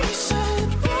 She said,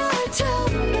 boy, tell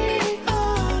me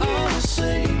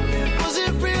honestly, was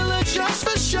it real or just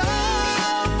for show?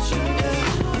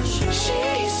 She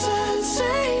said,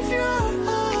 save your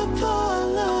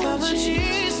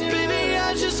apologies. Baby,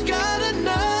 I just gotta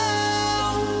know.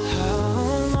 How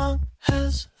long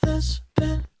has this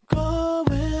been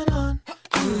going on?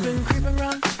 You've been creeping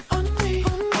around on me.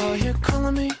 Are you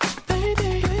calling me,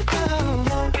 baby? How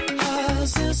long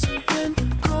has this been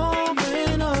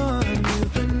going on?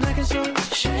 You've been acting so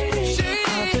shady.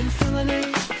 I've been feeling it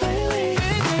lately,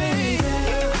 baby.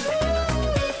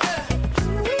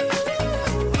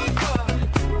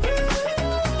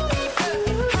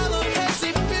 How long has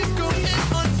it been going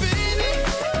on, baby?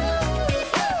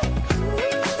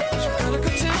 You gotta go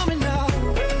tell me now.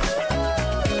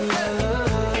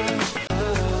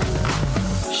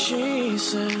 She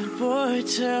said, boy,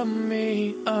 tell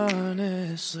me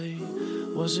honestly,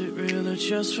 was it real or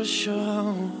just for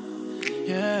show?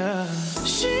 Yeah.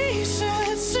 She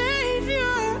said, save